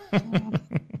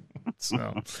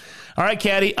 So, all right,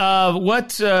 Caddy.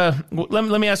 Let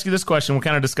me ask you this question. We're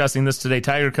kind of discussing this today.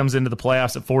 Tiger comes into the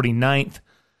playoffs at 49th.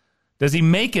 Does he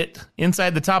make it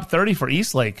inside the top 30 for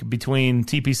Eastlake between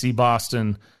TPC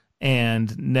Boston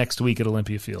and next week at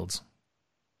Olympia Fields?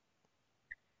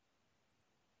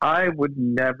 I would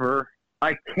never.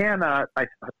 I cannot. I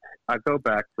go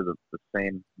back to the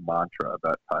same mantra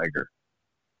about Tiger.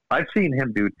 I've seen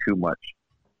him do too much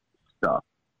stuff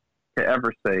to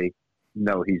ever say,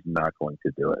 no, he's not going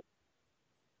to do it.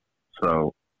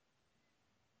 So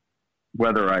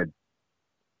whether I'd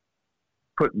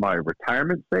put my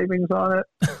retirement savings on it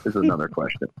is another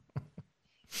question.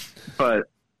 But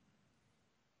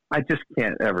I just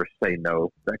can't ever say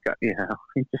no. That guy, you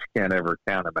just can't ever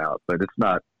count him out. But it's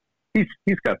not. He's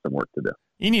got some work to do.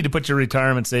 You need to put your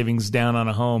retirement savings down on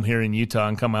a home here in Utah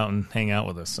and come out and hang out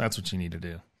with us. That's what you need to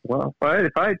do. Well,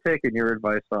 if I had taken your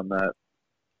advice on that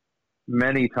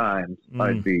many times,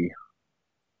 we'd be,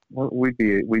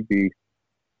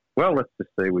 well, let's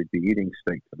just say we'd be eating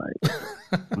steak tonight.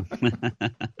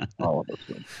 All of us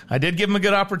would. I did give him a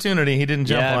good opportunity. He didn't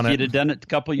jump on it. If you'd have done it a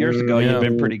couple years ago, you'd have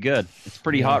been pretty good. It's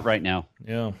pretty hot right now.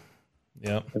 Yeah.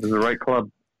 It was the right club.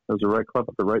 It was the right club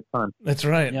at the right time. That's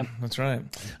right. Yep. That's right.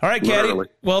 All right, Caddy.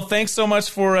 Well, thanks so much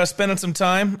for spending some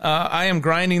time. I am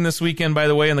grinding this weekend, by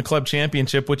the way, in the club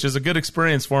championship, which is a good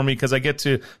experience for me because I get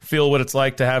to feel what it's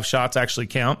like to have shots actually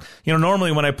count.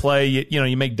 Normally when I play,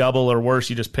 you make double or worse,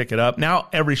 you just pick it up. Now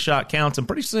every shot counts, and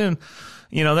pretty soon,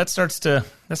 that starts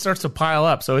to pile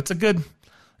up. So it's been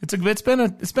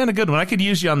a good one. I could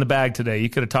use you on the bag today. You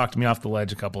could have talked me off the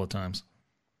ledge a couple of times.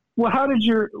 Well,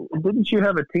 didn't you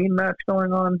have a team match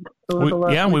going on?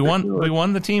 We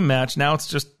won the team match. Now it's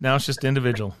just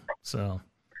individual. So,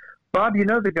 Bob,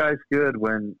 the guy's good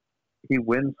when he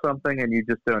wins something and you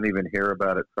just don't even hear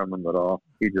about it from him at all.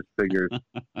 He just figures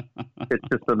it's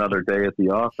just another day at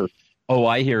the office. Oh,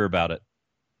 I hear about it.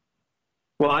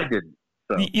 Well, I didn't.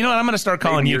 So. You know what? I'm going to start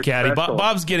calling you Caddy.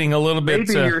 Bob's getting a little bit.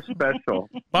 Maybe you're special.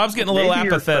 Bob's getting a little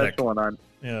apathetic.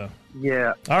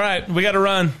 Yeah. All right, we got to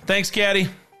run. Thanks, Caddy.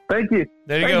 Thank you.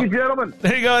 There you go. Thank you, gentlemen.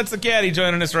 There you go. It's the Caddy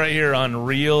joining us right here on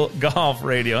Real Golf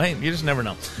Radio. Hey, you just never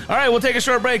know. All right, we'll take a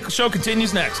short break. The show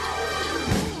continues next.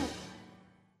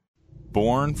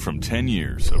 Born from 10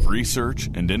 years of research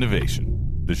and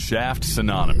innovation, the shaft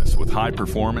synonymous with high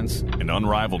performance and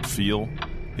unrivaled feel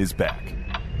is back.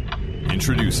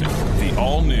 Introducing the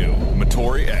all-new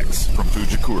Motori X from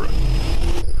Fujikura.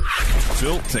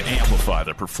 Built to amplify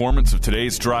the performance of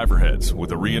today's driver heads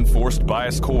with a reinforced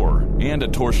bias core and a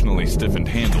torsionally stiffened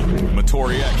handle,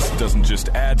 Motori X doesn't just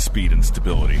add speed and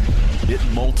stability, it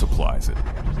multiplies it.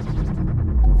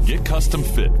 Get custom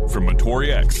fit from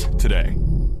Motori X today.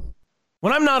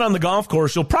 When I'm not on the golf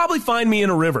course, you'll probably find me in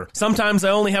a river. Sometimes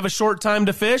I only have a short time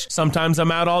to fish. Sometimes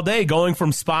I'm out all day going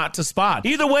from spot to spot.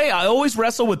 Either way, I always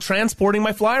wrestle with transporting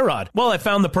my fly rod. Well, I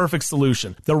found the perfect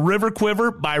solution. The River Quiver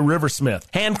by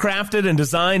Riversmith. Handcrafted and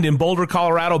designed in Boulder,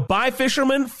 Colorado by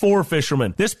fishermen for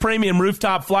fishermen. This premium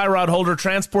rooftop fly rod holder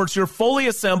transports your fully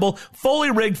assembled,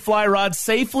 fully rigged fly rod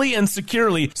safely and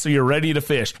securely so you're ready to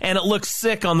fish. And it looks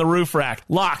sick on the roof rack.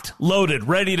 Locked, loaded,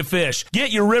 ready to fish. Get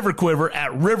your River Quiver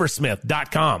at Riversmith.com.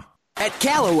 At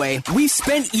Callaway, we've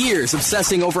spent years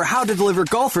obsessing over how to deliver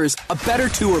golfers a better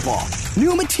tour ball.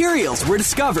 New materials were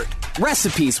discovered.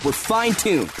 Recipes were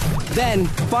fine-tuned. Then,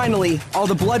 finally, all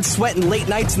the blood, sweat, and late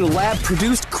nights in the lab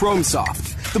produced Chrome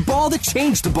Soft, the ball that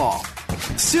changed the ball.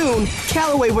 Soon,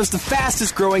 Callaway was the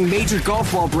fastest-growing major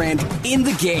golf ball brand in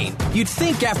the game. You'd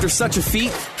think after such a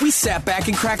feat, we sat back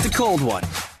and cracked a cold one.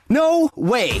 No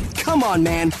way. Come on,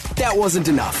 man. That wasn't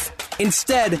enough.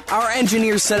 Instead, our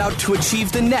engineers set out to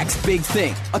achieve the next big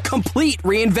thing, a complete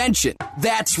reinvention.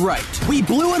 That's right. We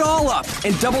blew it all up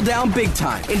and doubled down big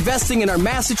time, investing in our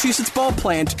Massachusetts ball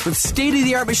plant with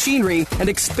state-of-the-art machinery and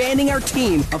expanding our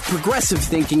team of progressive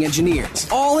thinking engineers,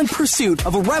 all in pursuit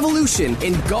of a revolution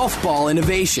in golf ball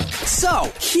innovation.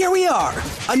 So, here we are,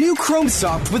 a new Chrome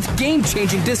Soft with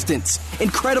game-changing distance,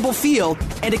 incredible feel,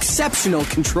 and exceptional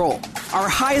control. Our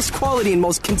highest quality and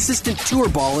most consistent tour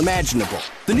ball imaginable.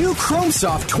 The new Chrome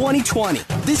Soft 2020.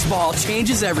 This ball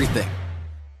changes everything.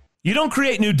 You don't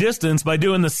create new distance by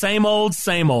doing the same old,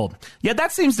 same old. Yet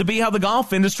that seems to be how the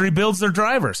golf industry builds their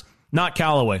drivers. Not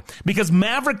Callaway. Because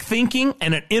maverick thinking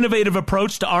and an innovative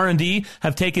approach to R&D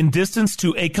have taken distance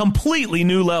to a completely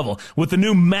new level with the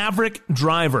new Maverick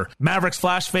driver. Maverick's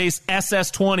FlashFace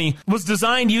SS20 was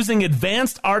designed using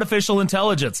advanced artificial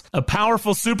intelligence, a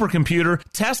powerful supercomputer,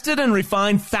 tested and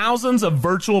refined thousands of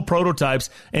virtual prototypes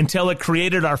until it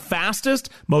created our fastest,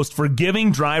 most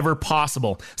forgiving driver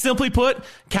possible. Simply put,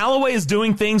 Callaway is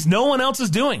doing things no one else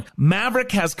is doing.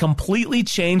 Maverick has completely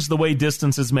changed the way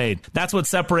distance is made. That's what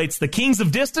separates the kings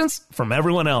of distance from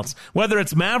everyone else. Whether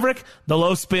it's Maverick, the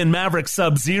low-spin Maverick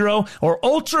Sub-Zero, or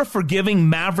ultra-forgiving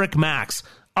Maverick Max,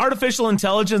 artificial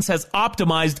intelligence has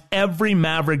optimized every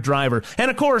Maverick driver.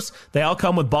 And of course, they all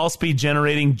come with ball speed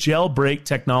generating gel brake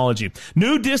technology.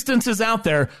 New distance is out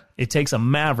there. It takes a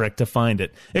Maverick to find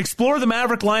it. Explore the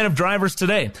Maverick line of drivers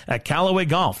today at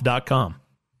CallawayGolf.com.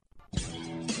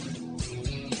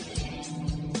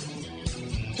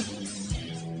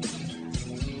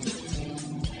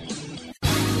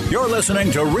 You're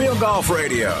listening to Real Golf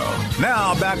Radio.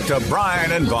 Now back to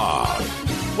Brian and Bob.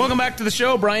 Welcome back to the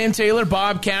show. Brian Taylor,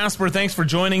 Bob Casper. Thanks for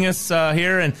joining us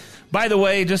here. And by the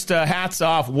way, just hats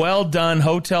off. Well done,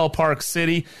 Hotel Park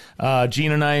City.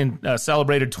 Gene and I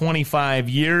celebrated 25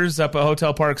 years up at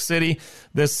Hotel Park City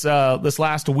this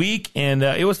last week, and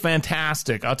it was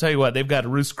fantastic. I'll tell you what, they've got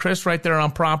Ruth's Chris right there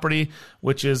on property,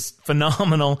 which is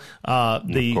phenomenal. Of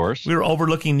course, we were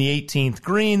overlooking the 18th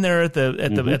green there at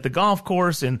the golf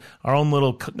course in our own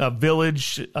little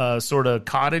village sort of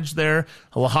cottage there.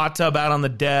 A little hot tub out on the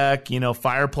deck,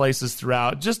 fireplaces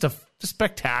throughout. Just a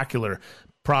spectacular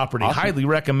property. Awesome. Highly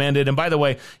recommended. And by the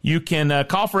way, you can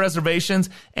call for reservations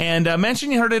and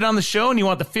mention you heard it on the show and you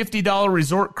want the $50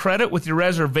 resort credit with your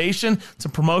reservation. It's a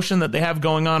promotion that they have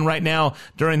going on right now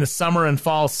during the summer and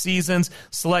fall seasons.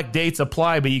 Select dates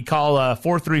apply, but you call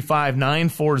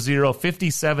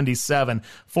 435-940-5077.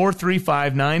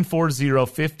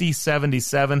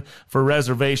 435-940-5077 for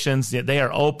reservations. They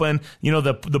are open.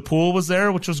 The pool was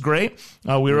there, which was great.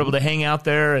 We were able to hang out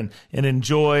there and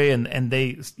enjoy, and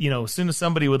they, as soon as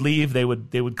somebody would leave, they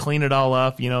would clean it all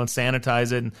up, and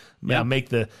sanitize it and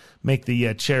make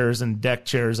the chairs and deck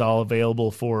chairs all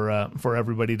available for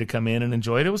everybody to come in and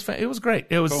enjoy it. It was great.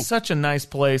 It was such a nice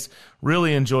place.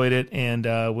 Really enjoyed it, and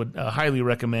would highly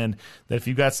recommend that if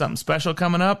you've got something special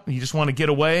coming up, you just want to get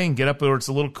away and get up where it's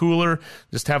a little cooler,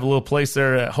 just have a little place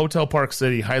there at Hotel Park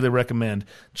City. Highly recommend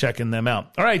checking them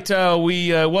out. All right,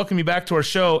 we welcome you back to our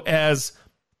show as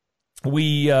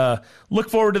we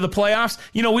look forward to the playoffs.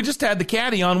 We just had the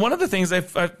caddy on. One of the things I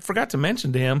forgot to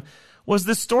mention to him was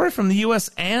this story from the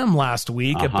U.S. Am last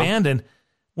week, abandoned,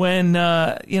 when,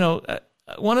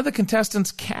 one of the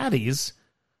contestants' caddies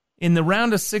in the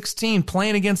round of 16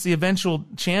 playing against the eventual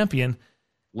champion.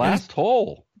 Last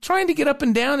hole. Trying to get up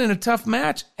and down in a tough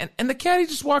match, and the caddy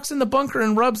just walks in the bunker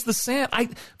and rubs the sand.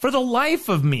 For the life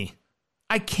of me,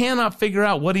 I cannot figure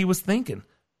out what he was thinking.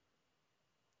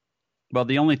 Well,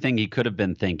 the only thing he could have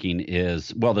been thinking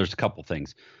is, there's a couple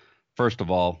things. First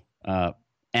of all,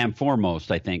 and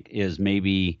foremost, I think, is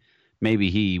maybe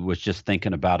he was just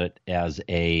thinking about it as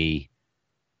a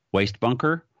waste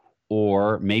bunker,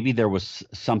 or maybe there was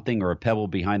something or a pebble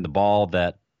behind the ball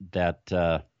that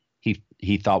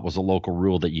he thought was a local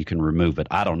rule that you can remove it.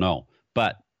 I don't know.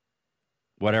 But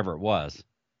whatever it was,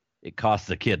 it cost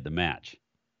the kid the match.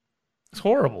 It's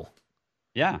horrible.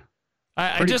 Yeah.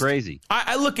 Pretty crazy.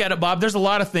 I look at it, Bob. There's a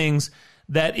lot of things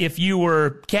that if you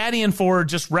were caddying for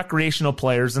just recreational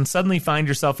players and suddenly find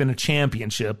yourself in a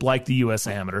championship like the U.S.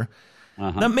 Amateur,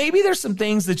 now maybe there's some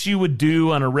things that you would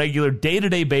do on a regular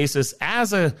day-to-day basis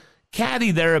as a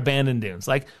caddy there at Bandon Dunes.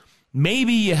 Like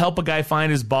maybe you help a guy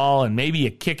find his ball and maybe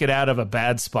you kick it out of a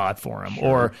bad spot for him. Sure.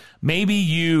 Or maybe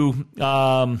you...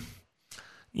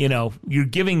 you're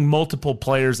giving multiple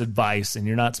players advice, and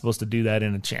you're not supposed to do that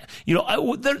in a chat.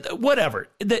 Whatever.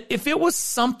 If it was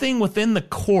something within the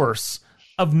course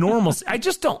of normalcy, I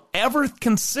just don't ever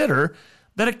consider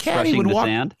that a caddy would walk.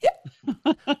 Sand? Yeah.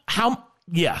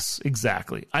 Yes,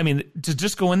 exactly. I mean, to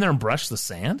just go in there and brush the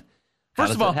sand.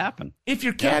 First of all, happen? If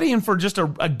you're caddying for just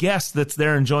a guest that's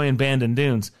there enjoying Bandon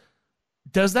Dunes,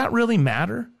 does that really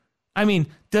matter? I mean,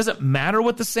 does it matter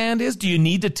what the sand is? Do you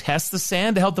need to test the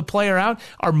sand to help the player out?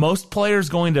 Are most players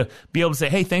going to be able to say,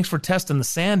 hey, thanks for testing the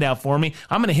sand out for me.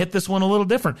 I'm going to hit this one a little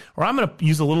different, or I'm going to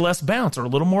use a little less bounce or a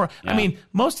little more. Yeah. I mean,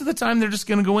 most of the time they're just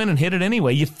going to go in and hit it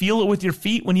anyway. You feel it with your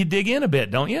feet when you dig in a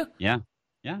bit, don't you? Yeah.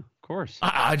 Yeah, of course.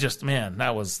 I just, man,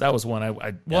 that was one.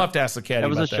 We'll have to ask the caddy. That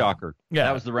was about a shocker. Yeah.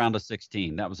 That was the round of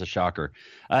 16. That was a shocker.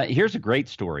 Here's a great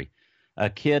story. A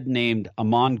kid named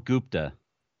Aman Gupta.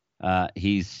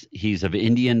 He's of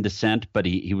Indian descent, but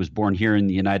he was born here in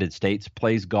the United States,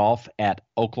 plays golf at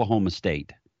Oklahoma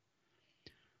State.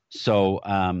 So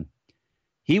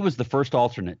he was the first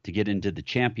alternate to get into the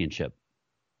championship.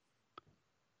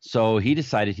 So he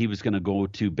decided he was going to go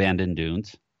to Bandon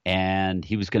Dunes, and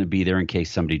he was going to be there in case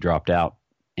somebody dropped out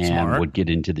and would get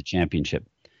into the championship.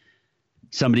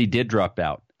 Somebody did drop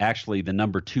out. Actually, the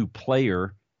number two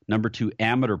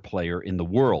amateur player in the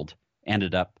world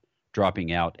ended up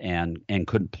dropping out and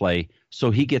couldn't play,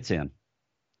 so he gets in.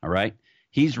 All right,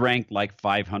 he's ranked like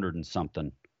 500 and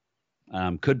something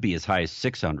could be as high as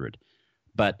 600.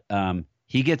 But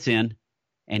he gets in,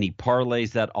 and he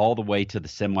parlays that all the way to the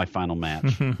semifinal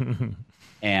match.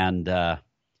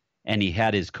 And he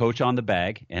had his coach on the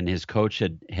bag, and his coach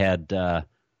had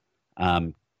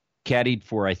caddied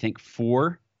for, I think,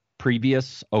 4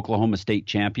 previous Oklahoma State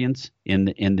champions in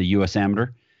the U.S. Amateur,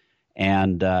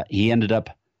 and he ended up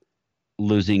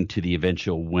losing to the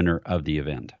eventual winner of the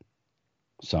event.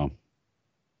 So,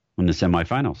 in the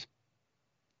semifinals.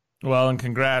 Well, and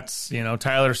congrats,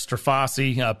 Tyler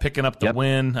Strafasi picking up the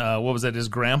win. What was that? His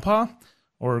grandpa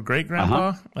or great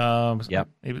grandpa? Yep.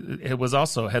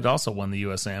 It had also won the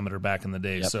U.S. Amateur back in the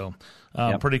day. Yep. So,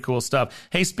 pretty cool stuff.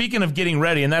 Hey, speaking of getting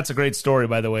ready, and that's a great story,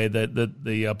 by the way.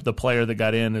 The player that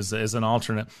got in is an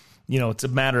alternate. It's a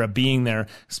matter of being there.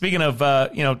 Speaking of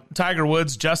Tiger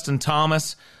Woods, Justin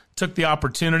Thomas took the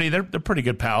opportunity. They're pretty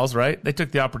good pals, right? They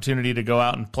took the opportunity to go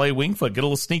out and play Winged Foot, get a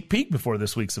little sneak peek before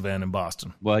this week's event in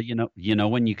Boston. Well,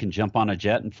 when you can jump on a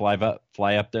jet and fly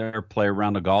up there, play a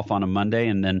round of golf on a Monday,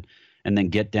 and then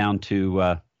get down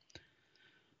to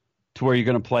where you're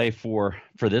going to play for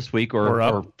this week,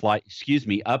 or fly,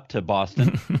 up to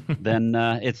Boston, then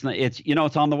it's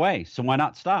on the way. So why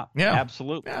not stop? Yeah,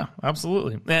 absolutely. Yeah,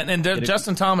 absolutely. And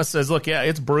Justin Thomas says, look,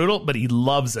 it's brutal, but he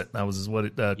loves it. That was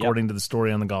what according to the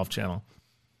story on the Golf Channel.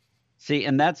 See,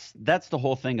 and that's the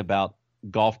whole thing about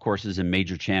golf courses and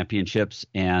major championships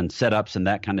and setups and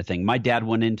that kind of thing. My dad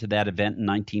went into that event in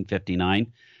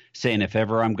 1959 saying, if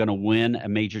ever I'm going to win a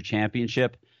major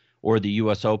championship or the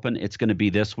U.S. Open, it's going to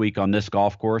be this week on this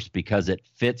golf course because it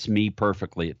fits me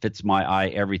perfectly. It fits my eye,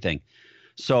 everything.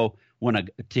 So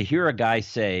to hear a guy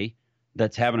say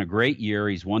that's having a great year,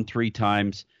 he's won 3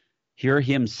 times, hear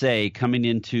him say coming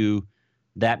into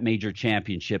that major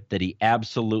championship that he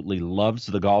absolutely loves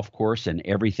the golf course and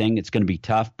everything. It's going to be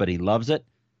tough, but he loves it.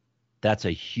 That's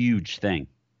a huge thing.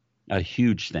 A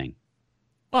huge thing.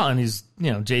 Well, and he's,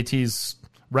 JT's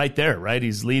right there, right?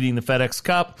 He's leading the FedEx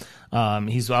Cup.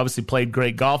 He's obviously played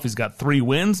great golf. He's got 3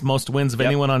 wins, most wins of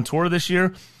anyone on tour this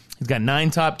year. He's got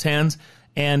 9 top 10s,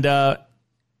 and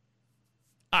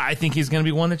I think he's going to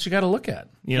be one that you got to look at.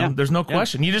 There's no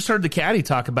question. You just heard the caddy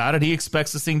talk about it. He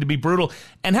expects this thing to be brutal.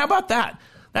 And how about that?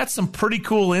 That's some pretty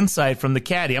cool insight from the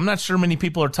caddy. I'm not sure many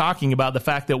people are talking about the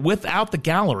fact that without the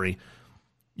gallery,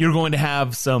 you're going to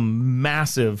have some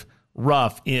massive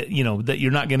rough, that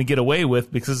you're not going to get away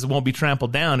with because it won't be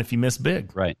trampled down if you miss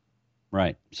big.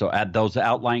 Right. So at those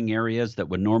outlying areas that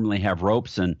would normally have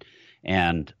ropes and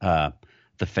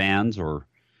the fans or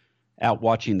out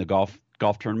watching the golf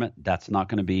tournament, that's not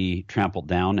going to be trampled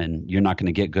down, and you're not going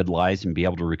to get good lies and be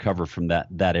able to recover from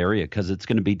that area because it's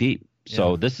going to be deep.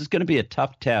 So this is going to be a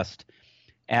tough test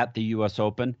at the U.S.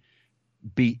 Open.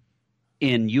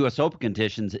 In U.S. Open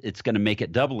conditions, it's going to make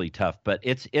it doubly tough, but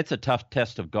it's a tough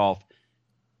test of golf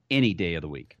any day of the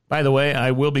week. By the way,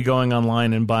 I will be going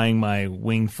online and buying my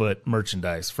Winged Foot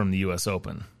merchandise from the U.S.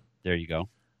 Open. There you go.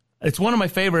 It's one of my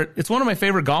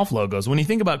favorite golf logos. When you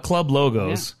think about club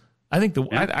logos, I think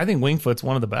I think Winged Foot's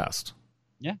one of the best.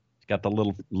 Yeah, it's got the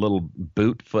little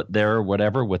boot foot there or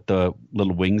whatever with the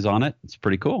little wings on it. It's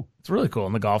pretty cool. It's really cool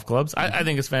in the golf clubs. I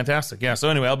think it's fantastic. Yeah. So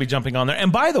anyway, I'll be jumping on there.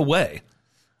 And by the way,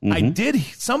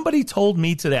 somebody told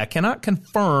me today, I cannot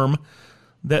confirm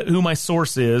that who my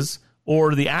source is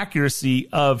or the accuracy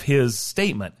of his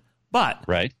statement, but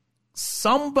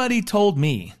somebody told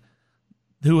me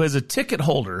who is a ticket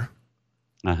holder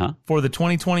for the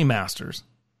 2020 Masters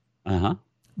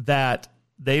that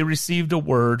they received a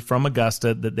word from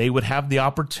Augusta that they would have the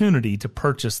opportunity to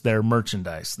purchase their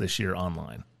merchandise this year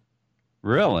online.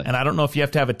 Really? And I don't know if you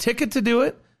have to have a ticket to do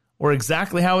it or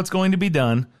exactly how it's going to be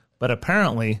done, but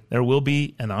apparently there will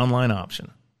be an online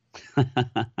option.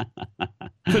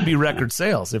 Could be record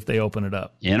sales if they open it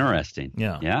up. Interesting.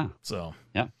 Yeah.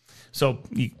 So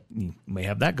you may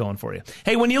have that going for you.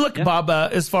 Hey, when you look, Bob,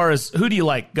 as far as who do you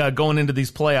like going into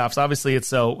these playoffs? Obviously,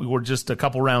 it's we're just a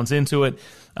couple rounds into it,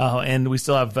 and we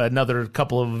still have another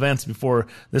couple of events before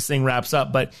this thing wraps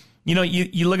up. But you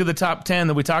look at the top 10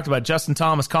 that we talked about: Justin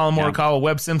Thomas, Colin Morikawa,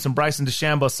 Webb Simpson, Bryson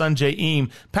DeChambeau, Sungjae Im,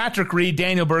 Patrick Reed,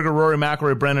 Daniel Berger, Rory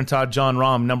McIlroy, Brendan Todd, Jon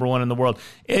Rahm, number 1 in the world.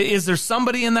 Is there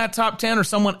somebody in that top 10 or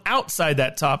someone outside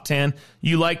that top 10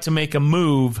 you like to make a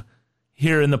move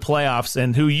here in the playoffs,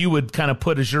 and who you would kind of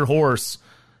put as your horse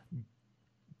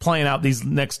playing out these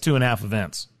next 2.5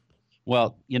 events?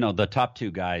 Well, the top 2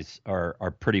 guys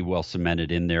are pretty well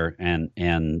cemented in there,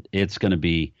 and it's going to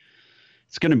be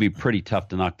pretty tough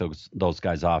to knock those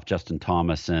guys off, Justin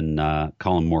Thomas and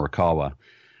Colin Morikawa.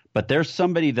 But there's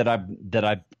somebody that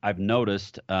I've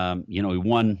noticed. He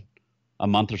won a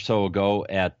month or so ago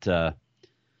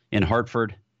in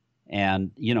Hartford,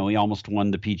 and he almost won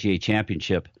the PGA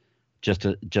Championship. just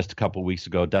a couple of weeks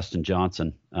ago, Dustin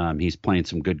Johnson. He's playing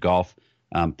some good golf,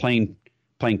 playing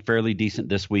fairly decent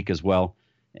this week as well.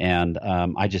 And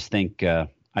I just think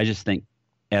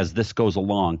as this goes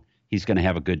along, he's going to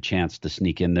have a good chance to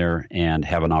sneak in there and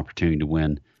have an opportunity to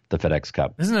win the FedEx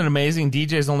Cup. Isn't it amazing?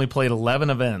 DJ's only played 11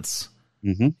 events.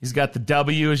 Mm-hmm. He's got the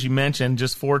W, as you mentioned,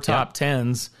 just 4 top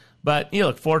 10s. But,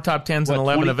 look, 4 top 10s in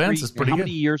 11 events is pretty good. How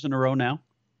many years in a row now?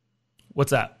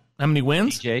 What's that? How many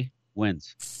wins? DJ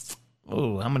wins.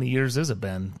 Oh, how many years has it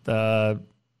been? What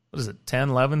is it, 10,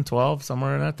 11, 12,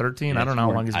 somewhere in that, 13? I don't know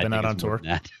how long he's been out on tour.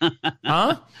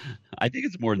 Huh? I think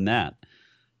it's more than that.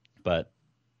 But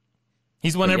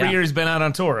he's won every year he's been out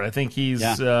on tour. I think he's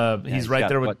right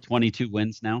there with 22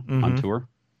 wins now on tour.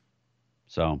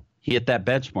 So he hit that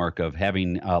benchmark of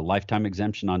having a lifetime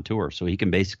exemption on tour. So he can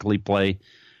basically play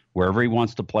wherever he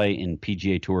wants to play in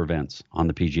PGA Tour events on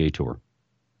the PGA Tour.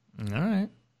 All right.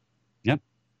 Yep.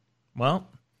 Well,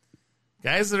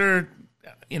 guys that are,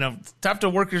 tough to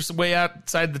work your way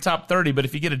outside the top 30, but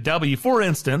if you get a W, for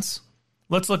instance,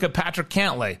 let's look at Patrick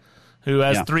Cantlay, who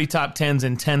has 3 top 10s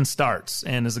in 10 starts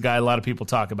and is a guy a lot of people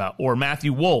talk about. Or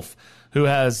Matthew Wolff, who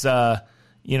has,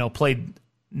 played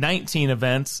 19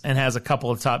 events and has a couple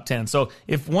of top 10. So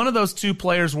if one of those 2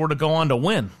 players were to go on to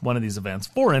win one of these events,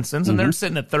 for instance, and they're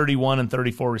sitting at 32 and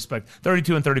 34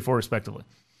 respectively,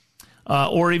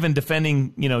 or even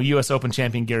defending, U.S. Open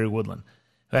champion Gary Woodland,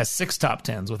 who has 6 top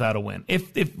 10s without a win.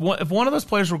 If one of those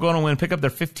players were going to win, pick up their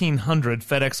 1,500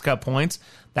 FedEx Cup points,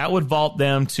 that would vault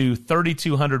them to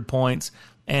 3,200 points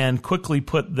and quickly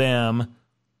put them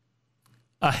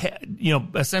ahead,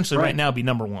 essentially right now be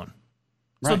number 1.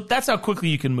 So that's how quickly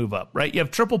you can move up, right? You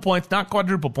have triple points, not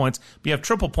quadruple points, but you have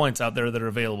triple points out there that are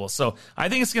available. So I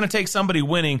think it's going to take somebody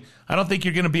winning. I don't think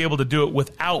you're going to be able to do it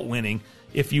without winning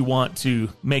if you want to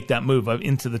make that move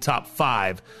into the top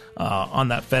 5 on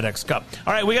that FedEx Cup.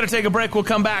 All right, we got to take a break. We'll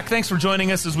come back. Thanks for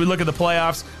joining us as we look at the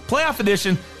playoffs. Playoff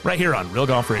edition right here on Real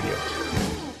Golf Radio.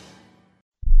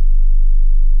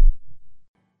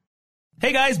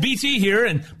 Hey guys, BT here,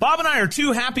 and Bob and I are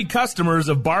 2 happy customers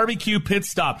of Barbecue Pit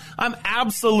Stop. I'm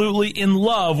absolutely in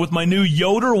love with my new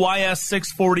Yoder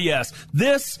YS640S.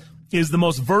 This is the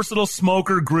most versatile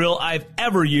smoker grill I've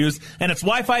ever used, and its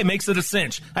Wi-Fi makes it a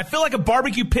cinch. I feel like a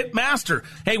barbecue pit master.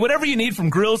 Hey, whatever you need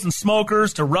from grills and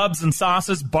smokers to rubs and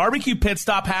sauces, Barbecue Pit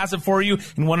Stop has it for you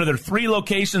in one of their 3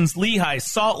 locations, Lehigh,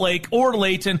 Salt Lake, or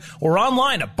Layton, or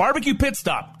online at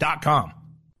barbecuepitstop.com.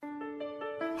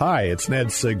 Hi, it's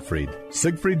Ned Siegfried.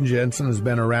 Siegfried & Jensen has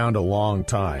been around a long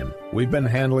time. We've been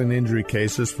handling injury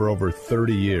cases for over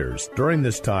 30 years. During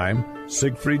this time,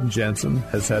 Siegfried & Jensen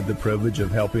has had the privilege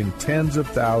of helping tens of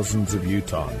thousands of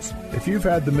Utahns. If you've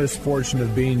had the misfortune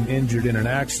of being injured in an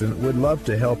accident, we'd love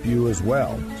to help you as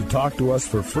well. To talk to us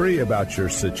for free about your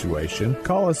situation,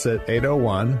 call us at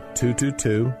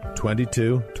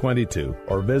 801-222-2222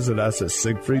 or visit us at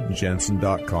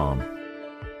siegfriedandjensen.com.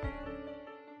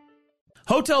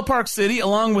 Hotel Park City,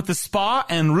 along with the spa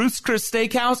and Ruth's Chris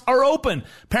Steakhouse, are open.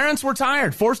 Parents were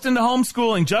tired, forced into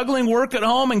homeschooling, juggling work at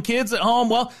home and kids at home.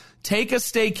 Well, take a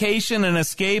staycation and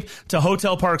escape to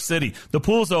Hotel Park City. The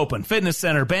pool's open, fitness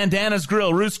center, Bandanas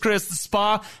Grill, Ruth's Chris, the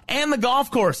spa, and the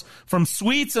golf course. From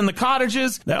suites and the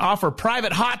cottages that offer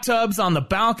private hot tubs on the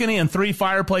balcony and 3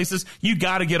 fireplaces, you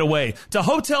gotta get away to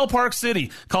Hotel Park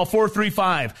City. Call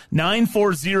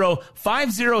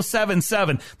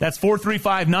 435-940-5077. That's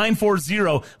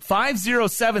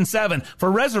 435-940-5077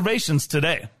 for reservations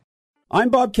today. I'm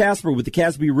Bob Casper with the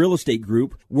Casby Real Estate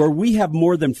Group, where we have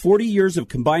more than 40 years of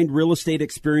combined real estate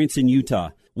experience in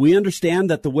Utah. We understand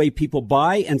that the way people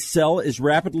buy and sell is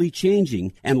rapidly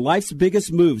changing, and life's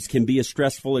biggest moves can be a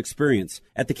stressful experience.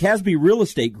 At the Casby Real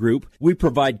Estate Group, we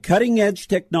provide cutting-edge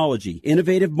technology,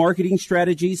 innovative marketing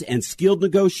strategies, and skilled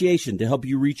negotiation to help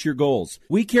you reach your goals.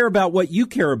 We care about what you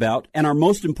care about, and our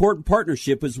most important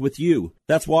partnership is with you.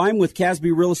 That's why I'm with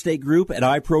Casby Real Estate Group at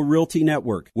iPro Realty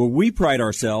Network, where we pride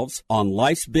ourselves on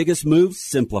life's biggest moves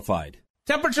simplified.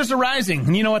 Temperatures are rising,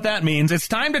 and you know what that means. It's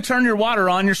time to turn your water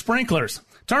on your sprinklers.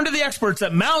 Turn to the experts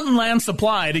at Mountain Land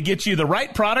Supply to get you the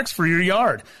right products for your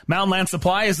yard. Mountain Land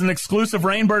Supply is an exclusive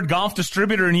Rainbird golf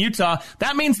distributor in Utah.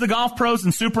 That means the golf pros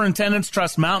and superintendents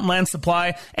trust Mountain Land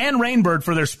Supply and Rainbird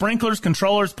for their sprinklers,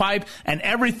 controllers, pipe, and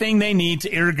everything they need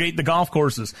to irrigate the golf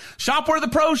courses. Shop where the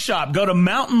pros shop. Go to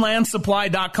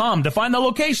mountainlandsupply.com to find the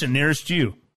location nearest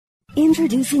you.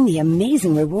 Introducing the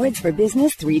Amazing Rewards for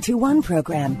Business 321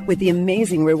 program. With the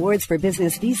Amazing Rewards for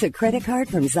Business Visa credit card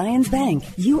from Zions Bank,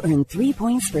 you earn 3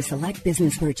 points for select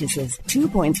business purchases, 2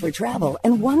 points for travel,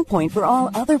 and 1 point for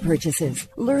all other purchases.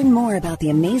 Learn more about the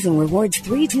Amazing Rewards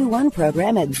 321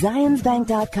 program at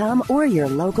zionsbank.com or your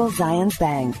local Zions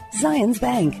Bank. Zions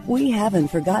Bank, we haven't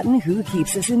forgotten who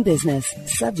keeps us in business.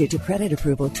 Subject to credit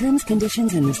approval, terms,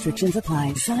 conditions, and restrictions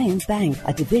apply. Zions Bank,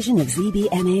 a division of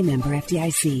ZBMA member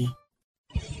FDIC.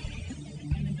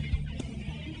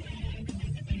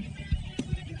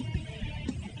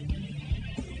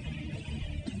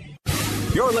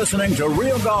 You're listening to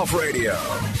Real Golf Radio.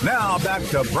 Now back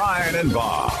to Brian and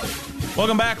Bob.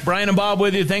 Welcome back. Brian and Bob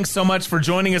with you. Thanks so much for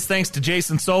joining us. Thanks to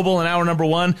Jason Sobel in hour number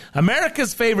 1.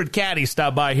 America's favorite caddy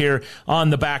stopped by here on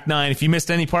the back nine. If you missed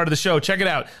any part of the show, check it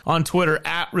out on Twitter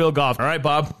at Real Golf. All right,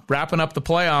 Bob, wrapping up the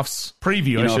playoffs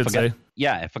preview, I should say.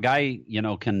 If a guy,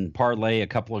 can parlay a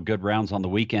couple of good rounds on the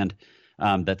weekend,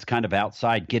 that's kind of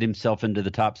outside, get himself into the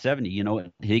top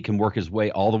 70, he can work his way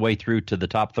all the way through to the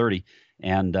top 30.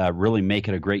 And really make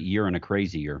it a great year and a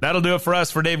crazy year. That'll do it for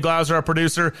us. For Dave Glauser, our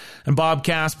producer, and Bob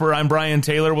Casper, I'm Brian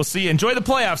Taylor. We'll see you. Enjoy the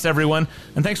playoffs, everyone.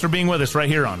 And thanks for being with us right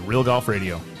here on Real Golf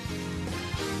Radio.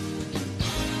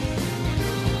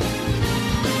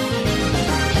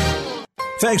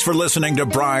 Thanks for listening to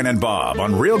Brian and Bob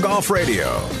on Real Golf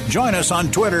Radio. Join us on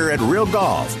Twitter at Real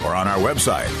Golf or on our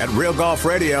website at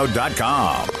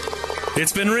realgolfradio.com.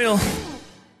 It's been real.